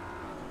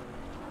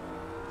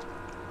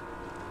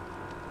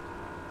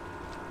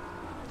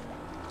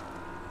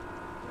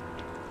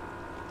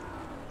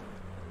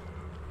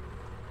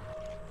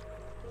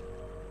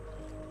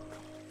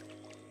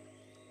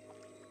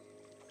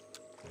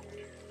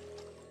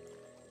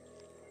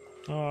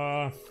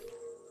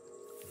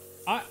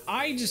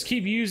 I just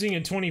keep using a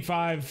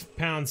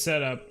 25-pound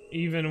setup,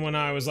 even when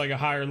I was like a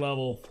higher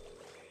level,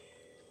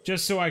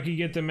 just so I could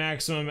get the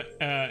maximum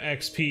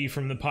XP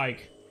from the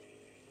pike.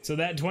 So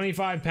that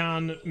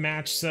 25-pound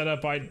match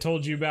setup I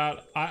told you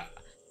about, I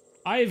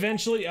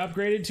eventually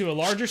upgraded to a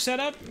larger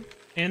setup,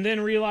 and then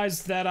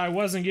realized that I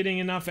wasn't getting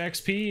enough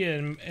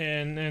XP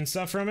and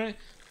stuff from it,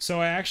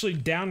 so I actually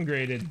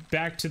downgraded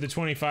back to the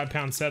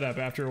 25-pound setup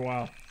after a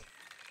while.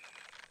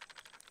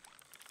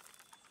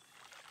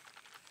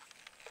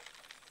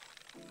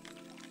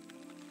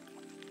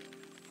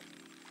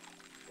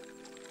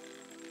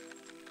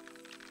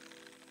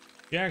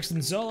 Jackson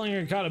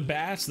Zollinger caught a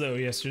bass though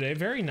yesterday.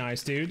 Very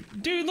nice, dude.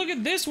 Dude, look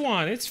at this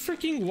one. It's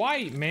freaking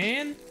white,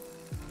 man.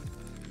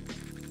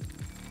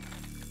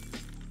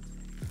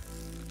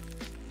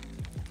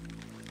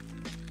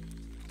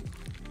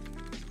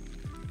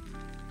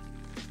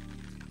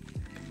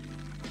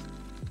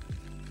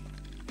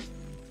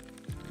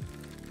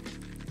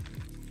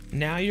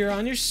 Now you're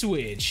on your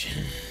Switch.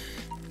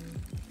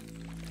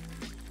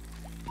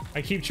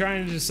 I keep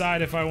trying to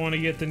decide if I want to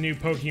get the new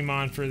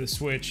Pokemon for the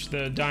Switch,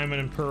 the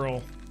Diamond and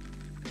Pearl.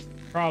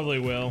 Probably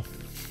will.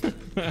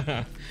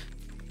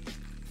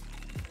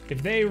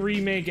 If they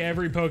remake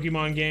every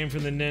Pokemon game for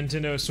the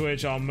Nintendo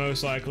Switch, I'll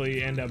most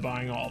likely end up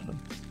buying all of them.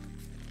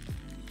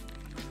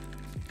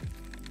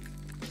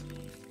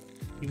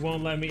 He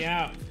won't let me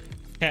out.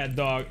 Cat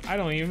dog, I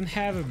don't even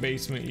have a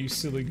basement, you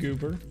silly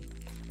goober.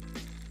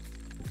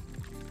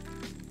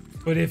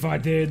 But if I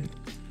did,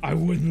 I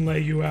wouldn't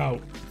let you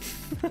out.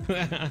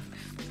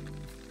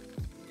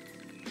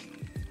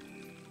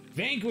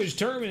 Vanquish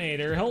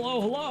Terminator,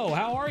 hello, hello,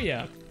 how are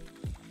ya?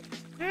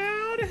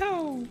 Howdy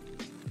ho.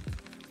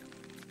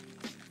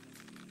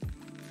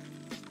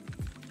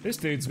 This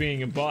dude's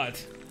being a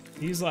butt.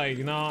 He's like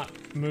not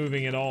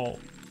moving at all.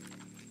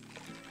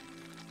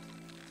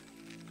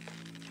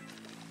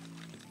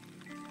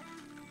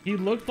 He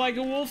looked like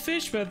a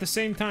wolfish, but at the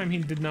same time he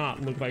did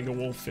not look like a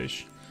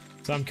wolfish.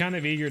 So I'm kind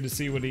of eager to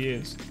see what he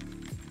is.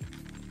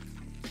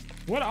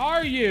 What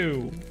are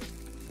you?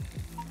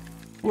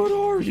 What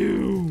are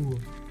you?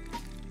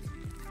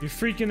 You're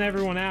freaking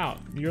everyone out.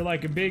 You're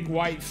like a big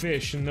white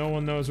fish and no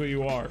one knows what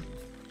you are.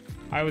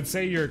 I would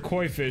say you're a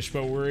koi fish,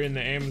 but we're in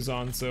the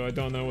Amazon, so I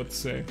don't know what to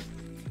say.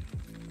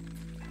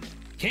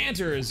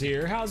 Cantor is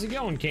here. How's it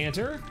going,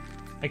 Cantor?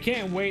 I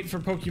can't wait for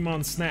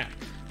Pokemon Snap.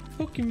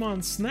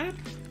 Pokemon Snap?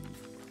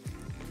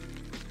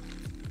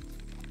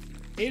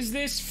 Is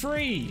this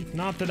free?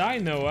 Not that I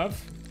know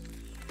of.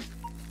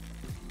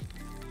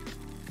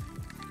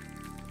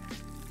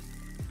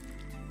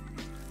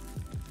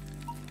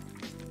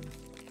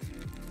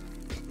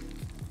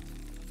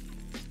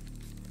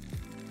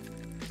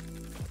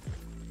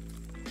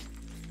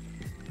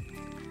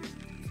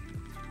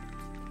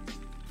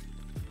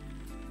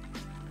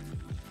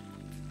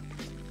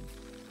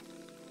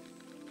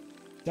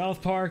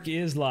 South Park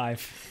is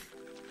life.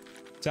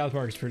 South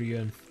Park is pretty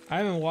good. I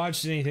haven't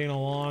watched anything in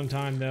a long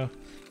time though.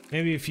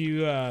 Maybe a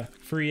few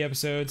free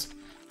episodes.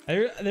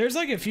 There's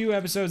like a few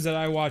episodes that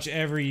I watch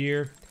every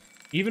year.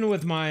 Even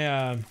with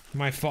my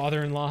my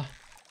father-in-law,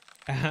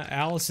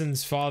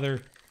 Allison's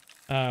father,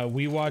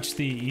 we watch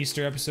the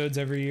Easter episodes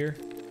every year.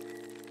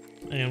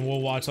 And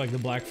we'll watch like the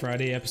Black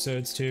Friday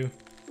episodes too.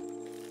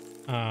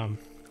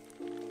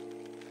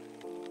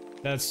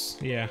 That's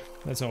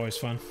always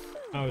fun.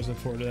 I always look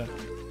forward to that.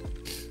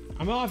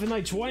 I'm off in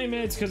like 20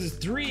 minutes because it's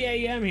 3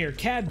 a.m. here.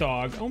 Cat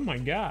dog. Oh my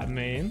god,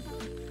 man.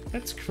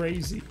 That's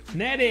crazy.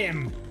 Net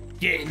him.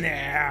 Get in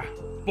there.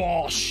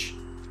 Bosh.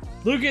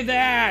 Look at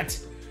that.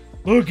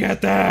 Look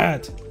at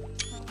that.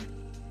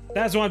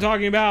 That's what I'm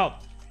talking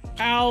about.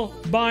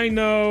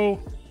 Albino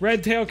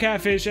red-tailed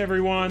catfish,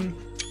 everyone.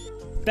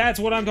 That's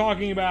what I'm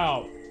talking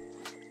about.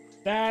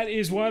 That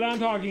is what I'm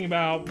talking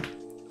about.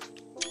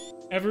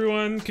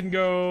 Everyone can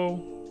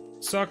go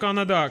suck on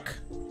a duck.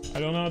 I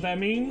don't know what that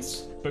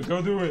means, but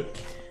go do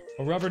it.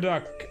 A rubber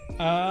duck.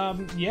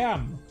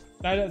 Yeah.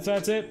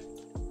 That's it.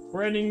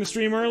 We're ending the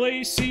stream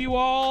early. See you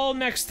all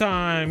next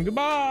time.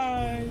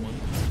 Goodbye.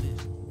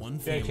 One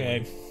family,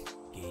 okay.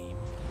 game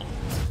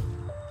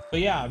But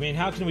yeah, I mean,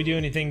 how can we do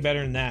anything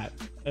better than that?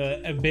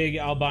 A big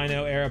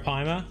albino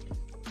arapaima?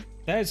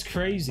 That is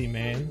crazy,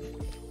 man.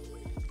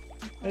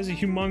 That is a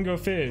humongo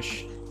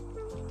fish.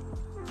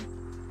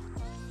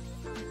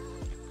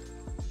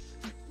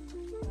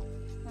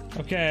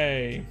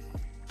 Okay.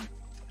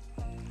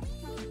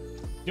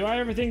 Do I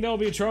ever think there'll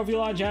be a trophy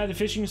lodge out of the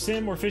fishing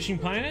sim or fishing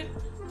planet?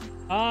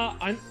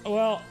 I'm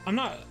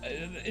not.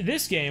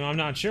 This game, I'm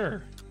not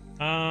sure.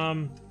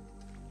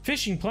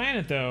 Fishing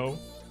Planet, though,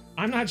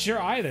 I'm not sure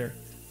either.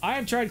 I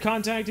have tried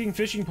contacting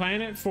Fishing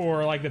Planet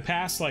for like the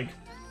past like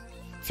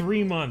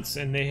 3 months,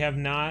 and they have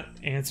not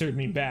answered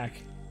me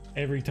back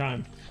every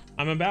time.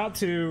 I'm about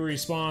to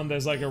respond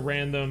as like a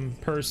random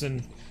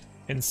person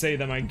and say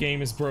that my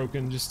game is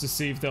broken just to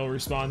see if they'll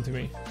respond to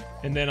me,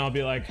 and then I'll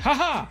be like,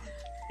 haha,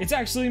 it's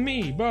actually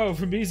me, Bo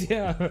from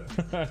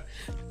bzhub.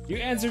 You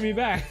answered me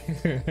back.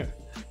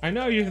 I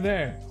know you're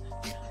there.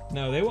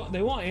 No,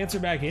 they won't answer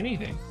back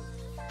anything.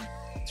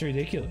 It's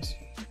ridiculous.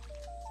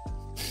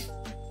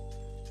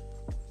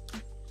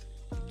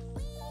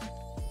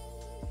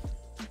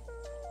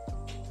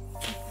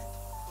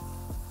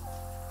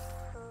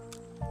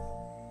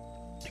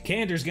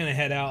 Cantor's gonna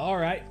head out. All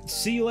right,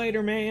 see you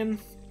later, man.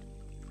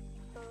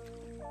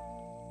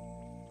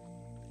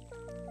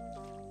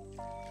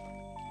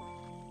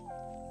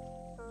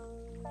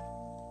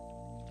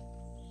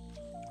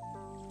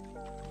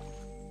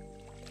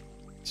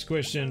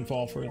 Squish didn't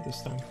fall for it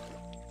this time.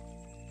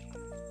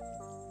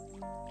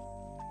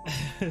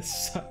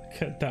 Suck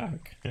a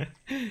duck.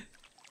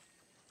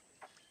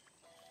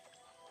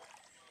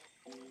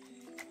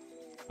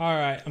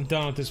 Alright, I'm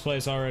done with this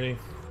place already.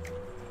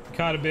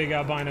 Caught a big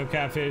albino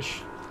catfish.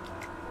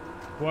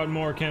 What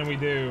more can we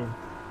do?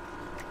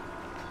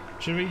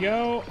 Should we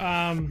go?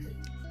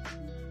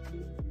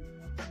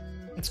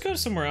 Let's go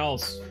somewhere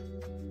else.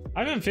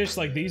 I haven't fished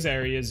like these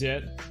areas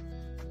yet.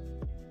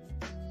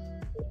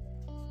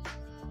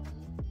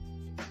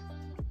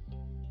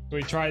 Can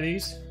we try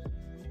these?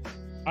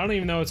 I don't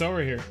even know what's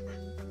over here.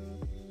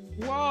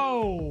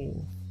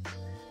 Whoa!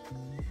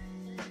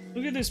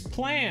 Look at this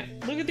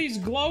plant. Look at these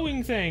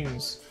glowing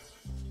things.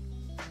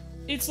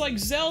 It's like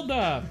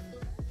Zelda.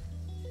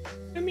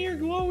 Come here,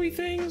 glowy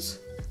things.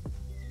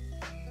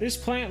 This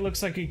plant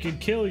looks like it could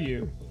kill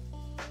you.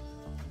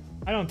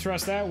 I don't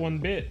trust that one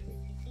bit.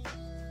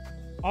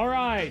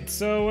 Alright,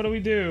 so what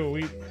do?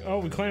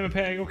 We claim a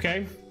peg,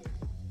 okay.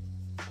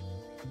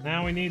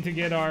 Now we need to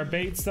get our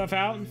bait stuff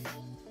out.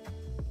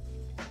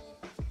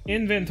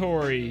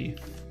 Inventory.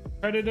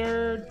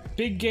 Predator,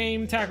 big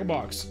game, tackle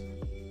box.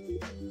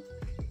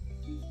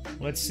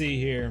 Let's see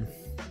here.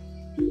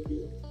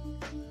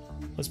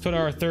 Let's put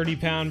our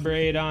 30-pound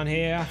braid on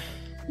here.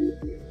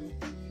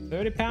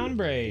 30-pound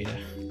braid.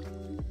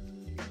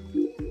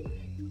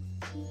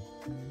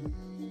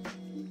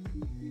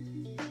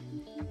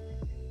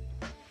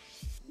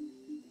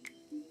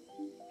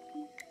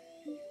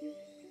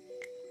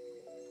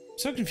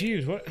 So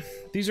confused. What?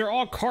 These are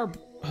all carp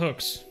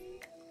hooks.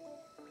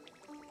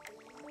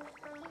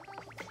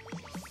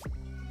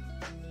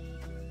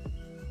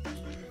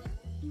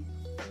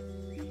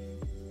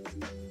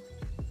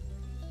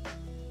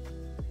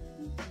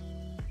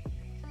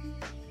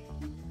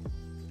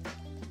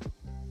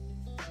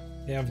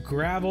 They have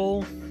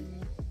gravel.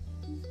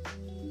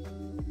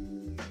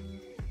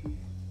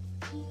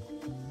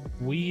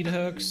 Weed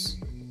hooks.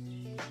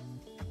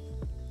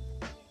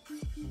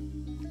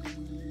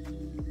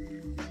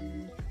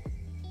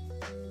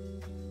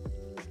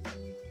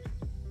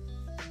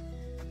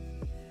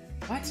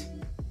 What?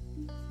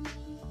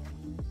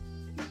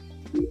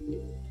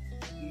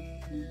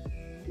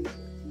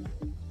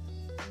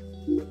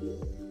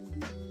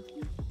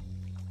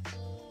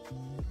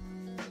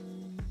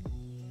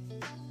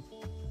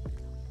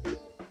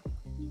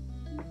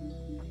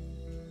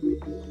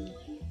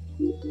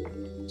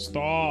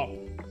 Stop.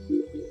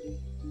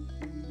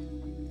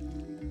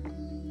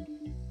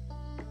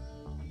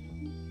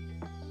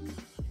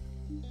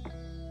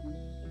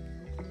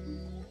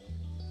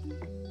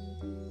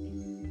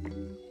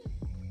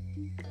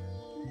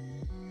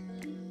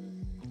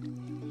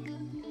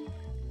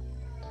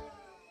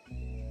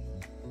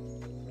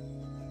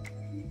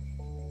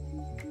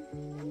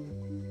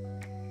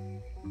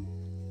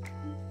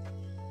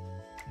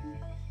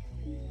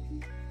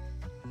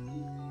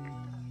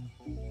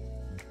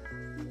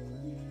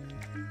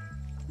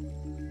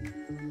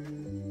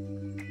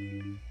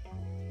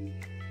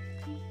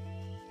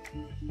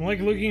 I'm like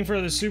looking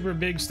for the super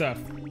big stuff.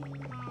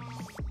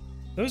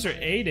 Those are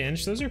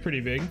 8-inch. Those are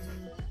pretty big.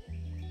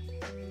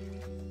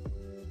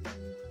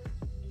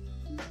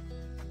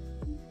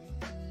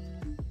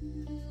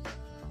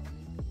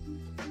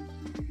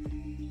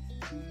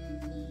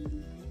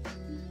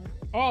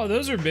 Oh,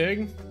 those are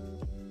big.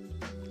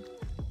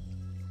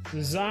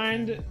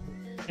 Designed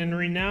and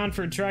renowned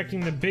for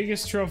attracting the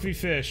biggest trophy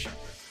fish.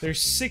 They're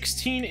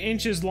 16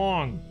 inches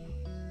long.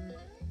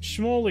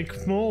 Schmoly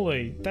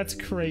kmoly. That's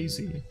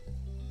crazy.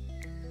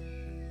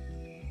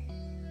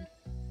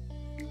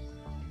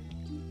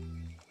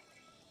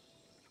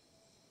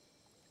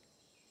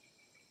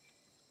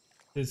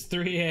 It's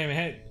 3 a.m.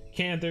 Hey,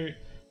 Canther,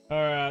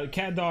 or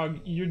Cat Dog,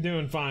 you're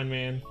doing fine,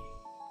 man.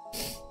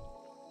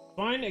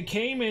 Find a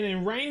caiman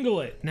and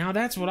wrangle it. Now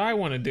that's what I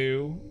want to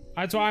do.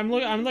 That's why I'm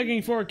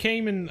looking for a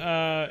caiman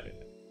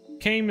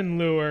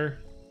lure.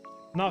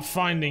 Not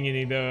finding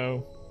any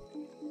though.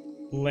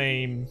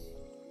 Lame.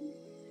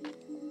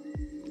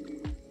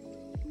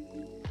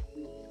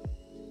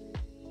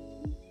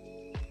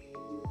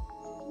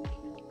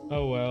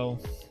 Oh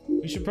well.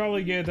 We should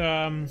probably get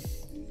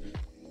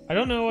I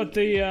don't know what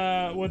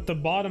the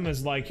bottom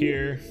is like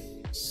here,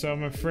 so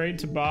I'm afraid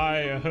to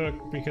buy a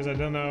hook because I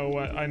don't know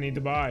what I need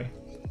to buy.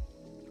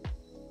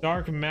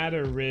 Dark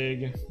matter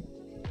rig.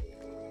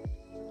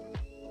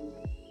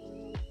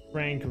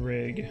 Rank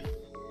rig.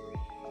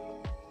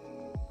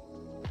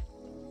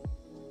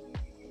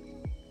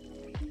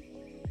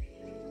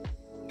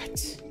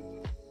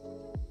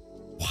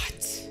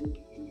 What?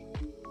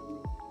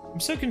 I'm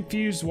so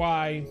confused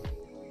why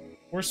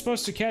we're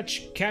supposed to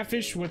catch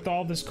catfish with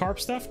all this carp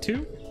stuff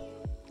too?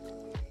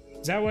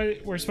 Is that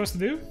what we're supposed to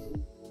do?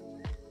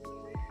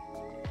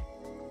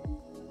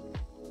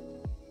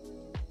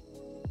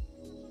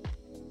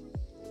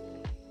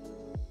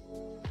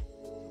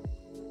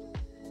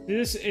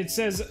 It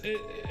says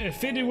it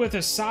fitted with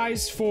a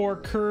size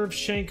 4 curved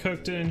shank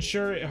hook to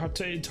ensure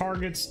it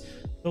targets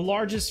the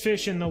largest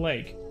fish in the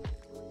lake.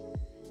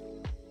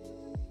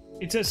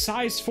 It's a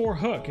size 4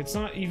 hook. It's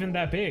not even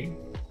that big.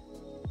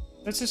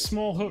 That's a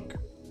small hook.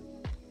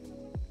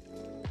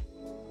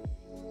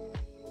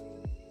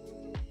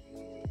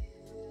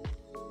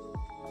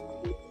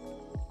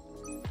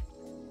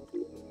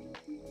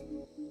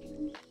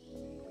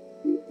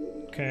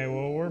 Okay,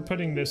 well, we're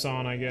putting this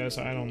on, I guess.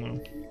 I don't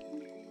know.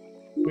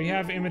 We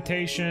have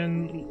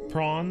imitation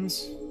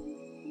prawns,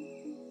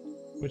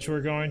 which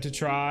we're going to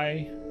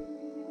try.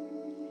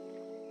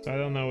 So I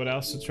don't know what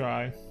else to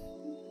try.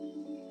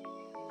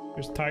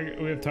 There's tiger.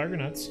 We have tiger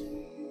nuts.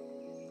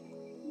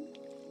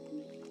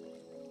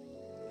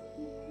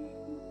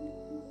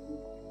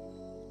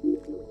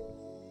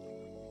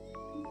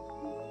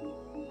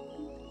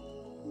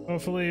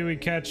 Hopefully we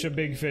catch a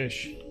big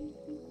fish.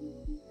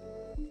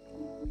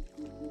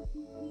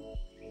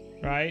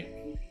 Right?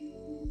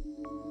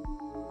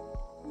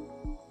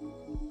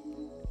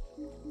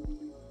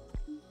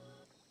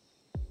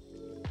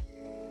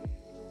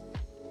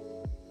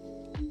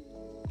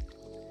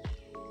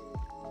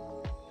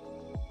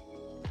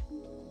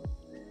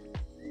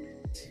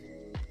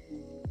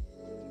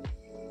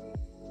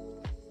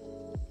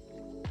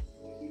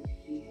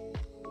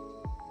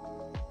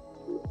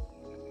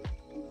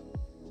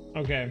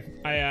 Okay,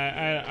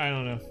 I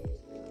don't know.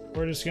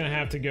 We're just gonna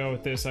have to go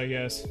with this, I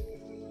guess.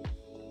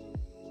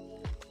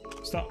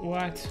 Stop,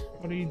 what?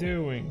 What are you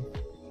doing?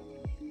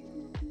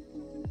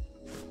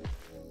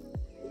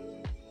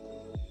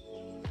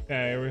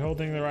 Okay, are we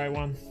holding the right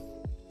one?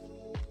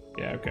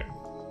 Yeah, okay.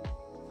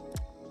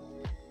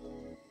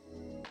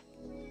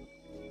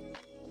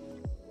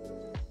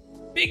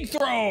 Big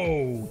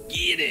throw!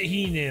 Get it,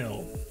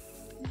 he-nil!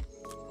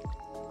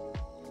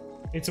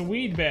 It's a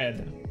weed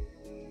bed.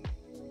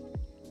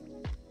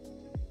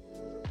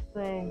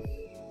 Bro.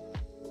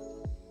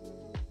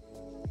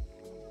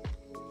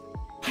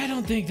 I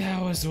don't think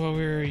that was what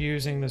we were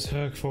using this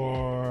hook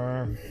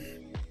for.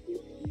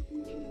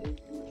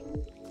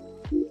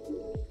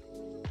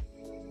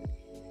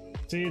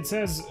 See, it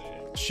says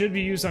it should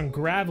be used on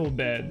gravel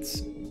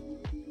beds.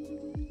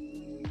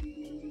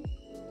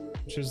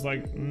 Which is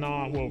like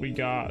not what we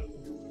got.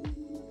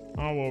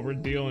 Not what we're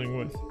dealing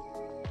with.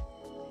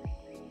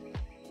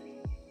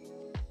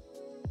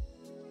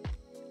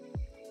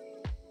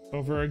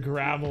 Over a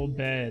gravel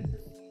bed.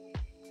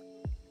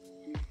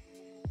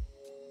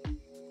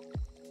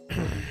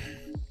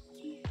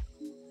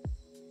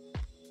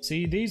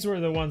 See, these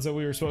were the ones that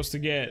we were supposed to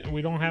get.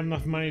 We don't have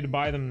enough money to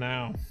buy them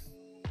now.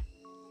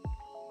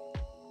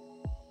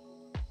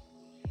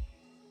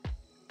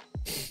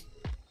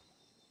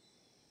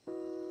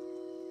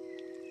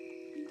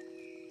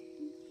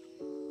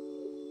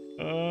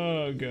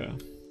 Ugh.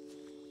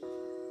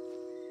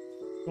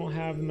 Don't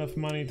have enough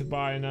money to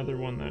buy another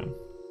one now.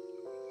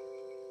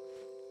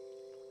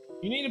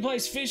 You need to play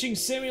Fishing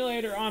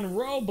Simulator on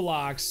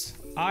Roblox.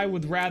 I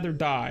would rather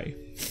die.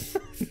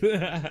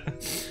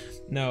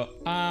 No.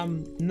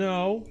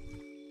 No.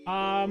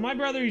 My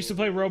brother used to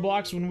play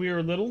Roblox when we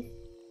were little.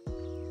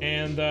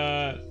 And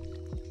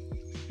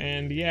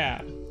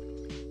yeah.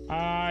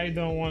 I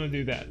don't want to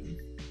do that.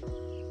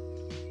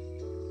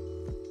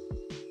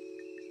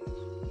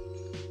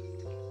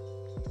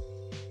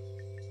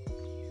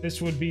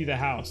 This would be the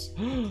house.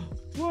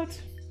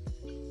 What?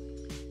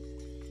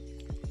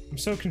 I'm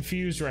so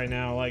confused right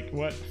now, like,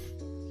 what?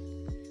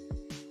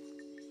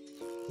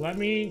 Let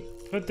me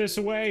put this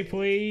away,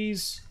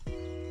 please.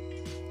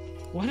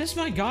 What is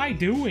my guy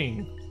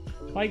doing?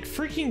 Like,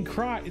 freaking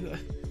cry.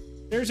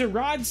 There's a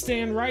rod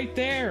stand right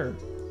there.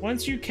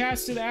 Once you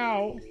cast it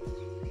out,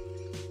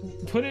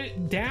 put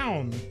it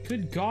down.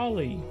 Good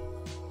golly.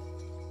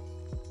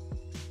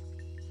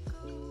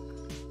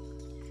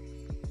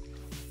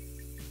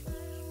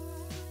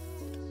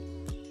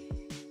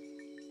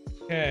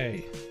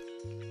 Okay.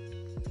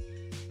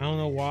 I don't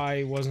know why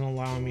it wasn't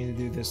allowing me to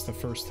do this the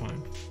first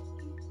time.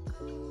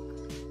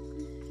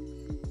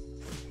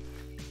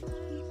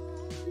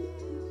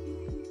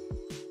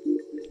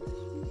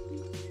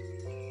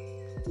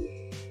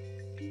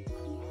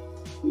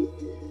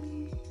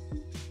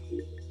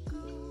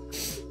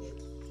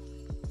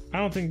 I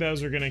don't think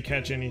those are gonna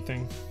catch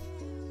anything.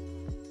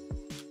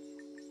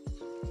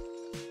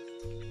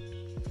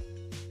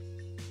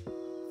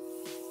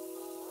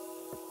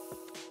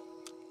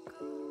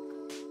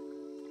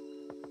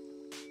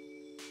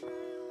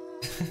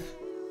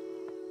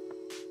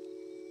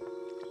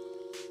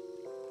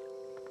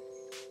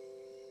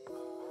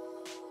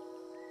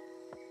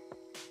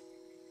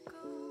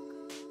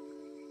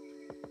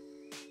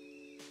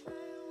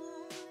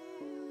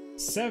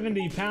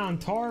 £70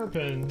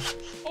 tarpon.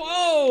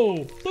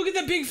 Whoa! Look at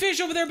that big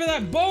fish over there by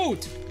that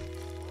boat!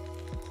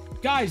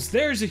 Guys,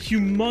 there's a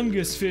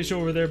humongous fish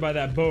over there by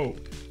that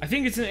boat. I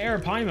think it's an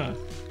arapaima.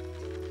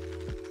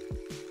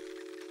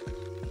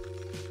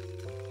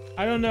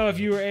 I don't know if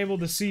you were able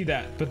to see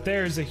that, but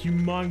there's a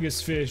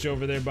humongous fish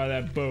over there by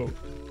that boat.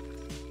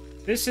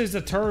 This is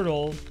a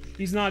turtle.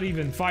 He's not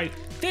even fight.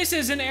 This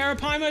is an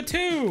arapaima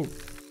too!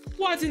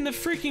 What in the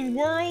freaking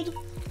world?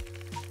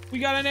 We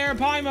got an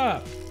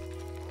arapaima!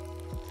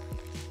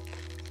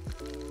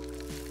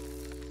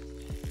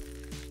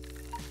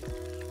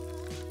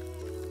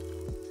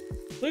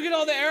 Look at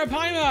all the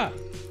arapaima!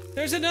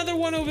 There's another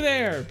one over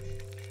there!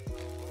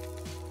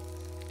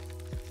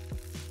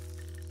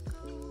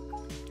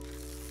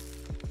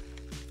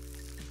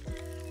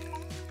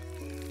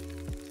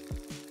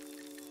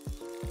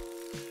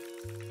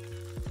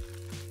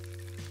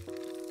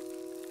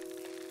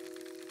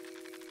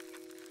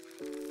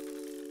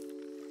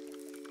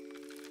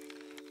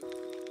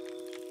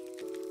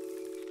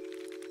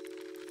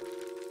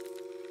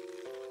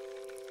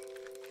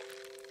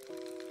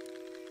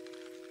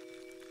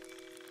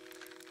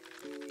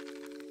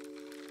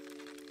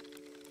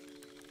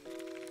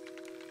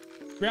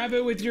 Grab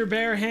it with your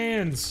bare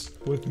hands.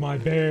 With my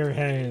bare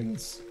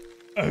hands.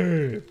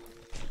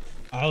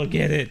 I'll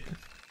get it.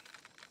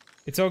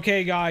 It's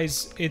okay,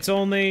 guys. It's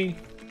only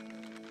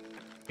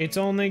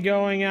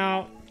going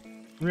out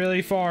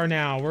really far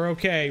now. We're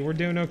okay. We're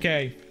doing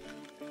okay.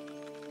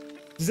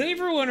 Does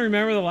anyone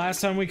remember the last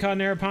time we caught an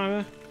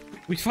arapaima?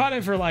 We fought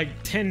it for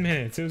like 10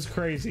 minutes. It was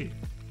crazy.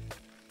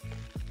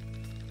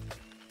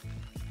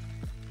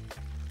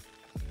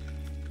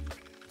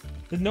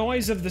 The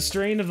noise of the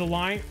strain of the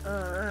line.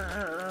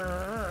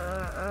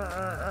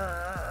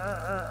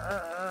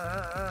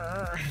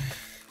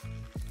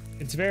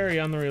 It's very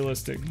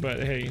unrealistic,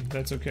 but hey,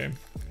 that's okay.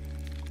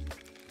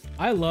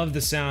 I love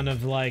the sound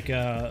of like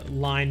a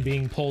line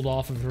being pulled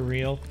off of a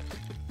reel.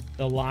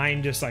 The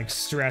line just like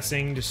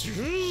stressing, just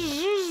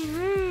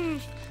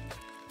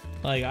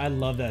like I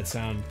love that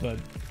sound, but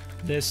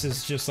this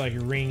is just like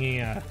wringing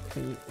a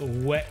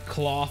wet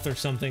cloth or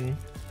something.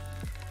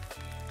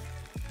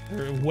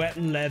 Or wet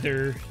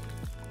leather.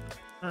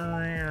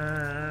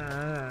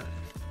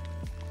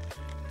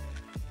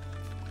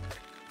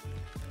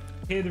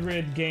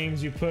 Kid-rid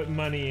games you put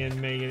money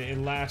in, Megan. It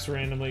laughs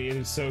randomly. It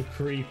is so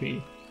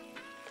creepy.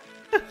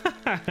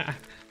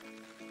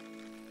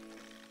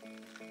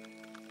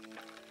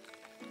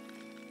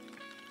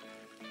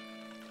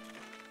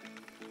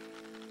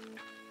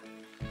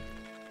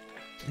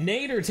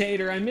 Nader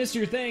Tater, I missed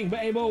your thing,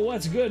 Babo.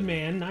 What's good,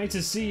 man? Nice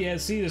to see you.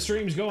 See the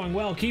stream's going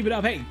well. Keep it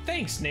up. Hey,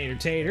 thanks, Nader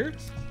Tater.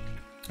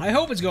 I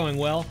hope it's going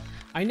well.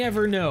 I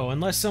never know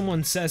unless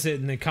someone says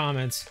it in the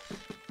comments.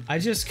 I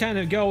just kind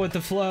of go with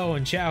the flow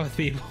and chat with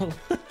people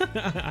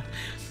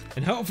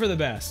and hope for the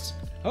best.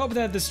 Hope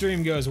that the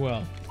stream goes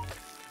well.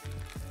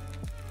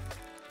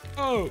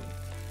 Oh,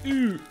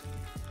 ew.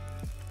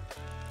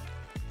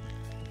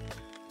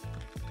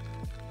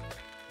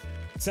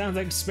 Sounds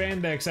like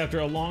spandex after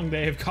a long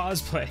day of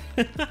cosplay.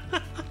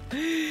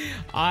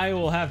 I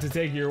will have to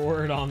take your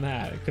word on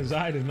that, because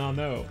I did not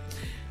know.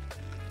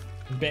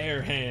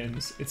 Bare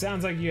hands. It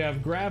sounds like you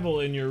have gravel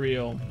in your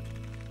reel.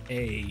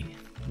 Hey,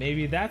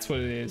 maybe that's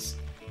what it is.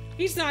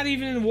 He's not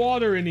even in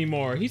water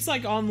anymore. He's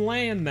like on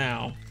land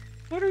now.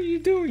 What are you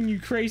doing, you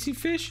crazy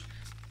fish?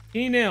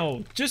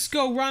 Enil, just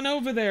go run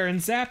over there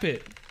and zap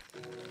it.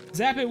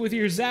 Zap it with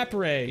your zap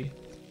ray.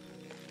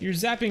 Your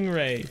zapping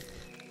ray.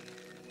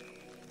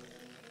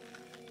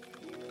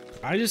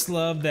 I just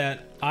love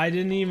that I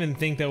didn't even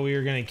think that we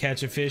were gonna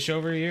catch a fish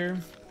over here.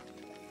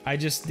 I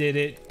just did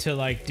it to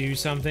like do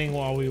something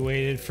while we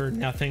waited for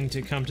nothing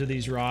to come to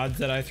these rods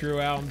that I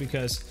threw out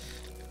because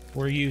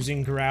we're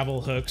using gravel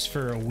hooks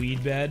for a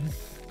weed bed.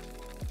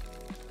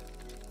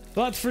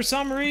 But for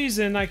some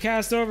reason I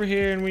cast over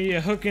here and we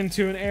hook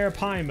into an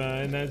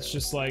arapaima, and that's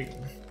just like...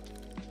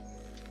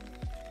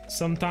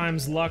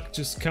 Sometimes luck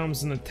just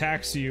comes and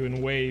attacks you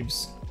in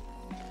waves.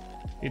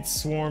 It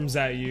swarms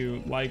at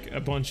you like a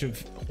bunch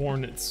of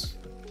hornets.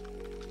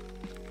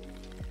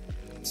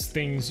 It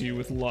stings you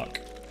with luck.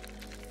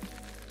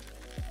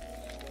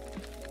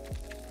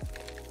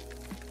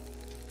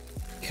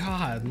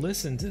 God,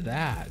 listen to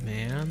that,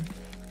 man.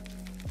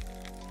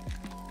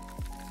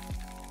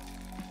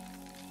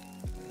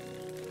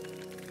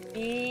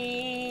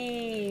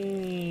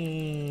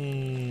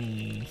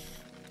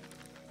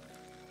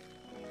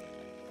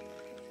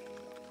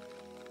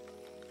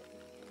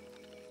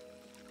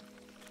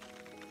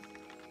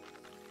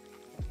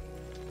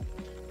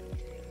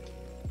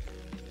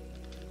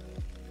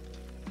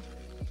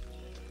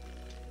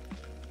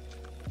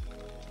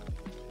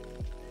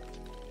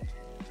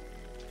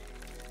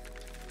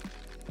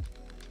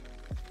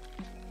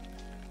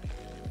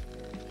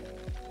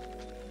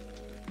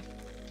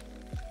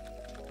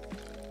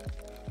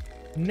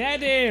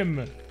 Net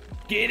him!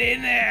 Get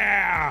in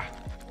there!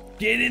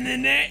 Get in the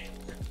net!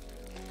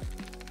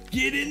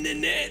 Get in the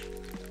net!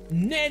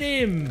 Net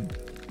him!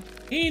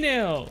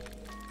 Enil!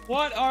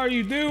 What are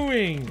you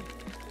doing?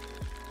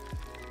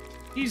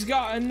 He's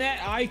got a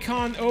net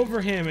icon over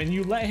him and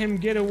you let him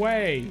get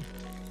away.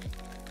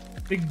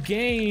 The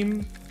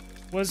game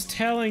was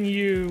telling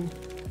you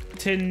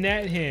to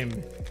net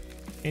him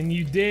and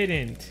you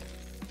didn't.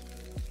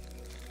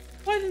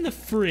 What in the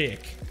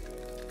frick?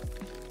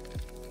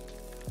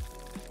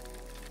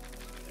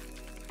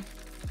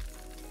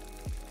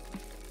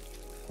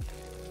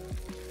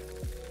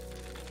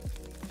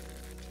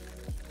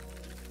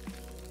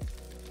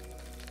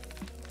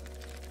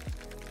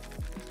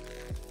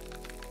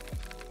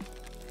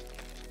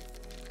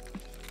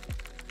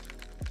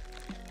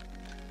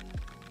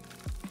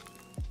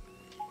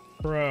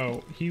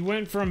 Bro, he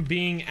went from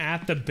being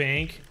at the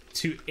bank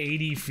to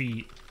 80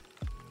 feet.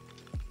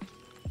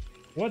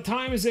 What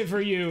time is it for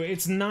you?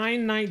 It's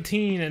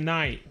 9:19 at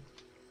night.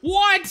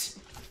 What?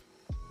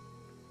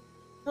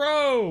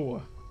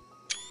 Bro!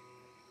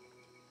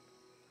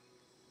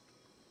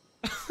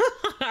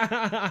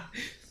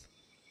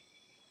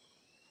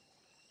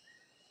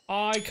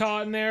 I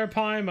caught an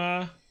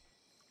arapaima.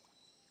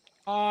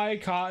 I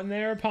caught an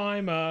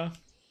arapaima.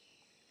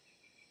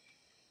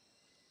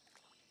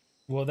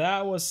 Well,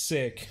 that was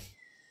sick.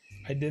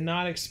 I did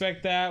not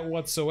expect that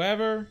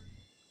whatsoever.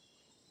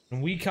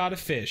 And we caught a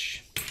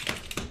fish.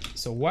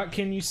 So what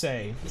can you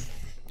say?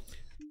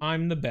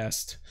 I'm the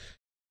best.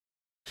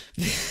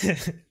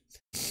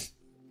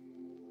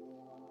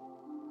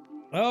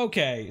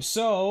 Okay,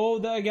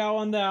 so I got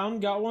one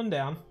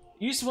down.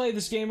 Used to play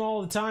this game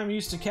all the time.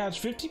 Used to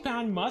catch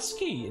 50-pound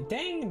muskie.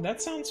 Dang,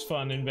 that sounds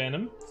fun in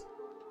Venom.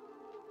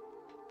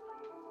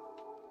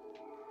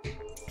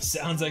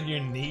 Sounds like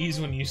your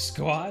knees when you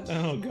squat.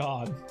 Oh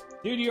god.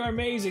 Dude, you are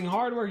amazing.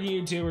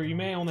 Hardworking YouTuber. You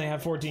may only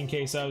have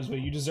 14k subs,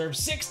 but you deserve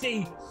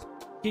 60!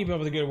 Keep up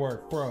with the good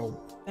work, bro.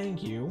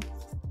 Thank you.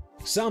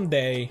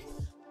 Someday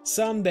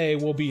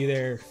we'll be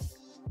there.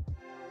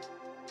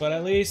 But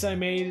at least I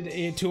made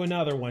it to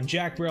another one.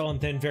 Jack Brill and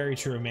Thin Very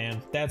True,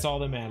 man. That's all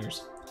that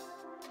matters.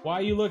 Why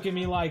you look at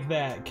me like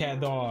that,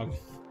 cat dog?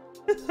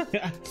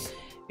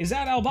 Is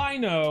that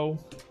albino?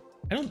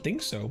 I don't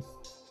think so.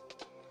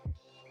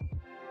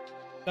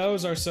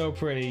 Those are so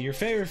pretty. Your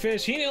favorite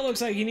fish? Hino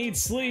looks like he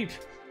needs sleep.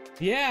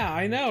 Yeah,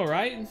 I know,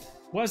 right?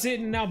 Was it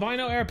an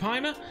albino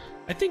arapaima?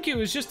 I think it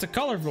was just a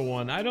colorful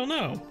one. I don't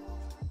know.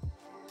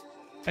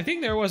 I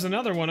think there was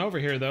another one over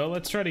here, though.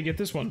 Let's try to get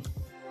this one.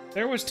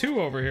 There was two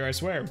over here, I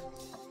swear.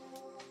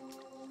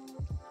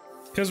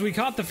 Because we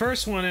caught the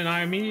first one, and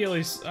I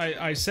immediately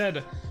I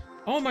said,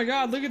 oh my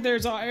god, look at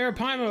there's an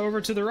arapaima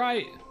over to the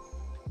right.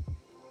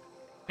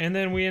 And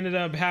then we ended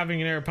up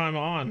having an arapaima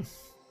on.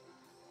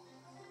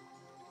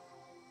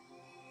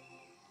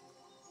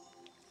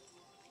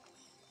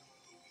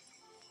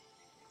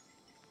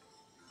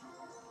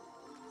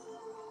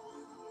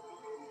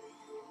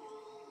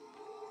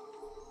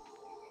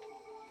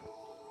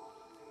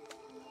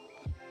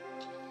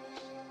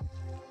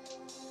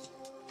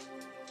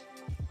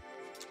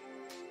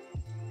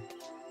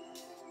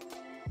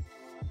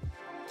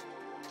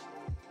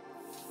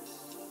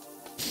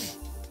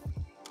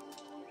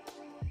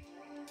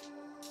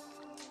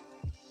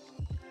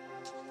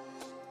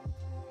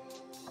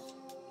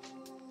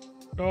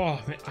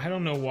 Oh, man, I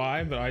don't know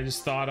why, but I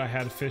just thought I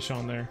had a fish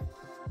on there.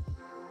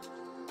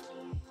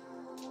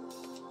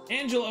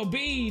 Angelo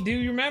B, do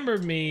you remember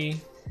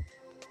me?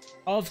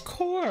 Of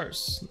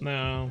course.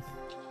 No,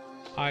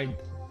 I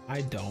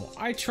don't.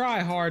 I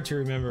try hard to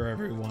remember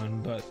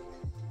everyone, but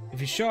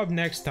if you show up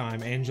next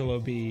time, Angelo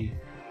B,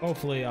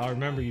 hopefully I'll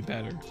remember you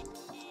better.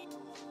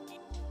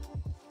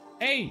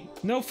 Hey,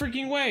 no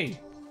freaking way.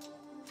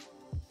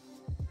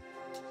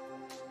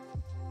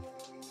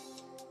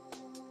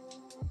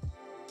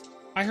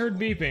 I heard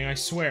beeping, I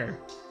swear.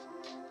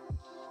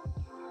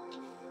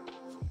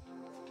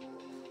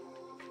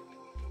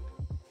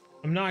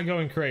 I'm not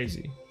going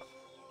crazy.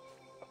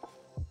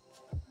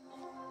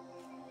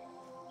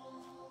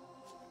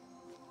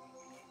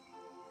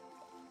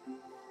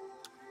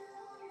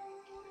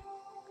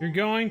 You're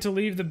going to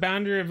leave the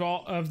boundary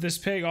of this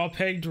peg. All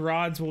pegged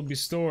rods will be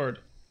stored.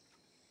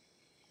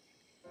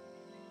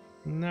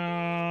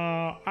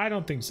 No, I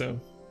don't think so.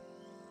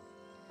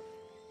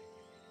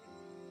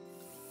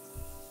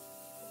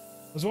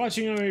 I was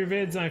watching one of your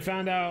vids and I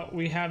found out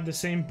we have the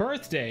same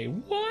birthday.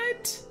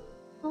 What?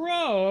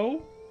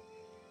 Bro?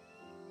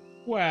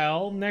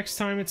 Well, next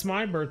time it's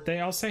my birthday,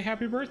 I'll say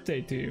happy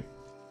birthday to you.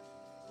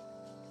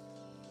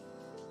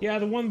 Yeah,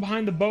 the one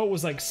behind the boat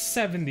was like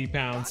 70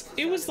 pounds.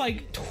 It was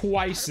like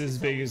twice as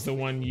big as the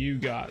one you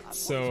got,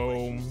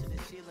 so...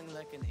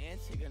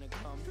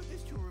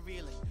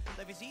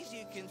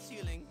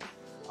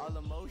 All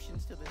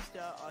emotions to the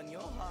start on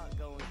your heart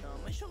going dumb.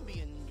 I shouldn't be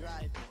in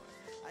drive more.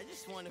 I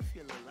just want to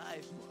feel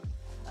alive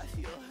more. I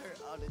feel hurt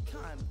all the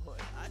time, but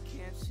I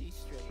can't see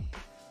straight.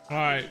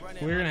 Alright,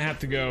 we're gonna have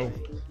to go.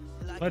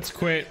 Let's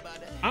quit.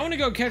 I want to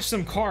go catch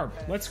some carp.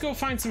 Let's go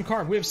find some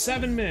carp. We have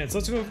 7 minutes.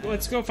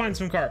 Let's go find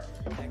some carp.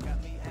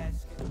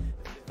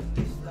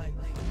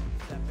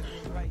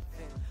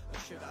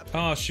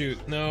 Oh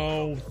shoot.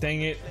 No,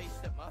 dang it.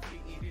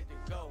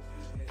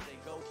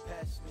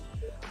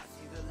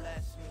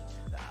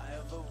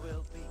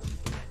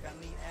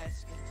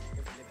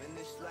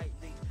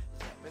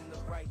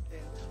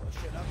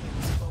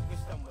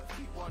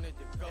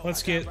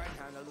 Let's get.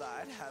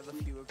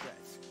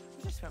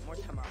 Spent more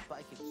time on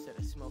bike instead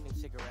of smoking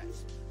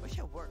cigarettes. Wish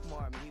I worked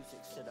more on music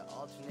instead of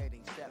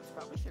alternating steps.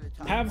 Probably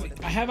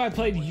should have I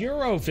played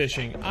Euro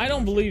fishing? I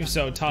don't believe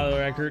so,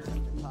 Tyler Eckert.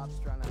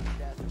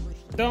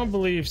 Don't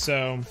believe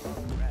so.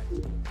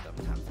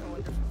 Sometimes I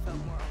wonder if I felt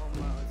more home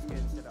my own skin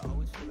instead of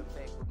always feeling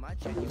fake. With my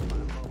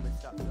genuine moments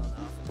stopped going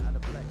off and out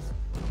of place.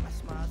 My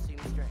smile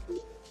seems strange.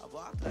 I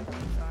walk like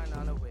I'm trying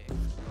on a wig,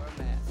 or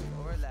a mask,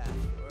 or a laugh,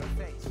 or a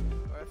face,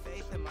 or a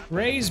faith in my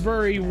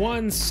Raysbury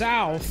 1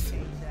 South.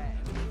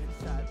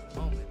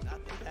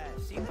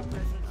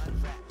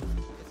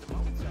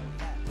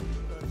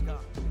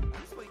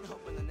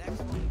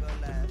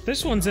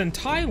 This one's in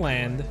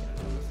Thailand.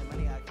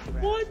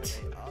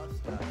 What?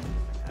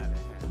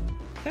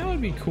 That would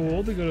be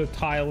cool to go to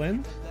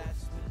Thailand.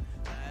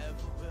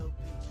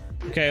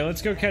 Okay,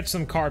 let's go catch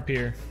some carp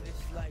here.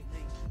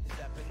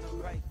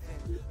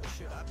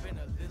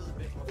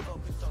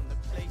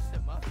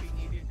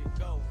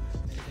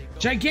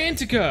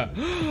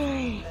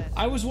 Gigantica!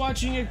 I was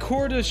watching a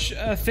Cordish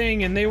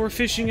thing and they were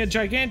fishing at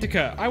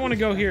Gigantica. I want to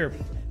go here.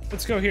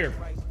 Let's go here.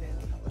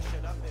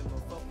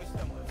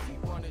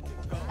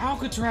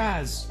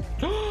 Alcatraz!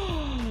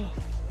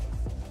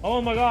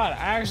 Oh my god,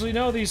 I actually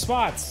know these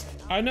spots.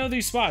 I know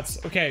these spots.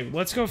 Okay,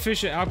 let's go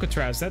fish at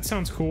Alcatraz. That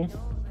sounds cool.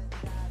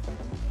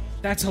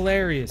 That's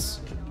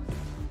hilarious.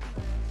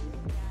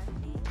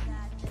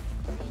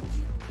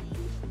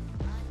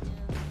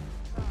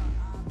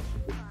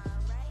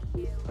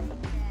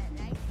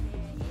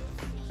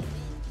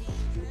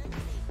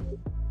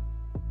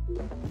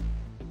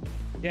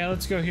 Yeah,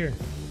 let's go here.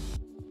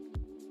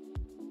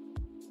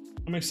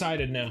 I'm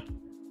excited now.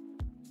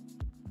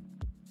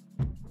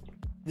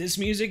 This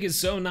music is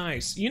so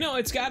nice. You know,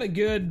 it's got a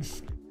good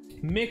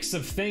mix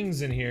of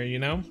things in here, you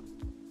know?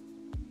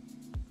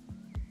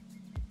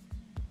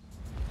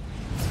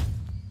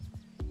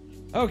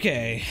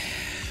 Okay.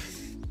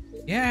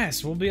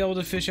 Yes, we'll be able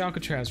to fish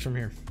Alcatraz from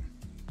here.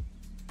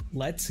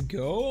 Let's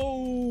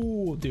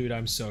go. Dude,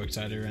 I'm so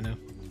excited right now.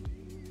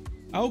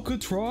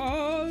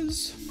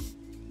 Alcatraz.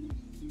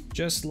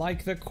 Just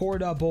like the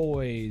Corda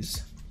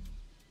boys.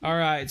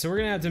 Alright, so we're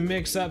gonna have to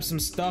mix up some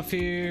stuff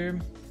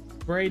here.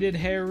 Braided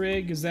hair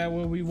rig, is that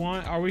what we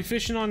want? Are we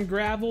fishing on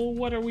gravel?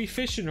 What are we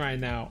fishing right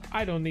now?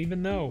 I don't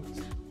even know.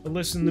 But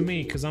listen to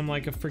me, because I'm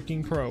like a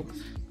freaking pro.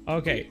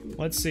 Okay,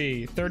 let's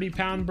see.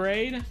 30-pound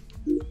braid?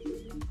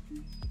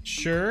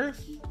 Sure.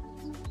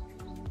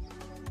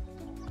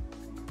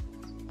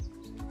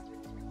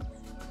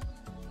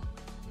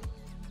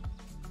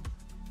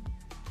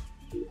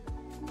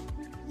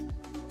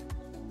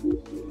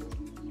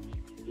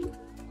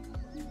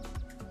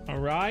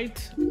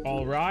 Alright,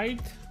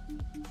 alright.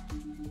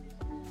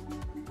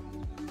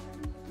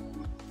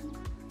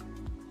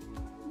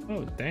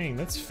 Oh, dang,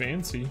 that's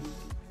fancy.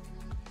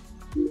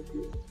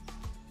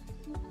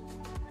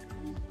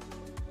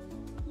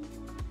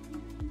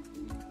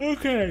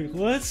 Okay,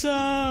 let's,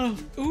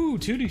 ooh,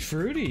 Tutti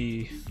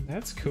Frutti.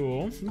 That's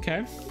cool.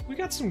 Okay, we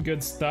got some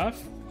good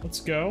stuff. Let's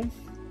go.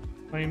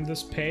 Claim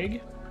this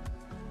peg.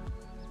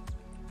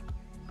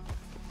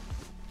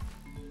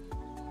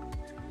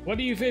 What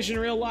do you fish in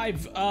real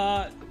life?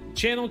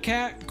 Channel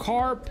cat,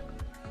 carp,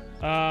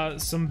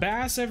 some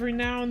bass every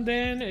now and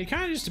then. It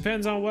kind of just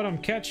depends on what I'm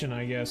catching,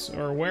 I guess,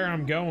 or where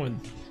I'm going.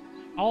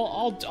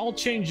 I'll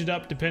change it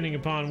up depending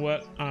upon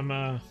what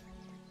I'm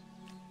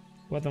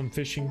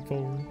fishing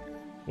for,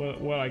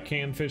 what I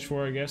can fish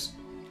for, I guess.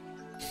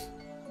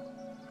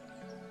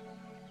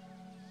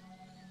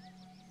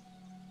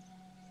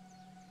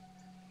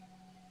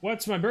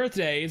 What's my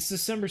birthday? It's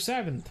December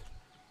 7th.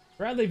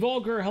 Bradley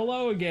Volker,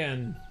 hello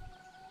again.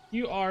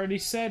 You already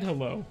said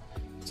hello.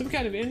 Some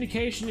kind of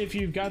indication if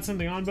you've got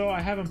something on, Bo. I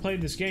haven't played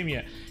this game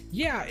yet.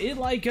 Yeah, it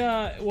like,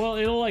 well,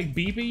 it'll like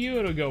beep at you.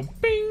 It'll go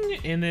bing,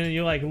 and then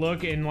you like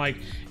look and like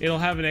it'll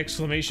have an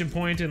exclamation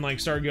point and like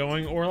start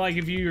going. Or like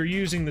if you're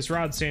using this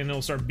rod stand,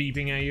 it'll start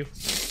beeping at you.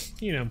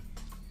 You know.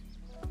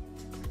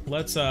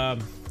 Let's,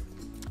 I'm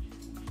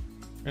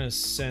gonna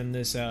send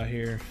this out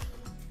here.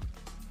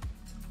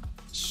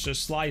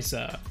 Slice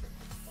up.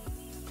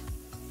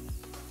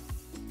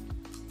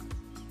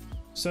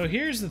 So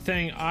here's the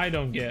thing I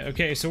don't get.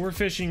 Okay, so we're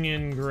fishing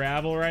in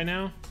gravel right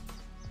now.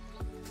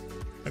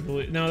 I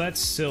believe, no, that's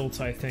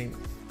silt, I think.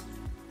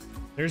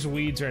 There's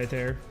weeds right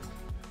there.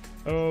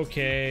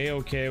 Okay,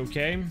 okay,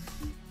 okay.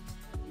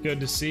 Good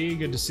to see,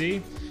 good to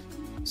see.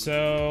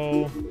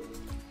 So,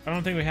 I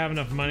don't think we have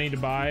enough money to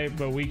buy,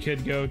 but we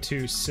could go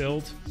to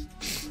silt,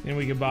 and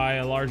we could buy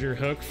a larger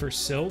hook for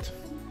silt.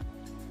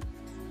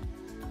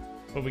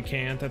 But we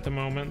can't at the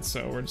moment,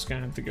 so we're just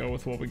gonna have to go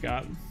with what we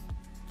got.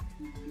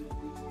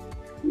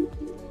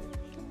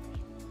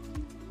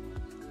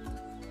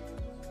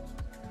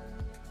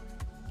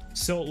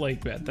 Silt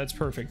lake bed, that's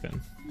perfect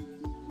then.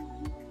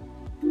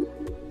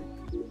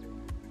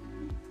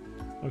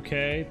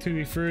 Okay,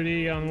 Tutti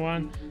Frutti on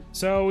one.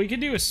 So we could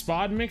do a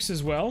spod mix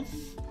as well.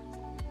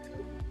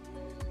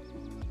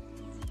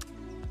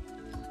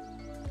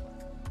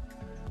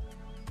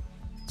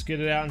 Let's get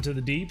it out into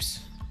the deeps.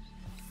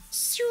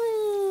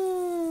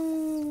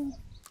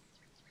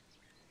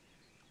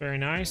 Very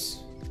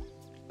nice.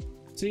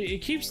 See, it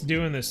keeps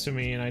doing this to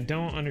me and I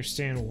don't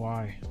understand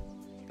why.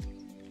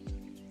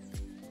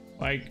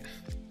 Like,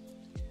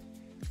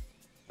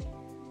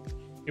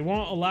 it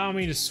won't allow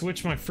me to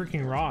switch my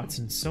freaking rods,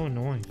 and it's so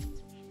annoying.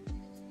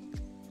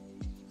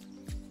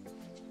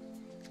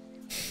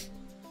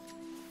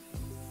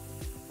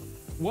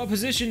 What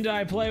position did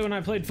I play when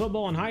I played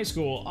football in high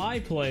school? I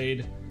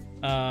played,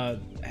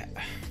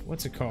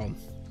 what's it called?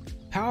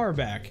 Power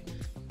back.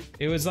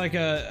 It was like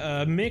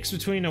a mix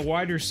between a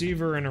wide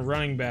receiver and a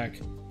running back.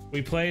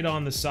 We played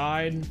on the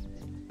side,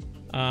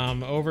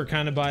 over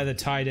kind of by the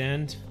tight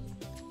end.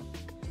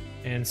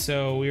 And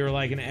so we were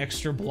like an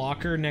extra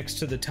blocker next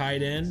to the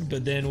tight end,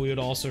 but then we would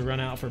also run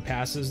out for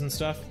passes and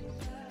stuff.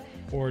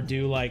 Or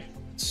do like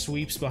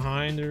sweeps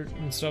behind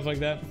and stuff like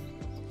that.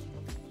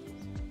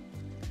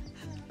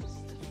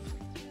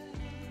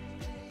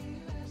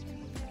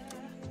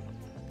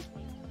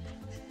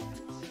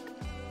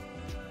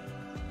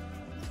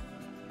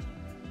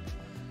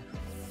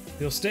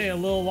 You'll stay a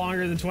little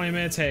longer than 20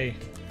 minutes. Hey,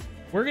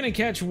 we're gonna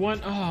catch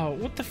one. Oh,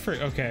 what the frick?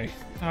 Okay,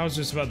 I was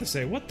just about to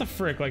say, what the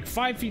frick? Like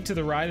 5 feet to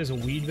the right is a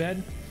weed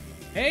bed?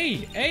 Hey,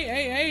 hey,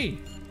 hey, hey!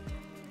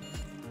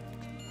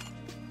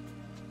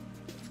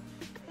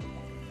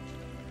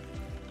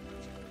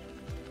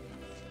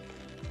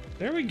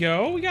 There we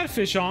go. We got a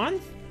fish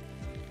on.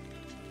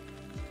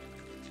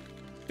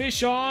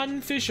 Fish on,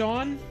 fish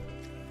on.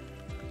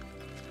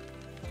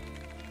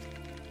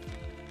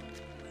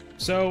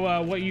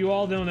 So, what you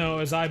all don't know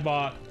is I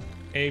bought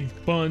a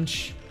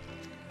bunch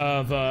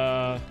of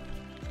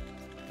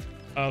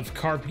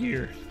carp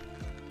gear.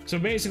 So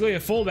basically a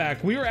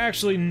fullback. We were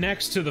actually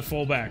next to the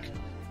fullback.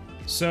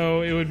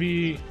 So it would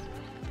be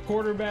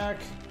quarterback,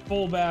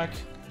 fullback,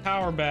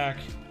 power back,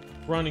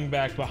 running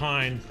back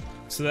behind,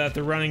 so that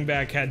the running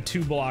back had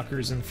 2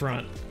 blockers in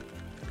front.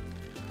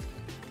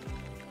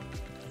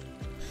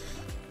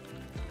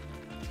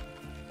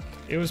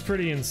 It was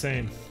pretty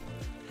insane.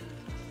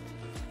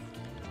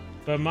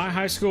 But my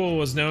high school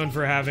was known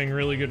for having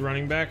really good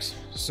running backs,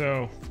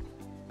 so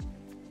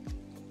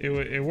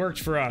it worked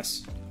for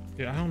us.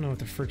 Dude, I don't know what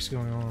the frick's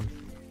going on.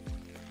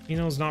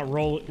 Eno's not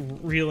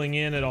reeling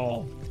in at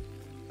all.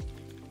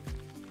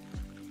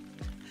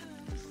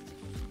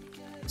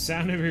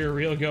 Sound of your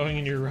reel going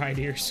in your right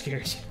ear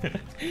scared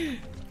you.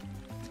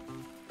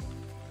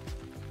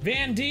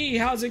 Van D,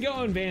 how's it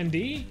going, Van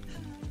D?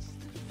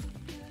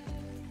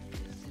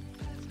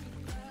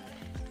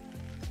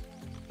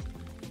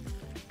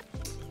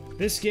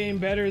 This game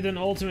better than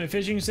Ultimate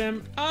Fishing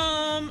Sim?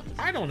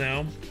 I don't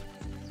know.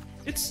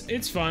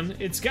 It's fun.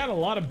 It's got a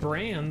lot of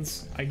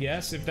brands, I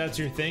guess, if that's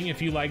your thing.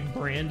 If you like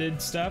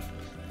branded stuff,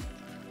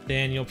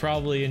 then you'll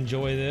probably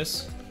enjoy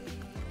this.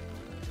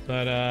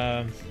 But,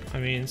 I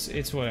mean,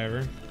 it's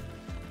whatever.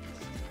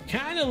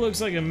 Kind of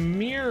looks like a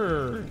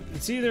mirror.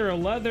 It's either a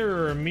leather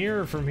or a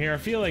mirror from here. I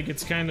feel like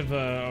it's kind of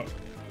a...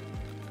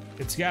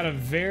 It's got a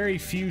very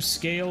few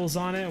scales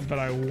on it, but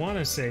I want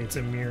to say it's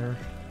a mirror.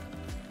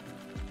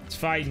 It's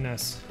fighting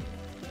us.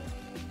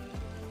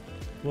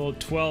 Little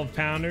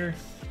 12-pounder.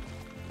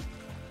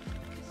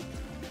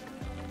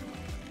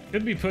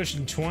 Could be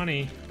pushing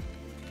 20.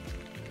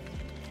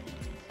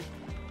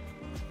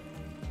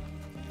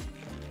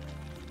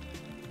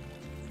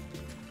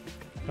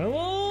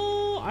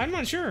 Hello? I'm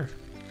not sure.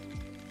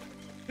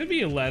 Could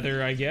be a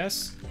leather, I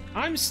guess.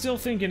 I'm still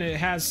thinking it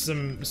has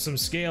some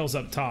scales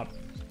up top.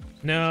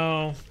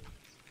 No.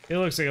 It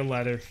looks like a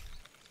leather.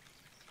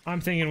 I'm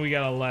thinking we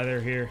got a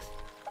leather here.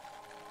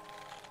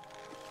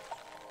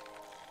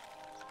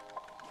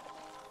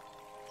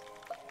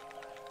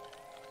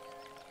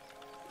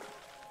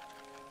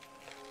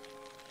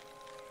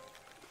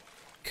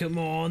 Come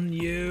on,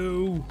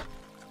 you.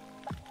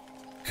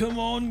 Come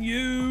on,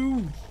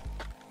 you.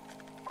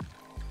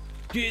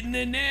 Get in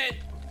the net.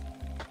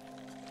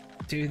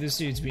 Dude, this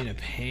dude's being a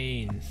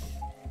pain.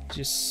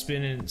 Just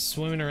spinning,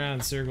 swimming around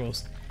in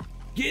circles.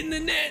 Get in the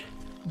net.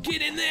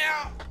 Get in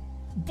there.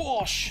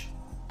 Bosh.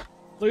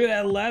 Look at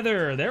that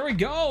leather. There we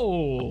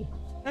go.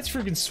 That's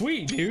freaking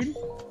sweet, dude.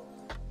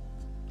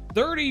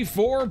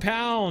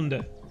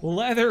 34-pound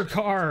leather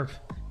carp.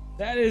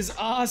 That is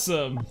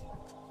awesome.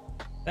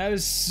 That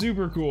is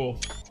super cool.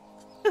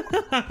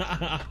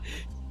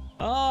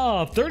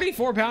 Oh,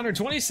 34-pounder,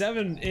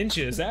 27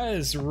 inches. That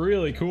is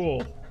really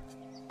cool.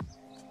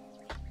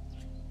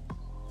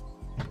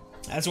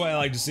 That's what I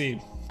like to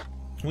see.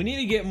 We need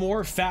to get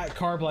more fat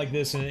carp like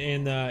this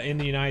in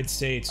the United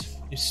States.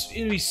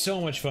 It'd be so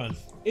much fun.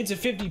 It's a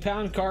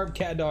 50-pound carp,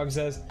 Cat Dog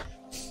says.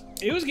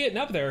 It was getting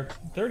up there.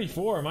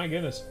 34, my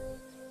goodness.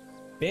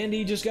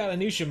 Bandy just got a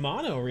new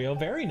Shimano reel.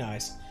 Very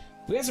nice.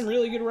 We had some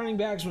really good running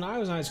backs when I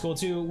was in high school,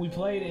 too. We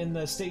played in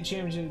the state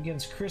championship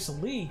against Chris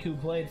Leak, who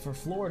played for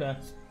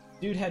Florida.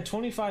 Dude had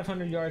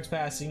 2,500 yards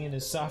passing in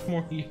his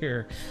sophomore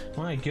year.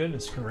 My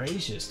goodness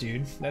gracious,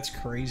 dude. That's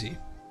crazy.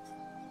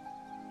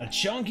 A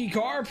chunky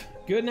carp.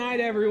 Good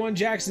night, everyone.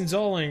 Jackson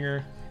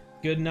Zollinger.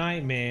 Good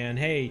night, man.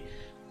 Hey,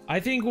 I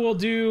think we'll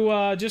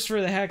do, just for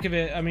the heck of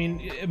it, I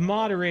mean,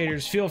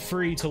 moderators, feel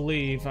free to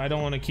leave. I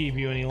don't want to keep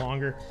you any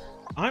longer.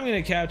 I'm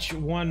going to catch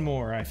one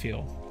more, I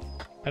feel.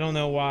 I don't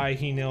know why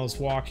he knows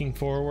walking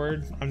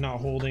forward. I'm not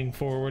holding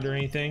forward or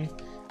anything.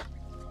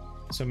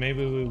 So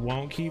maybe we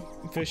won't keep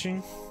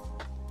fishing.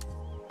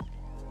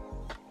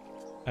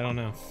 I don't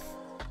know.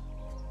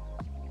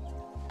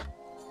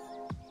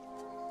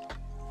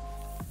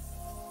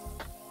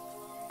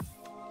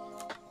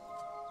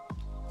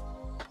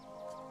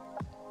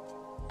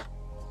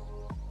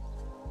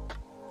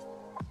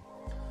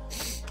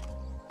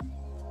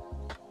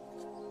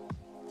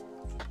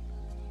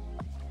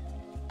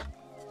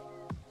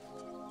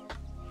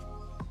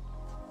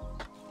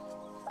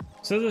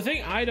 So the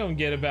thing I don't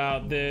get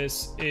about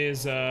this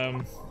is,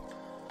 can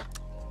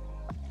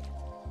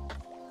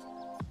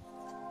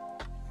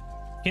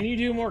you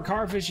do more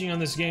car fishing on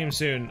this game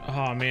soon?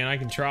 Oh man, I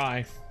can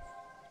try.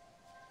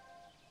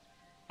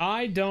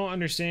 I don't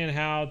understand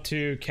how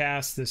to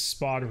cast this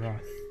spot rod.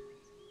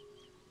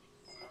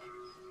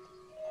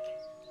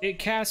 It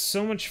casts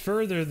so much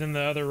further than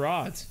the other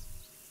rods.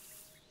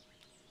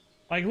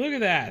 Like, look at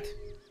that.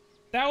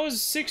 That was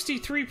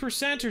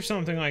 63% or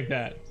something like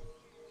that.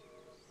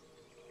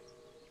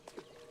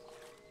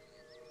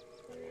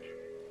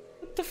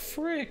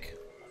 frick?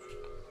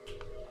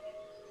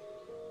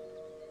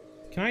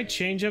 Can I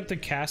change up the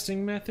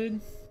casting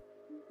method?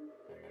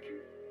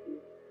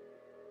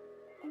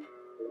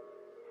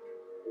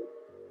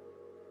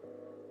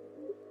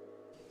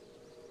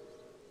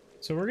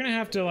 So we're gonna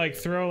have to like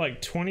throw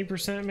like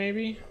 20%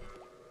 maybe?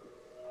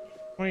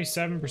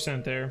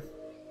 27% there.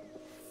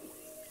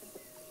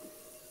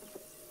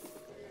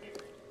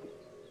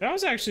 That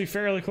was actually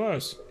fairly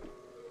close.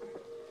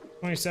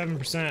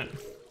 27%.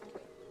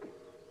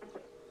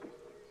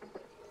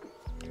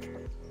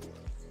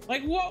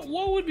 Like,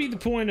 what would be the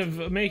point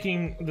of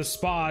making the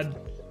spod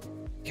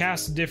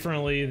cast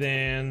differently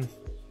than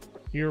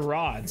your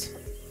rods?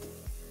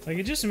 Like,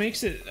 it just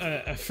makes it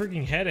a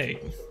freaking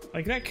headache.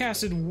 Like, that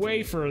casted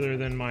way further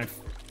than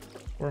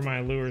where my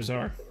lures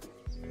are.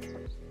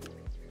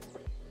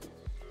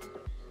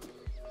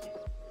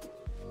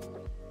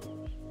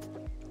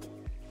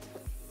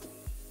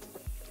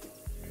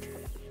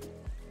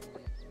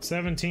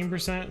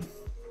 %?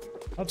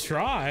 I'll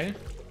try.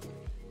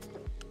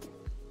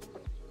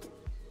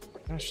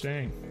 Gosh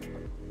dang.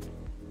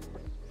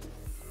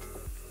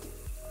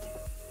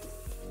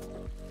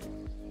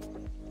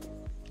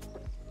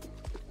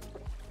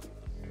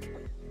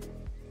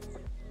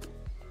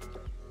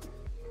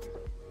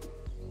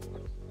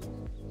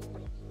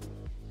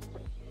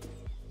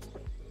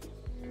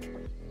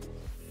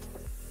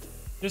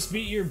 Just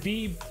beat your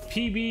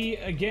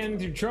PB again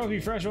through trophy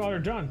freshwater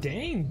John.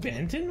 Dang,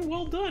 Benton,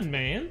 well done,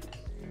 man.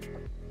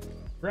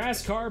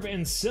 Grass carp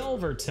and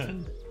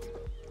Silverton.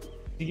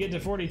 You get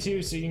to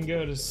 42 so you can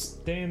go to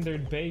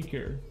Standard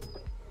Baker.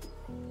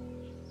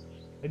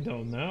 I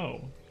don't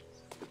know.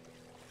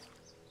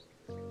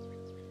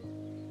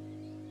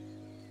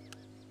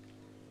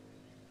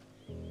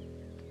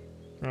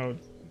 Oh,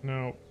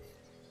 no.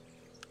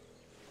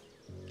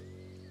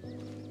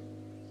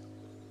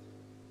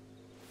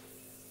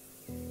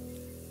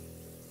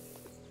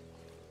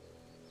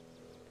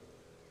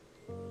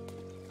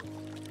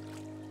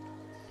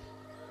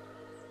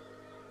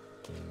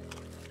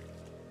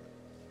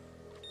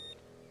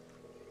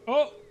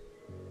 Oh!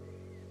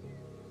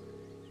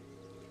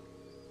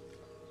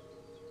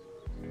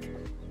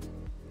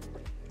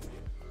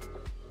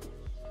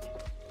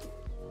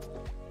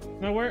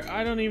 Now where?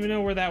 I don't even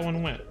know where that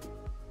one went.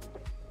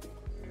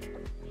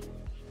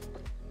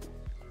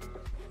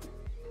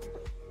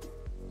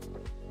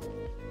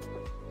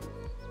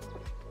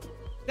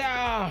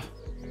 Ah!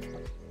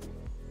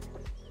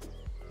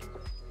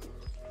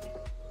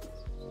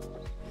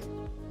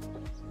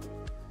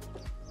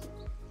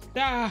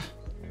 Ah!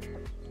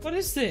 What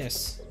is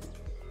this?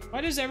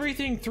 Why does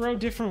everything throw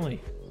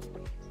differently?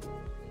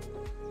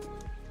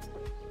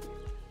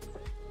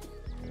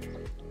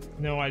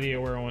 No idea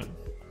where it went.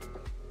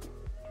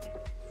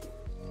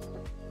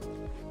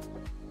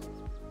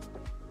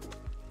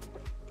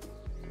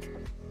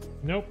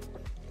 Nope.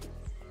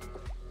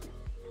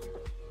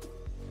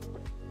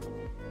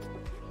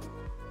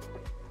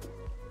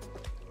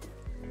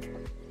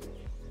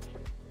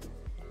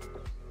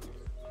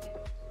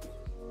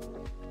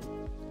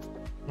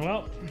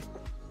 Well,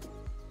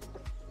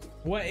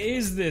 what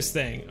is this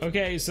thing?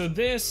 Okay, so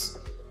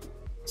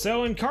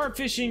in carp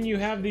fishing you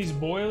have these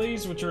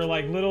boilies, which are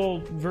like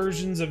little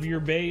versions of your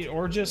bait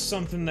or just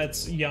something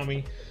that's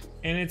yummy,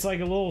 and it's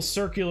like a little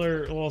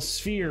circular little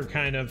sphere,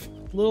 kind of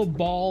little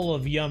ball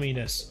of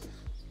yumminess,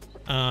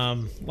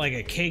 like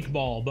a cake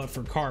ball but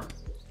for carp.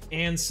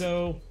 And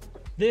so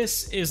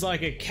this is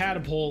like a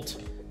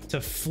catapult to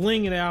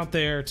fling it out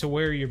there to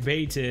where your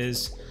bait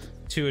is,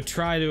 to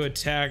try to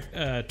attract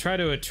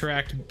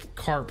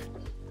carp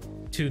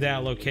to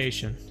that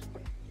location.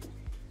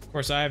 Of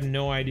course, I have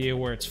no idea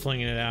where it's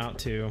flinging it out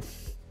to.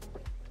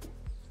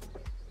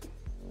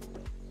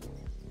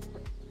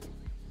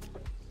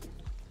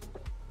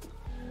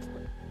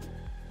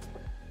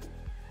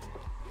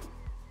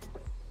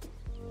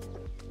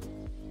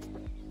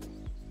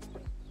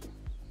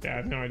 Yeah, I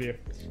have no idea.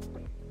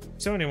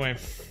 So anyway,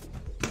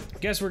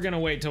 guess we're gonna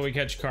wait till we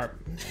catch carp.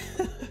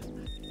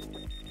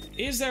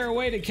 Is there a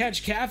way to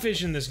catch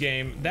catfish in this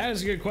game? That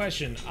is a good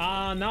question.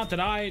 Not that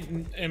I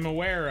am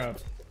aware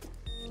of.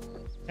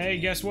 Hey,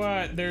 guess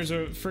what? There's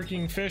a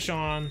freaking fish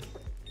on.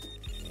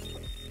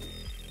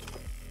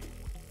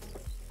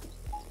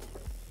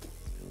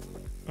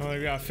 Oh,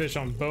 they've got fish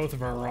on both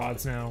of our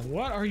rods now.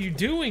 What are you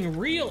doing?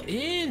 Reel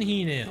in,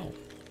 Henil.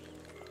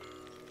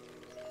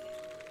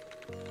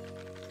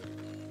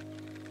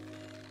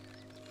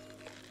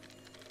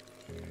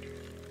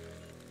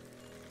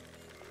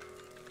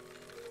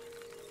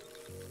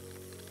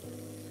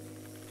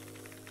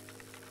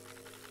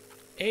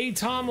 Hey,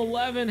 Tom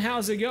 11,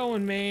 how's it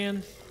going,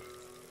 man?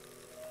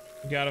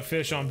 We got a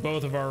fish on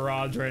both of our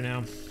rods right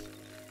now.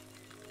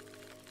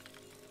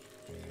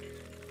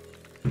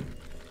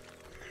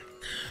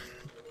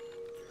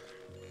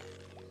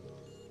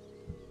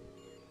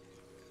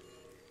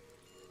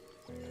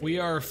 We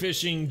are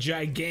fishing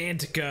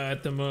Gigantica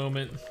at the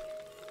moment.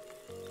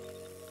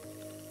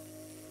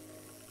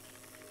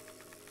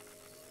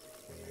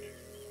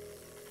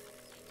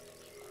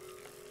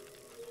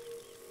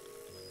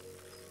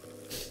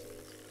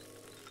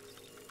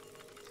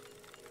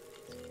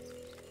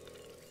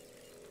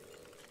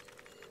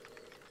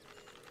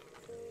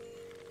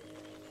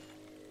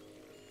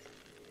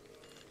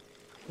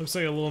 Looks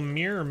like a little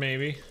mirror,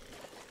 maybe.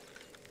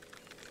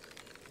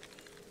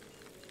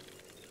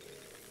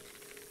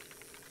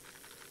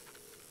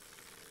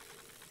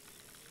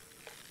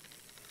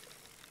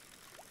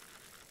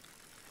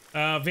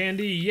 Van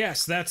D,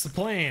 yes, that's the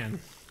plan.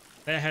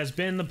 That has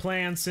been the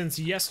plan since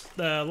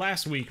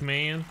last week,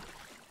 man.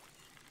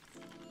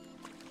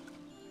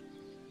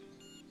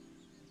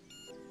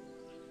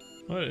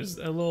 What is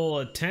a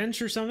little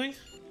tench or something?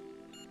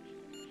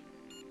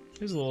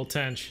 Here's a little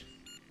tench.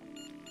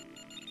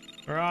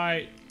 All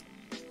right,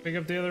 pick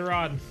up the other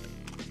rod.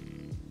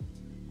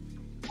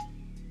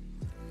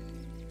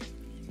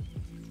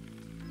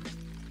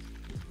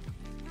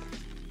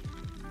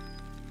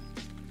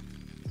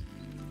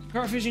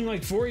 Carp fishing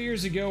like 4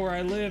 years ago where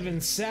I live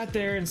and sat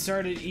there and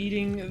started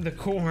eating the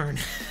corn.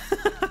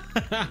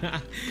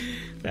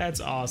 That's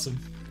awesome.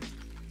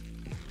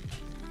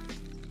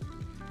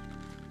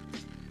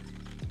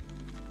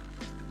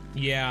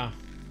 Yeah,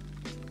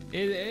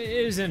 it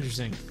is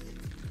interesting.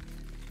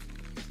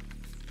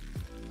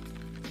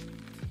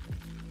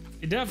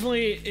 It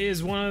definitely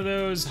is one of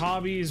those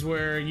hobbies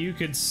where you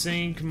could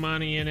sink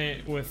money in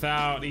it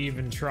without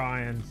even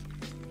trying.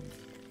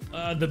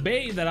 The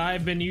bait that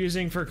I've been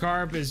using for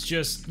carp is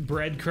just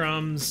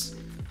breadcrumbs,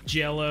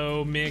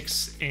 jello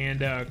mix,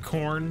 and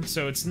corn,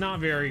 so it's not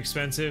very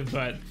expensive,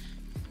 but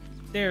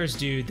there's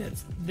dude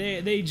that's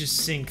they just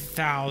sink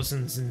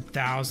thousands and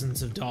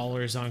thousands of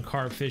dollars on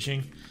carp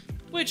fishing.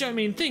 Which, I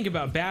mean, think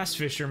about bass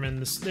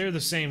fishermen, they're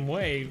the same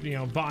way, you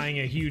know, buying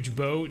a huge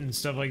boat and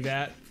stuff like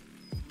that.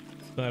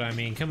 But I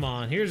mean, come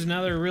on, here's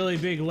another really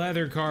big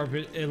leather carp,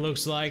 it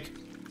looks like.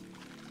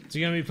 Is he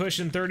gonna be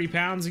pushing 30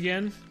 pounds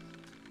again?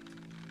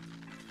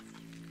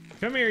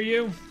 Come here,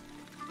 you.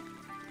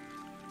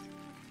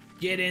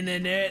 Get in the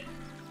net.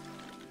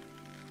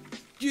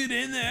 Get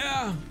in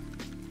there.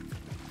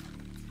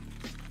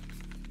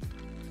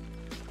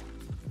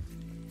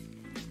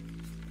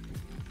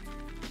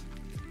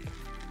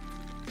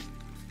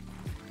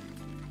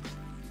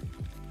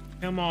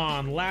 Come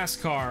on,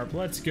 last carp,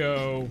 let's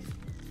go.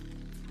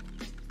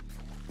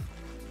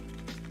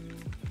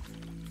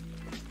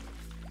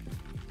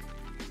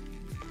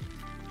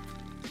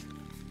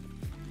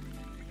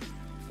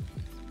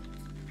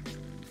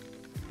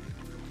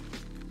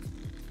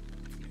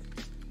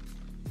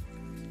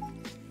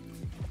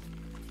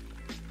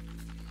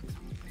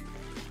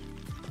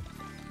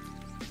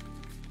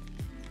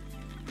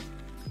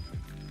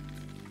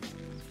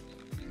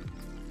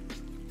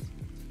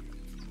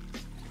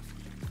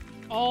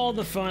 All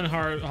the fun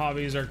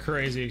hobbies are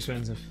crazy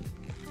expensive.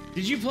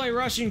 Did you play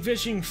Russian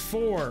Fishing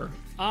 4?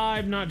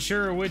 I'm not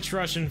sure which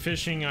Russian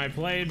Fishing I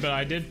played, but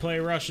I did play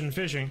Russian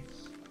Fishing.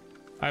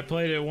 I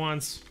played it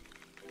once.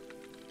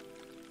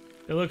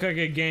 It looked like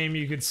a game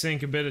you could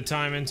sink a bit of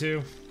time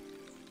into,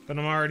 but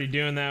I'm already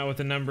doing that with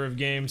a number of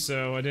games,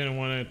 so I didn't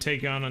want to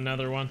take on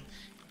another one.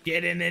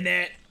 Get in the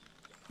net.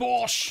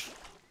 Bosh!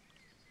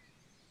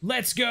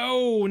 Let's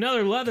go!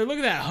 Another leather. Look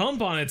at that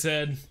hump on its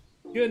head.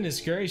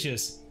 Goodness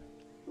gracious.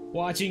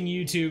 Watching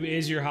YouTube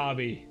is your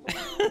hobby.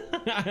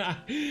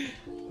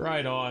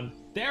 Right on.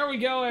 There we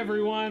go,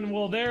 everyone.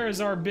 Well, there is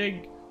our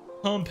big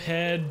hump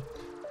head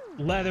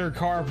leather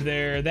carp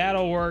there.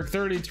 That'll work.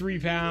 33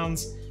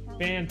 pounds.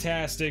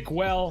 Fantastic.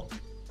 Well,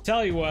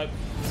 tell you what.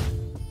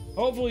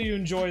 Hopefully you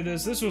enjoyed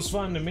this. This was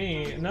fun to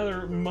me.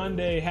 Another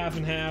Monday half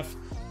and half.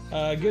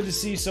 Good to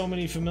see so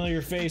many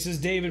familiar faces.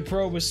 David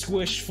Probus,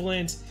 Squish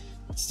Flint,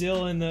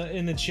 still in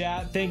the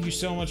chat. Thank you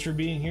so much for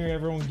being here.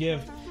 Everyone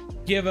give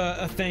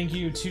a thank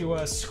you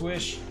to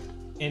Squish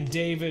and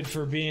David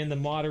for being the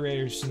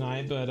moderators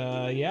tonight.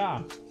 But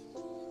yeah,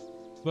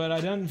 but I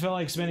didn't feel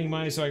like spending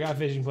money, so I got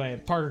Fishing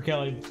Planet. Parker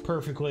Kelly,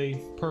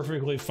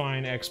 perfectly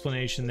fine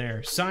explanation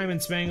there. Simon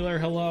Spangler,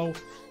 hello.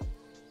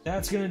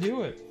 That's gonna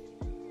do it.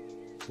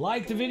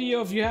 Like the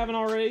video if you haven't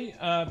already.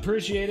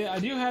 Appreciate it. I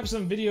do have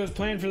some videos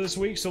planned for this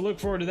week, so look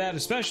forward to that,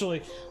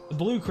 especially the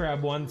blue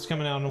crab one that's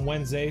coming out on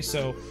Wednesday,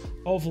 so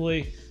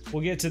hopefully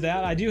we'll get to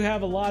that. I do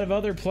have a lot of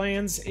other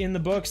plans in the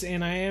books,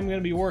 and I am going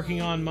to be working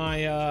on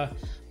my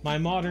my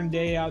modern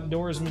day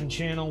outdoorsman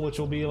channel, which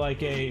will be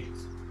like a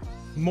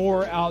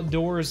more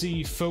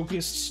outdoorsy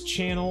focused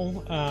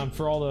channel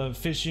for all the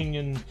fishing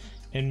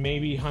and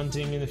maybe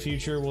hunting in the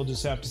future. We'll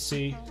just have to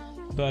see.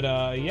 But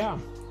yeah,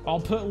 I'll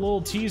put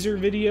little teaser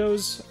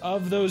videos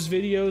of those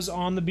videos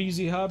on the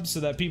bzhub so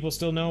that people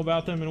still know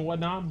about them and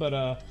whatnot.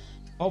 But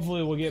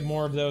hopefully we'll get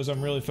more of those.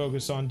 I'm really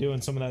focused on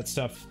doing some of that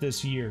stuff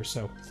this year,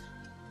 so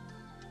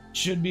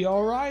should be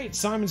all right.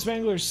 Simon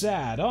Spangler's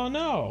sad. Oh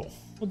no.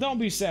 Well, don't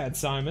be sad,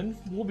 Simon.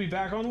 We'll be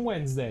back on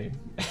Wednesday.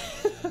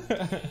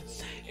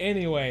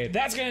 Anyway,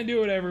 that's gonna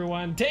do it,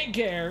 everyone. Take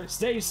care,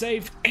 stay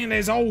safe, and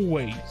as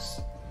always,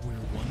 We're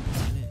one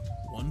planet,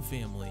 one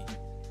family.